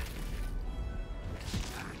work.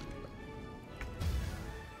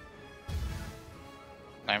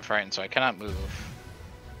 I'm frightened, so I cannot move.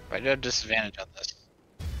 But I do have disadvantage on this.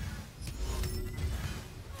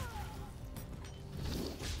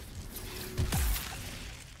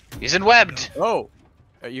 He's in webbed. Oh,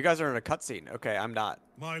 you guys are in a cutscene. Okay, I'm not.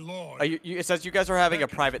 My lord. It says you guys are having a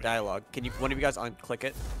private dialogue. Can you, one of you guys, unclick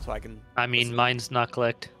it so I can? I mean, listen? mine's not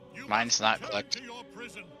clicked. You Mine's must not return clicked. to your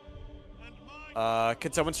prison, and my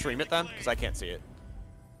Can someone stream it then? Because I can't see it.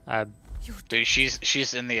 Dude,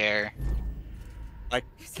 she's in the air. I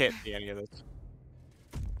can't see any of this.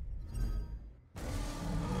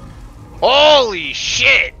 Holy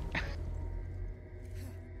shit!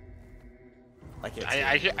 I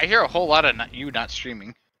can't see. I hear a whole lot of you not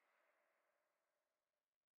streaming.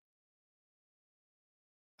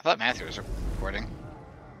 I thought Matthew was recording.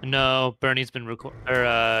 No, Bernie's been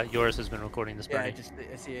yours has been recording this. Yeah, Bernie.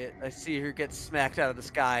 I see it. I see her get smacked out of the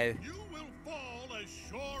sky. you will fall as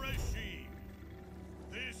sure as she.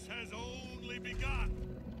 This has only begun.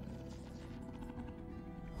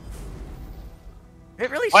 It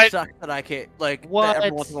really What? sucks that I can't, like, What? that every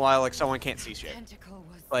once in a while, like, someone can't see shit. Tentacle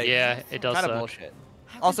was Like, Yeah, it does kind of suck. bullshit.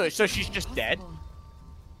 Also, so she's just dead?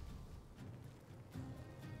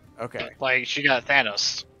 Okay. Like she got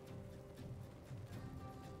Thanos.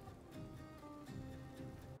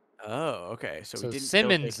 Oh, okay. So So we didn't.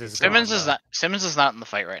 Simmons is Simmons gone, is though. not. Simmons is not in the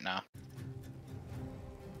fight right now.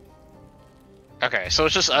 Okay, so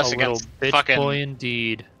it's just A us little against bitch fucking. boy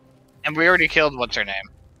indeed. And we already killed what's her name.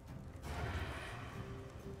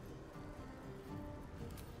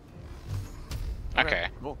 Okay.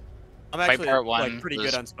 Cool. I'm Fight actually part one like pretty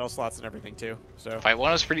was- good on spell slots and everything too. So Fight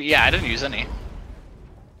 1 was pretty. Yeah, I didn't use any.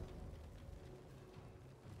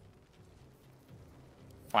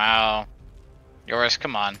 Wow. Yours,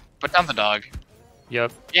 come on. Put down the dog.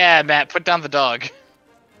 Yep, Yeah, Matt, put down the dog.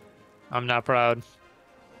 I'm not proud.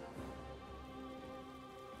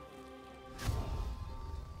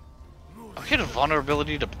 Oh, he had a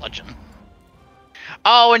vulnerability to bludgeon.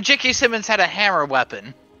 Oh, and J.K. Simmons had a hammer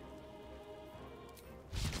weapon.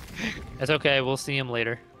 It's okay. We'll see him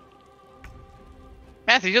later.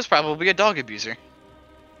 Matthew, he's probably a dog abuser.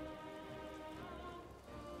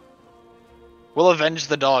 We'll avenge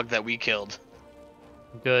the dog that we killed.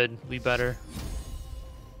 Good. We better.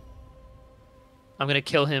 I'm gonna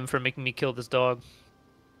kill him for making me kill this dog.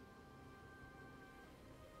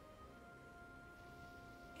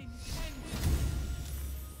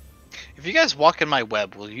 If you guys walk in my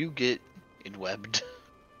web, will you get webbed?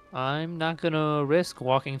 I'm not gonna risk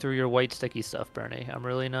walking through your white sticky stuff, Bernie. I'm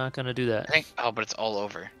really not gonna do that. I think. Oh, but it's all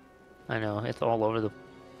over. I know, it's all over the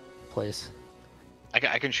place. I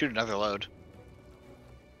can shoot another load.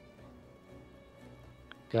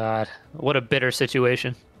 God, what a bitter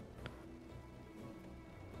situation.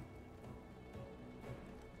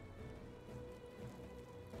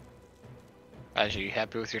 Are you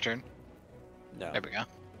happy with your turn? no. There we go.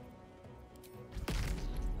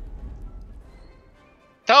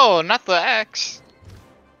 Oh, not the axe.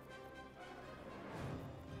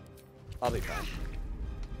 I'll be fine.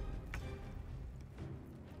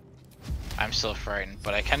 I'm still frightened,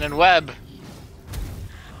 but I can in web.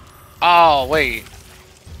 Oh, wait.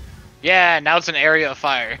 Yeah, now it's an area of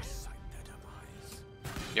fire.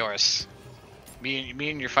 Yours. Me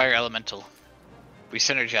and your fire elemental. We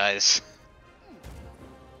synergize.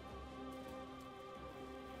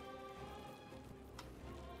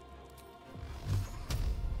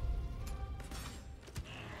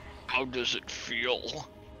 How does it feel?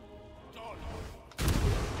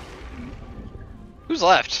 Who's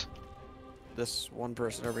left? This one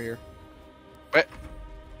person over here. What?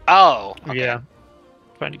 Oh, okay. Yeah.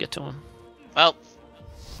 Trying to get to him. Well,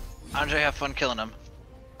 Andre, have fun killing him.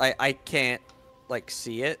 I can't like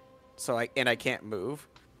see it, so I can't move,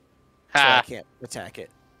 so I Ha! can't attack it.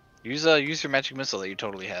 Use your magic missile that you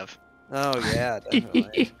totally have. Oh yeah,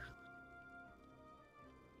 definitely.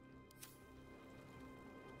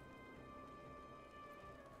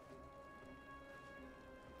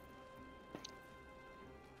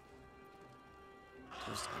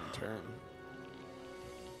 Just turn.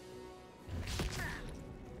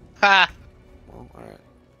 Ha! Well, all right.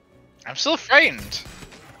 I'm still frightened.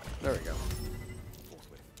 There we go.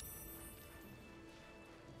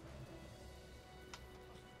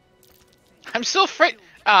 I'm still frightened.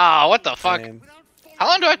 Ah, what the fuck? Same. How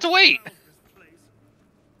long do I have to wait?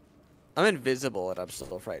 I'm invisible and I'm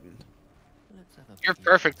still frightened. You're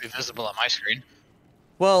perfectly visible on my screen.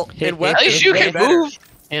 Well, in web, At least it's you way can better. move.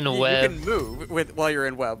 In a You web. can move with while you're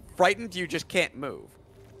in web. Frightened, you just can't move.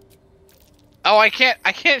 Oh, I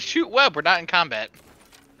can't shoot web. We're not in combat.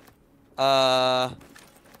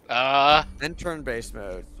 End turn base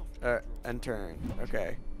mode. End turn.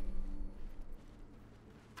 Okay.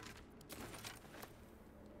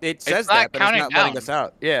 It says not that, but it's counting not letting down. us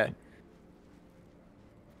out. Yeah.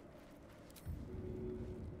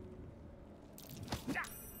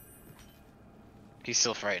 He's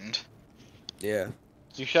still frightened. Yeah.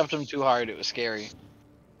 You shoved him too hard. It was scary.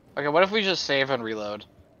 Okay, what if we just save and reload?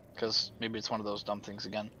 Because maybe it's one of those dumb things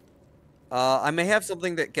again. I may have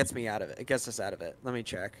something that gets me out of it. It gets us out of it. Let me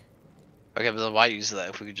check. Okay, but then why use that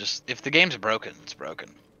if we could just... If the game's broken, it's broken.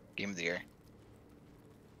 Game of the year.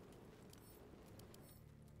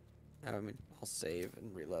 I mean, I'll save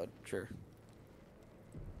and reload. Sure.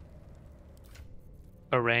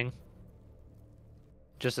 A ring.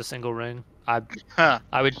 Just a single ring. I Huh.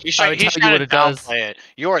 would He's I trying, would he's tell you trying what to it does downplay it.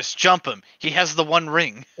 Yours, jump him. He has the one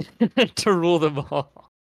ring. to rule them all.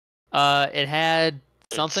 It had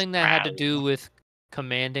something that had to rally. do with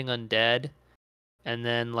commanding undead, and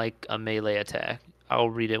then like a melee attack. I'll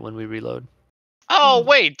read it when we reload. Oh,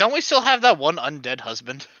 wait. Don't we still have that one undead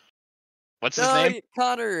husband? What's his No, name?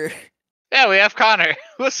 Connor. Yeah, we have Connor.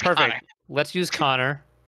 Who's Perfect. Connor? Let's use Connor.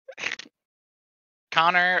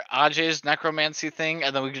 Connor, Ajay's necromancy thing,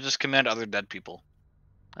 and then we can just command other dead people.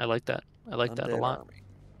 I like that. I like that a Undead lot. army.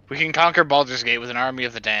 We can conquer Baldur's Gate with an army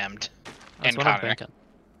of the damned. That's and what I'm Connor. thinking.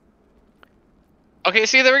 Okay,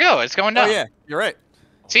 see, there we go. It's going Oh down. yeah, you're right.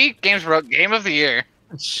 See, games broke. Game of the year.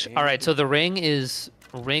 All right, so the ring is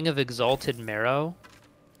Ring of Exalted Marrow,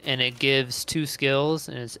 and it gives 2 skills,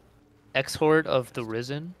 and it's Exhort of the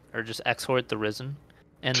Risen, or just Exhort the Risen,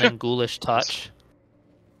 and then Ghoulish Touch.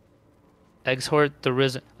 Exhort the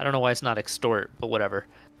Risen. I don't know why it's not Extort, but whatever.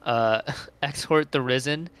 Exhort the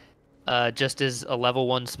Risen just is a level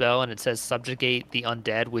 1 spell, and it says Subjugate the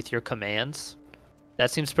Undead with your commands.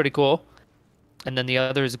 That seems pretty cool. And then the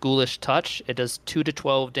other is Ghoulish Touch. It does 2 to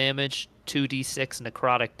 12 damage, 2d6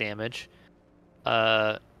 necrotic damage.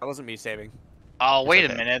 That wasn't me saving. Oh, wait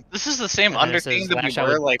okay. a minute. This is the same And then it Underking says that we lash out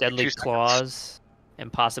were with like for deadly 2 seconds. claws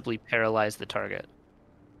and possibly paralyze the target.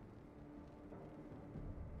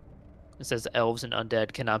 It says elves and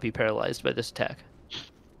undead cannot be paralyzed by this attack.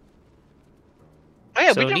 Oh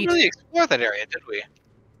yeah, So we didn't neat. really explore that area, did we?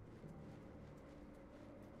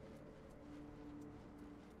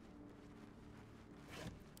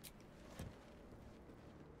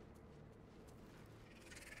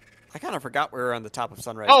 I kind of forgot we were on the top of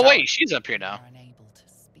Sunrise. Oh Tower. wait, she's up here now. Are unable to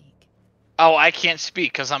speak. Oh, I can't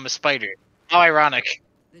speak because I'm a spider. How ironic.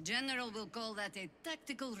 The general will call that a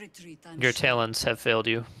tactical retreat. Your talents have failed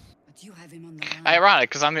you. But you have him on the run. Ironic,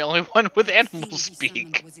 because I'm the only one with That animal thing he speak.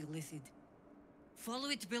 summoned was illicit. Follow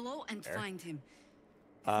it below and Fair. find him.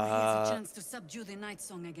 Before he has a Uh, chance to subdue the Night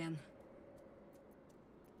Song again.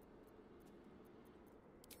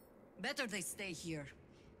 Better they stay here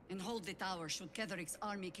and hold the tower should Ketheric's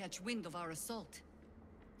army catch wind of our assault.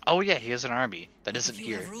 Oh yeah, he has an army that isn't If you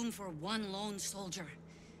here. have room for one lone soldier,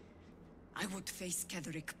 I would face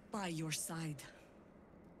Ketheric by your side.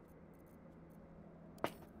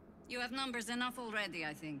 You have numbers enough already,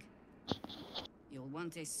 I think. You'll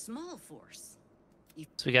want a small force.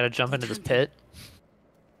 So we gotta jump into this pit.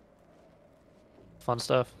 Fun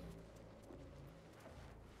stuff.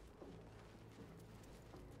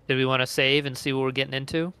 Did we want to save and see what we're getting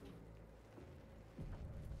into?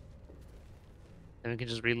 And we can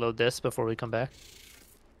just reload this before we come back.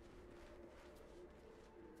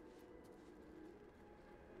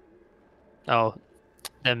 Oh,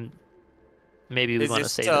 then maybe we want to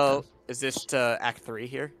save it then. Is this Act 3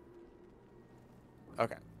 here?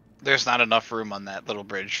 Okay. There's not enough room on that little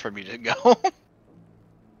bridge for me to go.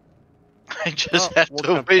 I just have we'll to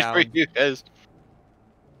jump wait for down. you guys.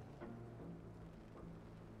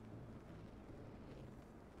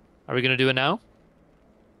 Are we gonna do it now?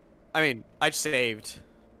 I mean, I saved.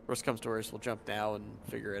 Worst comes to worst, we'll jump now and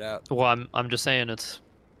figure it out. Well, I'm just saying it's.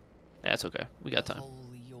 That's okay. We got The time. hole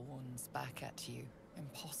yawns back at you,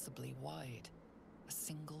 impossibly wide. A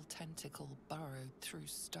single tentacle burrowed through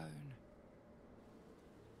stone.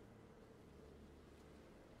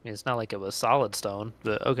 I mean, it's not like it was solid stone,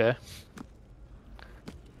 but okay.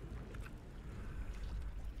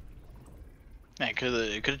 Man, it could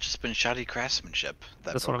have just been shoddy craftsmanship.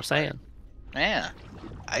 That's what I'm saying. Yeah,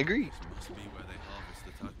 I agree. Must be where they harvest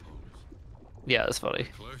the tadpoles. Yeah, that's funny.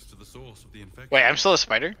 Close to the source of the infection. Wait, I'm still a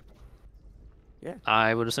spider?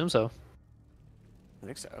 I would assume so. I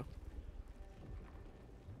think so.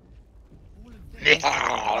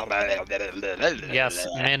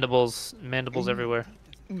 Yes, mandibles everywhere.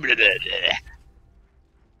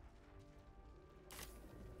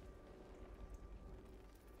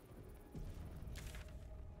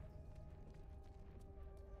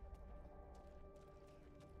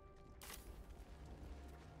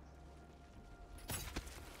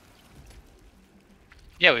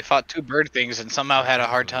 Yeah, we fought 2 bird things and somehow had a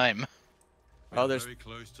hard time. We Oh, are there's- very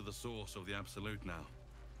close to the source of the absolute now.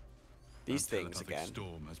 These That things telepathic again.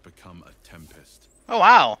 storm has become a tempest. Oh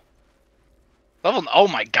wow. Oh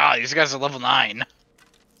my god, these guys are level 9.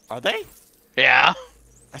 Are they? Yeah.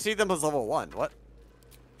 I see them as level 1. What?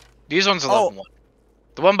 These ones are Oh. level 1.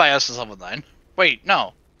 The one by us is level 9. Wait,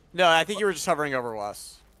 no. No, I think you were just hovering over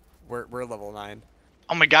us. We're level 9.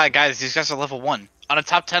 Oh my god, guys, these guys are level 1. On a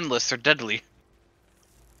top 10 list, they're deadly.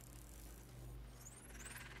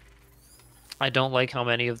 I don't like how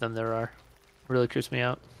many of them there are. Really creeps me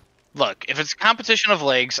out. Look, if it's a competition of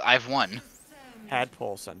legs, I've won.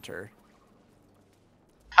 Tadpole Center.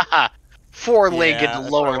 Haha. 4-legged Yeah, that's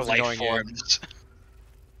why I lower wasn't life going in. forms.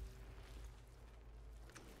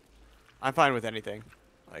 I'm fine with anything.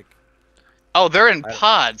 Like, Oh, they're in I-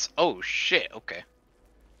 pods. Oh shit, okay.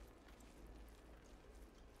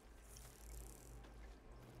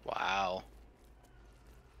 Wow.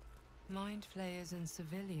 Mind flayers and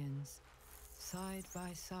civilians, side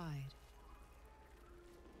by side.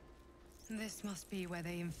 This must be where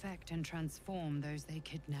they infect and transform those they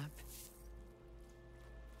kidnap.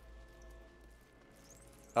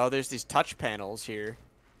 Oh, there's these touch panels here.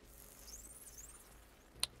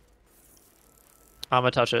 I'm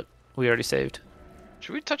gonna touch it. We already saved.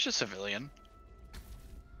 Should we touch a civilian?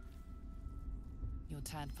 Your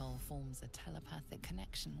tadpole forms a telepathic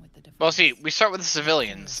connection with the device. Well, see, we start with the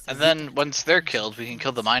civilians, and then once they're killed, we can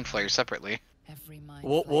kill the mind flayers separately. Every mind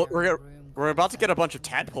We're about to get a bunch of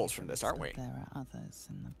tadpoles from this, aren't we? There are others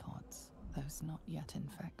in the pods, those not yet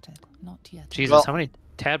infected, not yet. Jesus, how many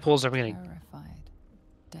tadpoles are we gonna? Terrified,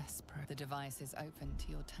 desperate. The device is open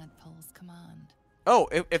to your tadpole's command. Oh,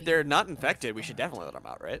 if they're not infected, we should definitely let them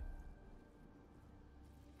out, right?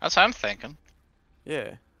 That's what I'm thinking.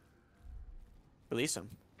 Yeah. Release them.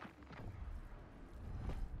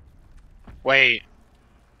 Wait.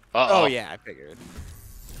 Uh-oh. Oh yeah, I figured.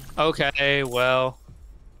 Okay, well,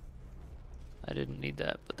 I didn't need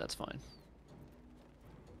that, but that's fine.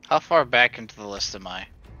 How far back into the list am I?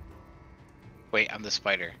 Wait, I'm the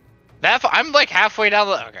spider. I'm like halfway down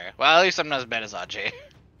the. Okay. Well, at least I'm not as bad as Ajay.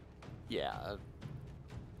 Yeah.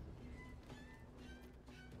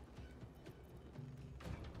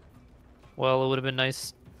 Well, it would have been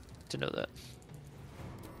nice to know that.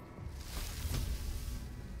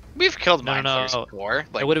 We've killed No, mind no, flayers no. before.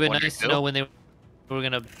 Like It would have been one or nice to two. know when they were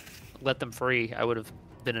gonna let them free. I would have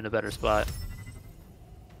been in a better spot.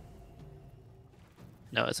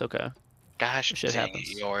 No, it's okay. Gosh, Shit dang happens.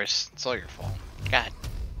 it, yours. It's all your fault. God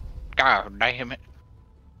damn it.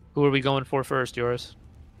 Who are we going for first, yours?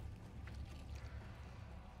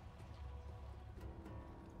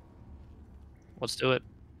 Let's do it.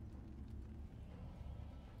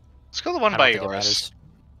 Let's go the one I don't by think it yours. matters.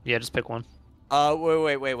 Yeah, just pick one.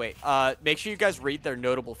 Wait. Make sure you guys read their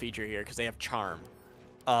notable feature here, because they have charm.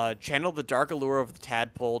 Channel the dark allure of the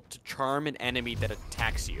tadpole to charm an enemy that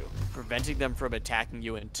attacks you, preventing them from attacking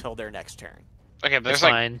you until their next turn. Okay, but That's there's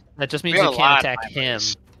like fine. That just means we you got a lot can't of attack mind him.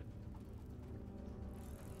 flayers.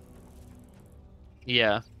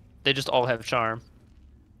 Yeah, they just all have charm.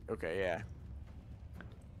 Okay, yeah.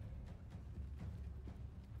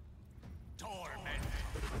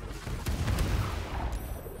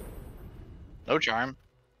 No charm.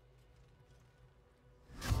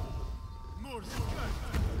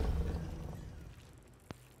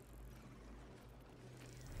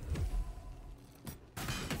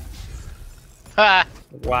 Ha!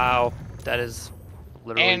 Wow, that is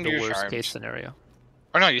literally And the you're worst charmed. case scenario.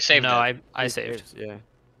 Or no, you saved No, it. I saved. Yeah.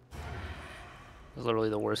 It's literally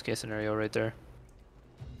the worst case scenario right there.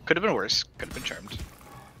 Could have been worse. Could have been charmed.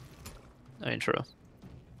 I mean, true.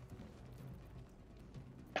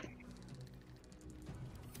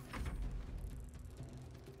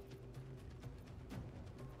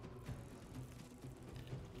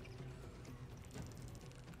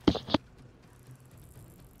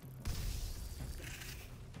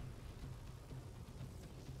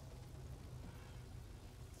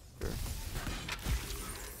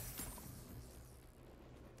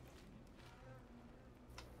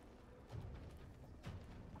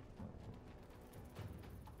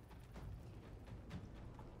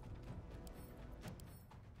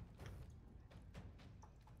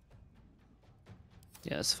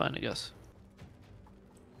 Yeah, it's fine, I guess.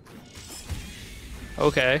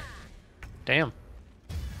 Okay. Damn.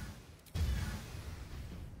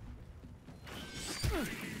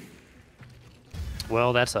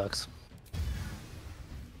 Well, that sucks.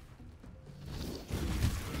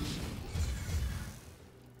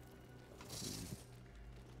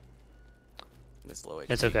 This low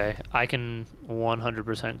It's HP. okay. I can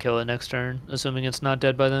 100% kill it next turn, assuming it's not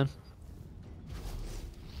dead by then.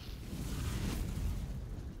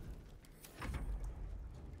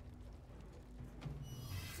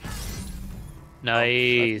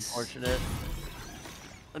 Nice. Unfortunate.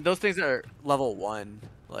 And those things are level 1.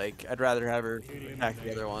 Like, I'd rather have her attack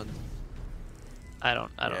the other one. I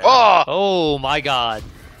don't. Yeah. Oh! Oh my god.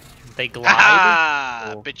 They glide?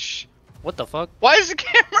 Ah, Oh. bitch. What the fuck? Why is the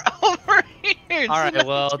camera over here? It's Alright, not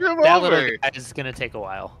well, through that over. little guy is gonna take a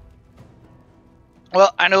while.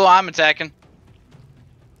 Well, I know who I'm attacking.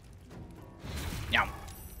 Yum.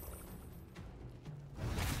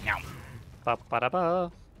 Yum.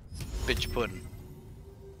 Ba-ba-da-ba. Bitch pudding.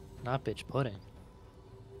 Not bitch pudding.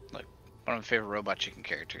 One of my favorite Robot Chicken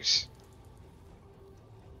characters.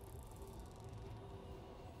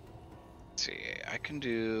 Let's see, I can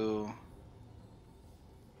do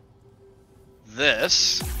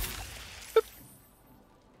this. Boop.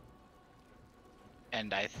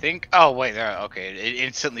 And I think, oh wait, there, okay, it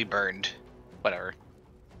instantly burned. Whatever.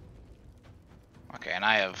 Okay, and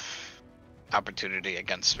I have opportunity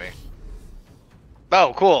against me.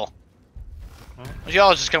 Oh, cool.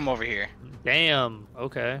 Y'all just come over here. Damn.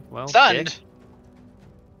 Okay. Well. Stunned.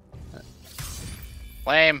 dick.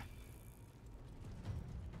 Lame.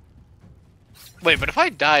 Wait, but if I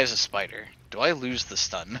die as a spider, do I lose the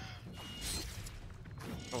stun?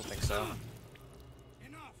 I don't think so.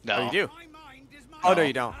 No. Oh, you do. Oh no,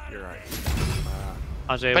 you don't. You're right.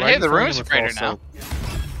 Ajay, But why are hey, you the flirting rune's with greater false now.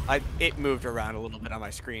 hope? It moved around a little bit on my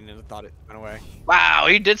screen and I thought it went away. Wow,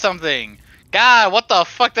 he did something. God, what the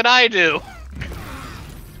fuck did I do?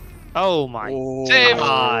 Oh my Save.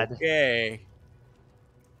 god. Okay.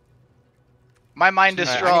 My mind is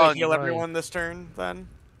Alright, I'm strong. gonna heal everyone this turn then.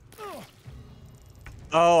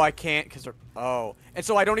 Oh, I can't because they're. Oh, and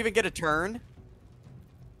so I don't even get a turn.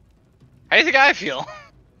 How do you think I feel?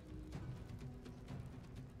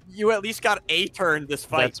 You at least got a turn this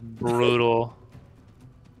fight. That's brutal.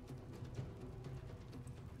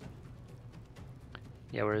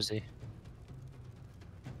 Yeah, where is he?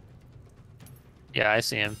 Yeah, I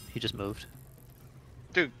see him. He just moved.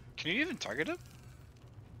 Dude, can you even target him?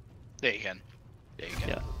 Yeah, you can. Yeah, you can.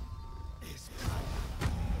 Yeah.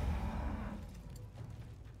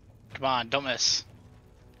 Come on, don't miss.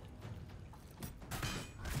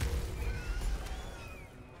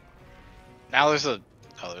 Now there's a...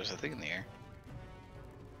 Oh, there's a thing in the air.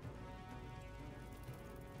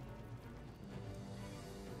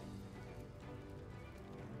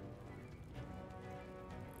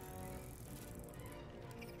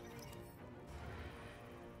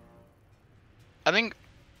 I think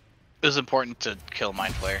it was important to kill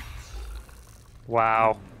Mind Flayer.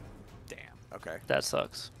 Wow. Damn. Okay. That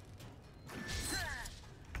sucks.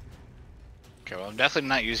 Okay, well, I'm definitely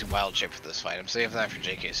not using Wild Shape for this fight. I'm saving that for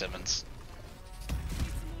J.K. Simmons.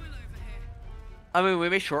 I mean, we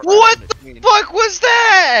may short. What the fuck was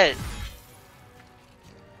that?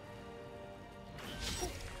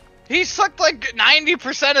 He sucked like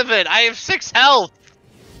 90% of it. I have 6 health.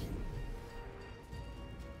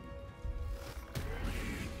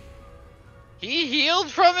 He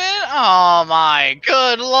healed from it? Oh my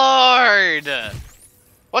good lord.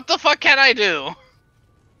 What the fuck can I do?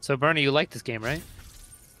 So, Bernie, you like this game, right?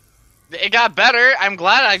 It got better. I'm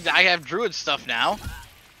glad I have druid stuff now.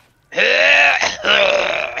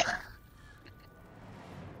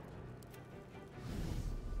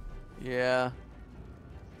 Yeah.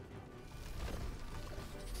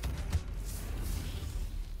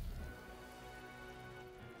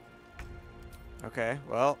 Okay,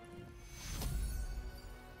 well.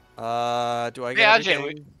 Do I get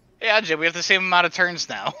everything? Ajay, we have the same amount of turns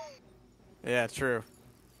now. Yeah, true.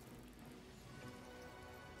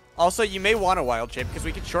 Also, you may want a wild shape because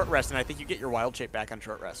we can short rest, and I think you get your wild shape back on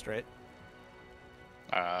short rest, right?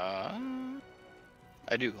 I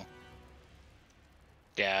do.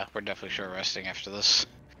 Yeah, we're definitely short resting after this.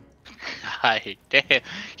 God damn.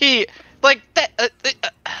 He, like, that.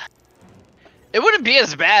 It wouldn't be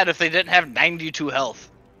as bad if they didn't have 92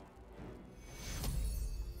 health.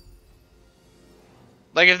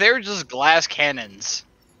 Like, if they were just glass cannons,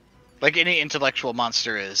 like any intellectual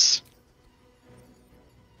monster is.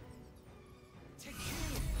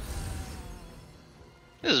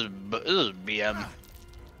 This is BM.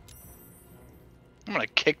 I'm gonna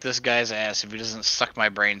kick this guy's ass if he doesn't suck my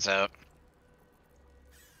brains out.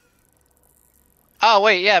 Oh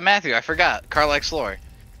wait, yeah, Matthew, I forgot. Carlax lore.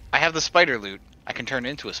 I have the spider loot. I can turn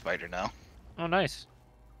into a spider now. Oh, nice.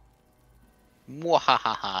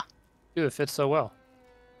 Mwahaha. Dude, it fits so well.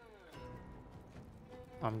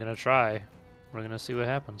 I'm gonna try. We're gonna see what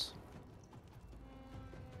happens.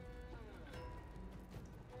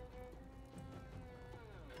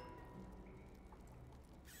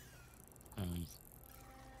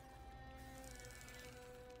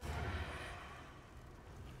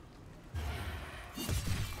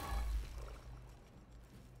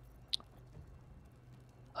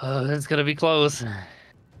 It's gonna be close.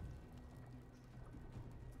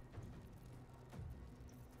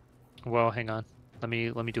 Well, hang on. Let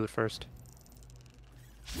me do it first.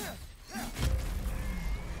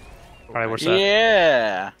 All right, we're set.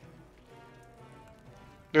 Yeah.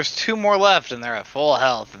 There's 2 more left, and they're at full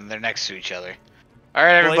health, and they're next to each other. All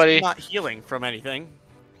right, everybody. Well, he's not healing from anything.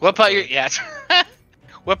 Whip out your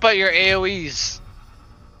whip out your AOE's.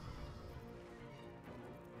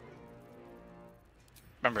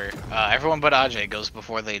 Remember, everyone but Ajay goes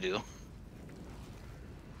before they do.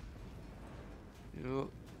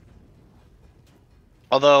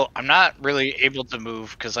 Although, I'm not really able to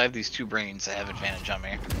move because I have these 2 brains that have advantage on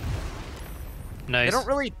me. Nice. They don't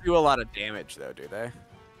really do a lot of damage, though, do they?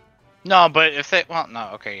 No, but if they... Well,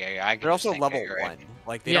 no, okay, yeah, I can They're just also think level that you're 1. right.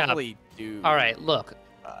 Like, they Yeah. don't really do... All right, look.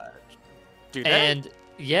 Do they? And,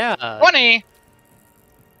 yeah. 20!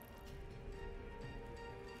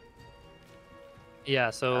 Yeah,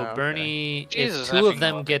 so Oh, okay. Bernie, Jesus if two of effing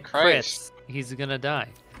them get Christ. crits, he's gonna die.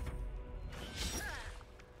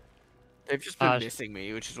 They've just been missing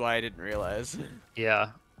me, which is why I didn't realize.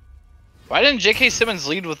 Yeah. Why didn't J.K. Simmons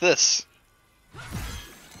lead with this?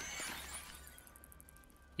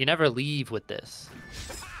 You never leave with this.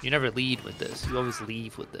 You never lead with this. You always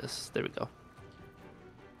leave with this. There we go.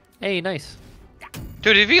 Hey, nice.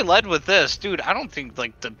 Dude, if he led with this, dude, I don't think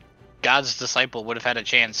like the God's Disciple would have had a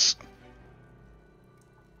chance.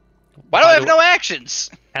 Why do I have no actions?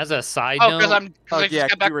 As a side Oh, note, because I just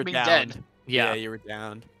got back you were from being down. dead. Yeah. You were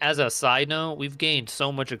down. As a side note, we've gained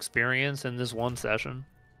so much experience in this one session.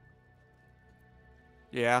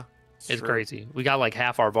 Yeah. It's true. crazy. We got like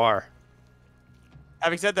half our bar.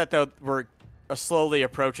 Having said that, though, we're slowly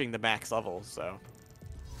approaching the max level, so.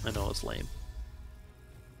 I know it's lame.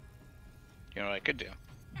 You know what I could do?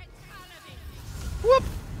 Whoop!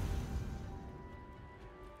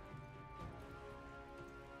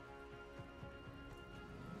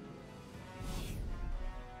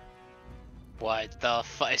 What the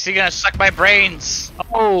fuck? Is he gonna suck my brains?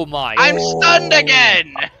 Oh my! I'm stunned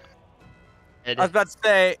again! I was about to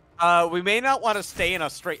say, we may not want to stay in a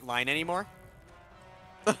straight line anymore.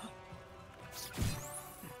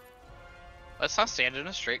 Let's not stand in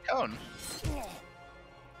a straight cone.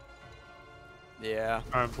 Yeah.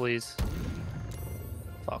 Arm, please.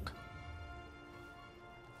 Fuck.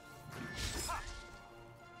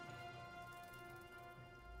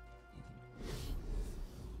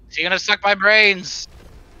 Is he gonna suck my brains?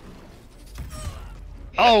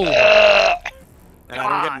 Oh! And I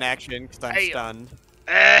don't get an action because I'm stunned.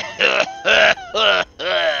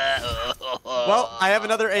 Well, I have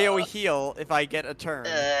another AoE heal if I get a turn.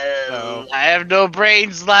 So. I have no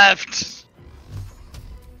brains left.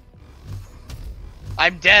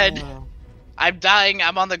 I'm dead. I'm dying.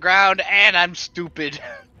 I'm on the ground, and I'm stupid.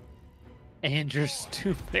 And you're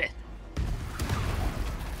stupid.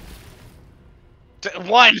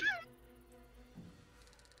 One.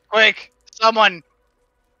 Quick, someone.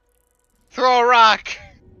 Throw a rock.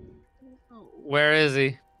 Where is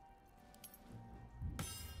he?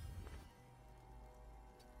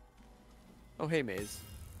 Oh, hey, Maze.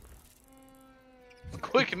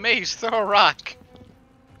 Quick, Maze, throw a rock.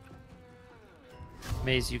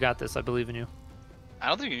 Maze, you got this. I believe in you. I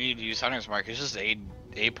don't think you need to use Hunter's Mark. It's just 8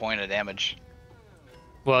 point of damage.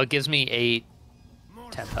 Well, it gives me 8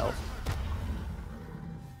 temp health.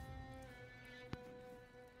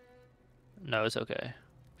 No, it's okay.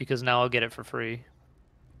 Because now I'll get it for free.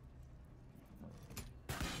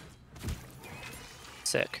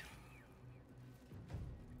 Sick.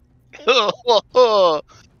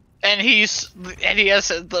 And he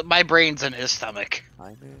has my brains in his stomach.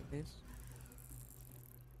 Hi, Maze.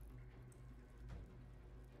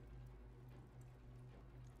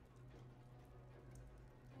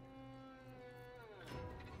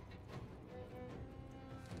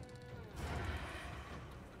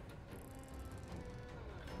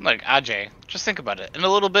 Like, Ajay, just think about it. In a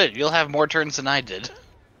little bit, you'll have more turns than I did.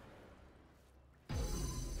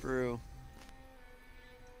 True.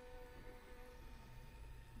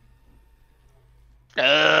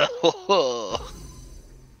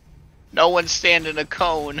 No one stand in a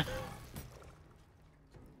cone.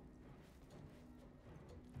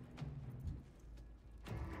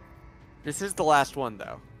 This is the last one,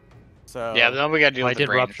 though. So. Yeah, but then we gotta deal I with the did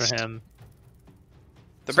brains. rupture him.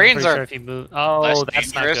 The So I'm brains pretty are sure if he move... Oh, less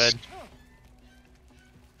that's not dangerous. good.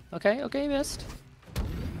 Okay, okay, missed.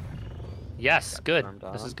 Yes, good.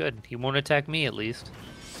 This is good. He won't attack me, at least.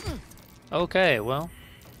 Okay, well.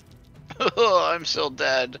 Oh, I'm still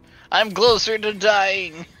dead. I'm closer to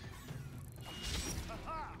dying.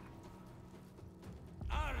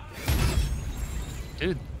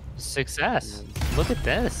 Dude, success. Look at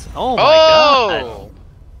this. Oh my god.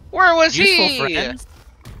 Where was Useful he? friends?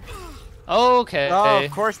 Okay. Oh,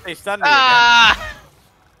 of course they stunned me Ah!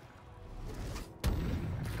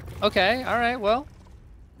 Okay, alright, well.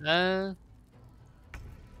 That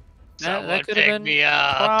Someone could have pick been me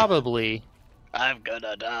up. probably. I'm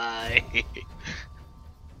gonna die.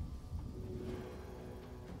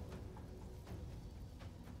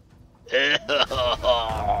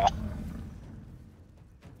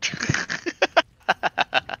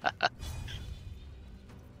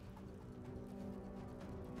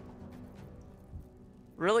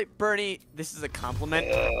 Really, Bernie? This is a compliment.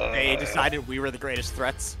 They decided we were the greatest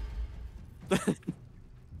threats.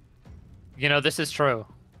 You know, this is true.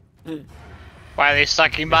 Why are they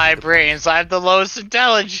sucking my brains? I have the lowest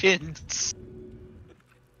intelligence.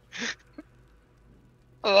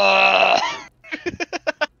 Ugh.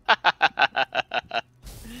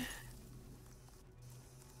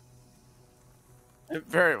 It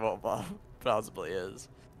very well possibly is.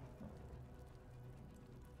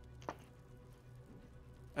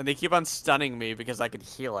 And they keep on stunning me because I can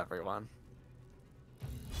heal everyone.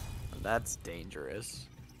 And that's dangerous.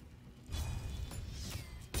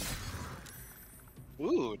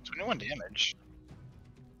 Ooh, 21 damage.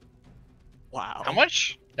 Wow. How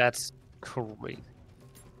much? That's crazy.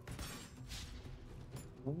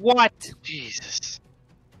 What? Jesus.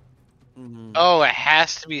 Mhm. Oh, it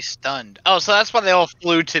has to be stunned. Oh, so that's why they all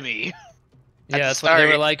flew to me. Yeah, the that's why they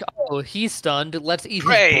were start. like, "Oh, he's stunned. Let's eat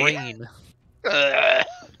Pray. his brain." Ugh.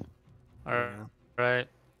 All right,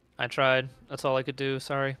 I tried. That's all I could do.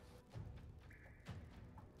 Sorry.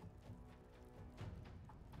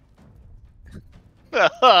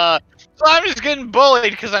 So I'm just getting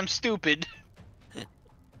bullied because I'm stupid.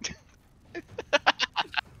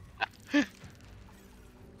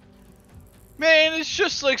 Man, it's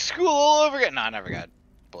just like school all over again. No, I never got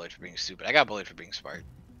bullied for being stupid. I got bullied for being smart.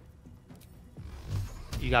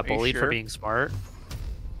 You got Are you bullied for sure? being smart.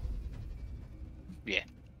 Yeah.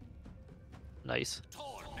 Nice.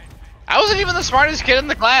 I wasn't even the smartest kid in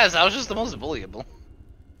the class. I was just the most bullyable.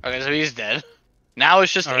 Okay, so he's dead. Now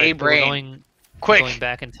it's just All a right, so we're brain. Quick, going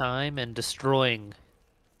back in time and destroying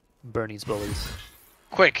Bernie's bullies.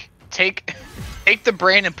 quick. Take the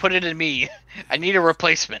brain and put it in me. I need a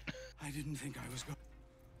replacement. I didn't think I was going.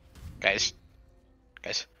 Guys.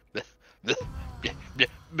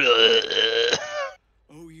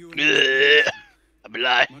 Oh, you're I'm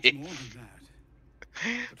alive. much more than that.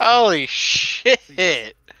 Holy shit.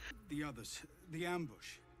 The others, the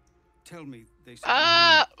ambush. Tell me they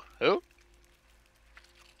said. Who?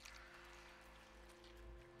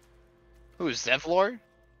 Who's Zevlor?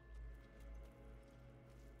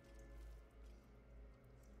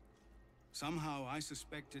 Somehow I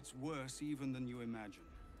suspect it's worse even than you imagine.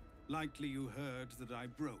 Likely you heard that I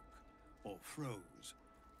broke, or froze,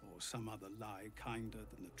 or some other lie kinder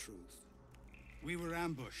than the truth. We were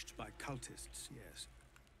ambushed by cultists, yes.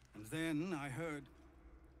 And then I heard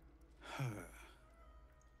her,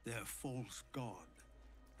 their false god,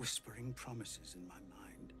 whispering promises in my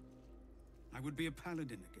mind. I would be a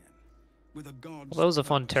paladin again, with a god. Well, that was a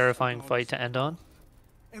fun, terrifying fight to end on.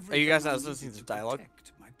 Are you guys not listening to dialogue?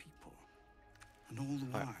 My people. And all the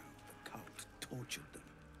while, the cult tortured them.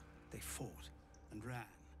 They fought and ran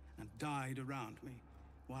and died around me,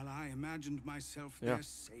 while I imagined myself their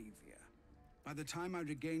savior. By the time I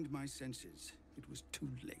regained my senses, it was too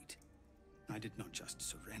late. I did not just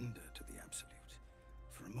surrender to the Absolute.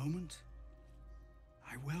 For a moment,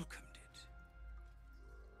 I welcomed it.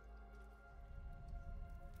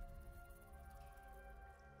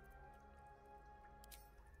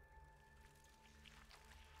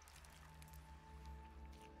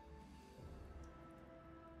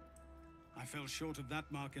 I fell short of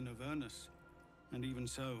that mark in Avernus, and even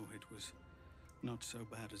so, it was not so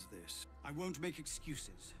bad as this. I won't make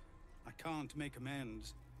excuses. I can't make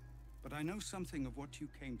amends, but I know something of what you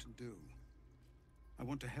came to do. I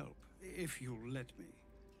want to help, if you'll let me.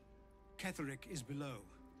 Ketherick is below.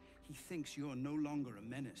 He thinks you're no longer a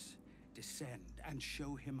menace. Descend and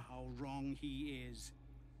show him how wrong he is.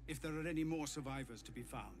 If there are any more survivors to be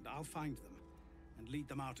found, I'll find them and lead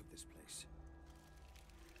them out of this place.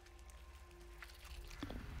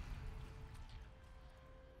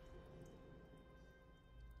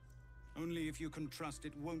 Only if you can trust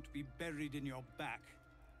it won't be buried in your back.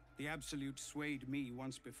 The Absolute swayed me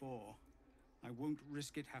once before. I won't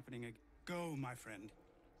risk it happening again. Go, my friend.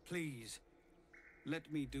 Please,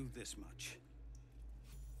 let me do this much.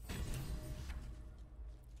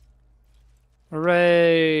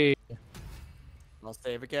 Hooray! I'll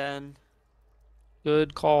save again.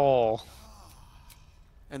 Good call.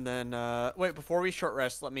 And then, wait, before we short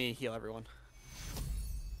rest, let me heal everyone.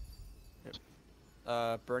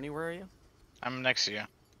 Bernie, where are you? I'm next to you.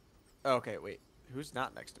 Oh, okay, wait. Who's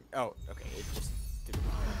not next to me? Oh, okay, it just didn't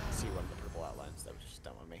see one of the purple outlines. That was just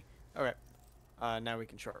dumb on me. Okay. Now we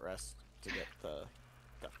can short rest to get the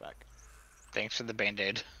stuff back. Thanks for the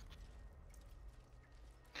band-aid.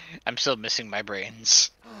 I'm still missing my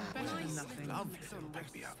brains.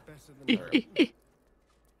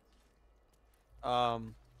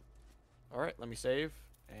 Alright, let me save.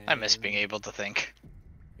 And I miss being able to think.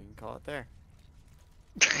 we can call it there.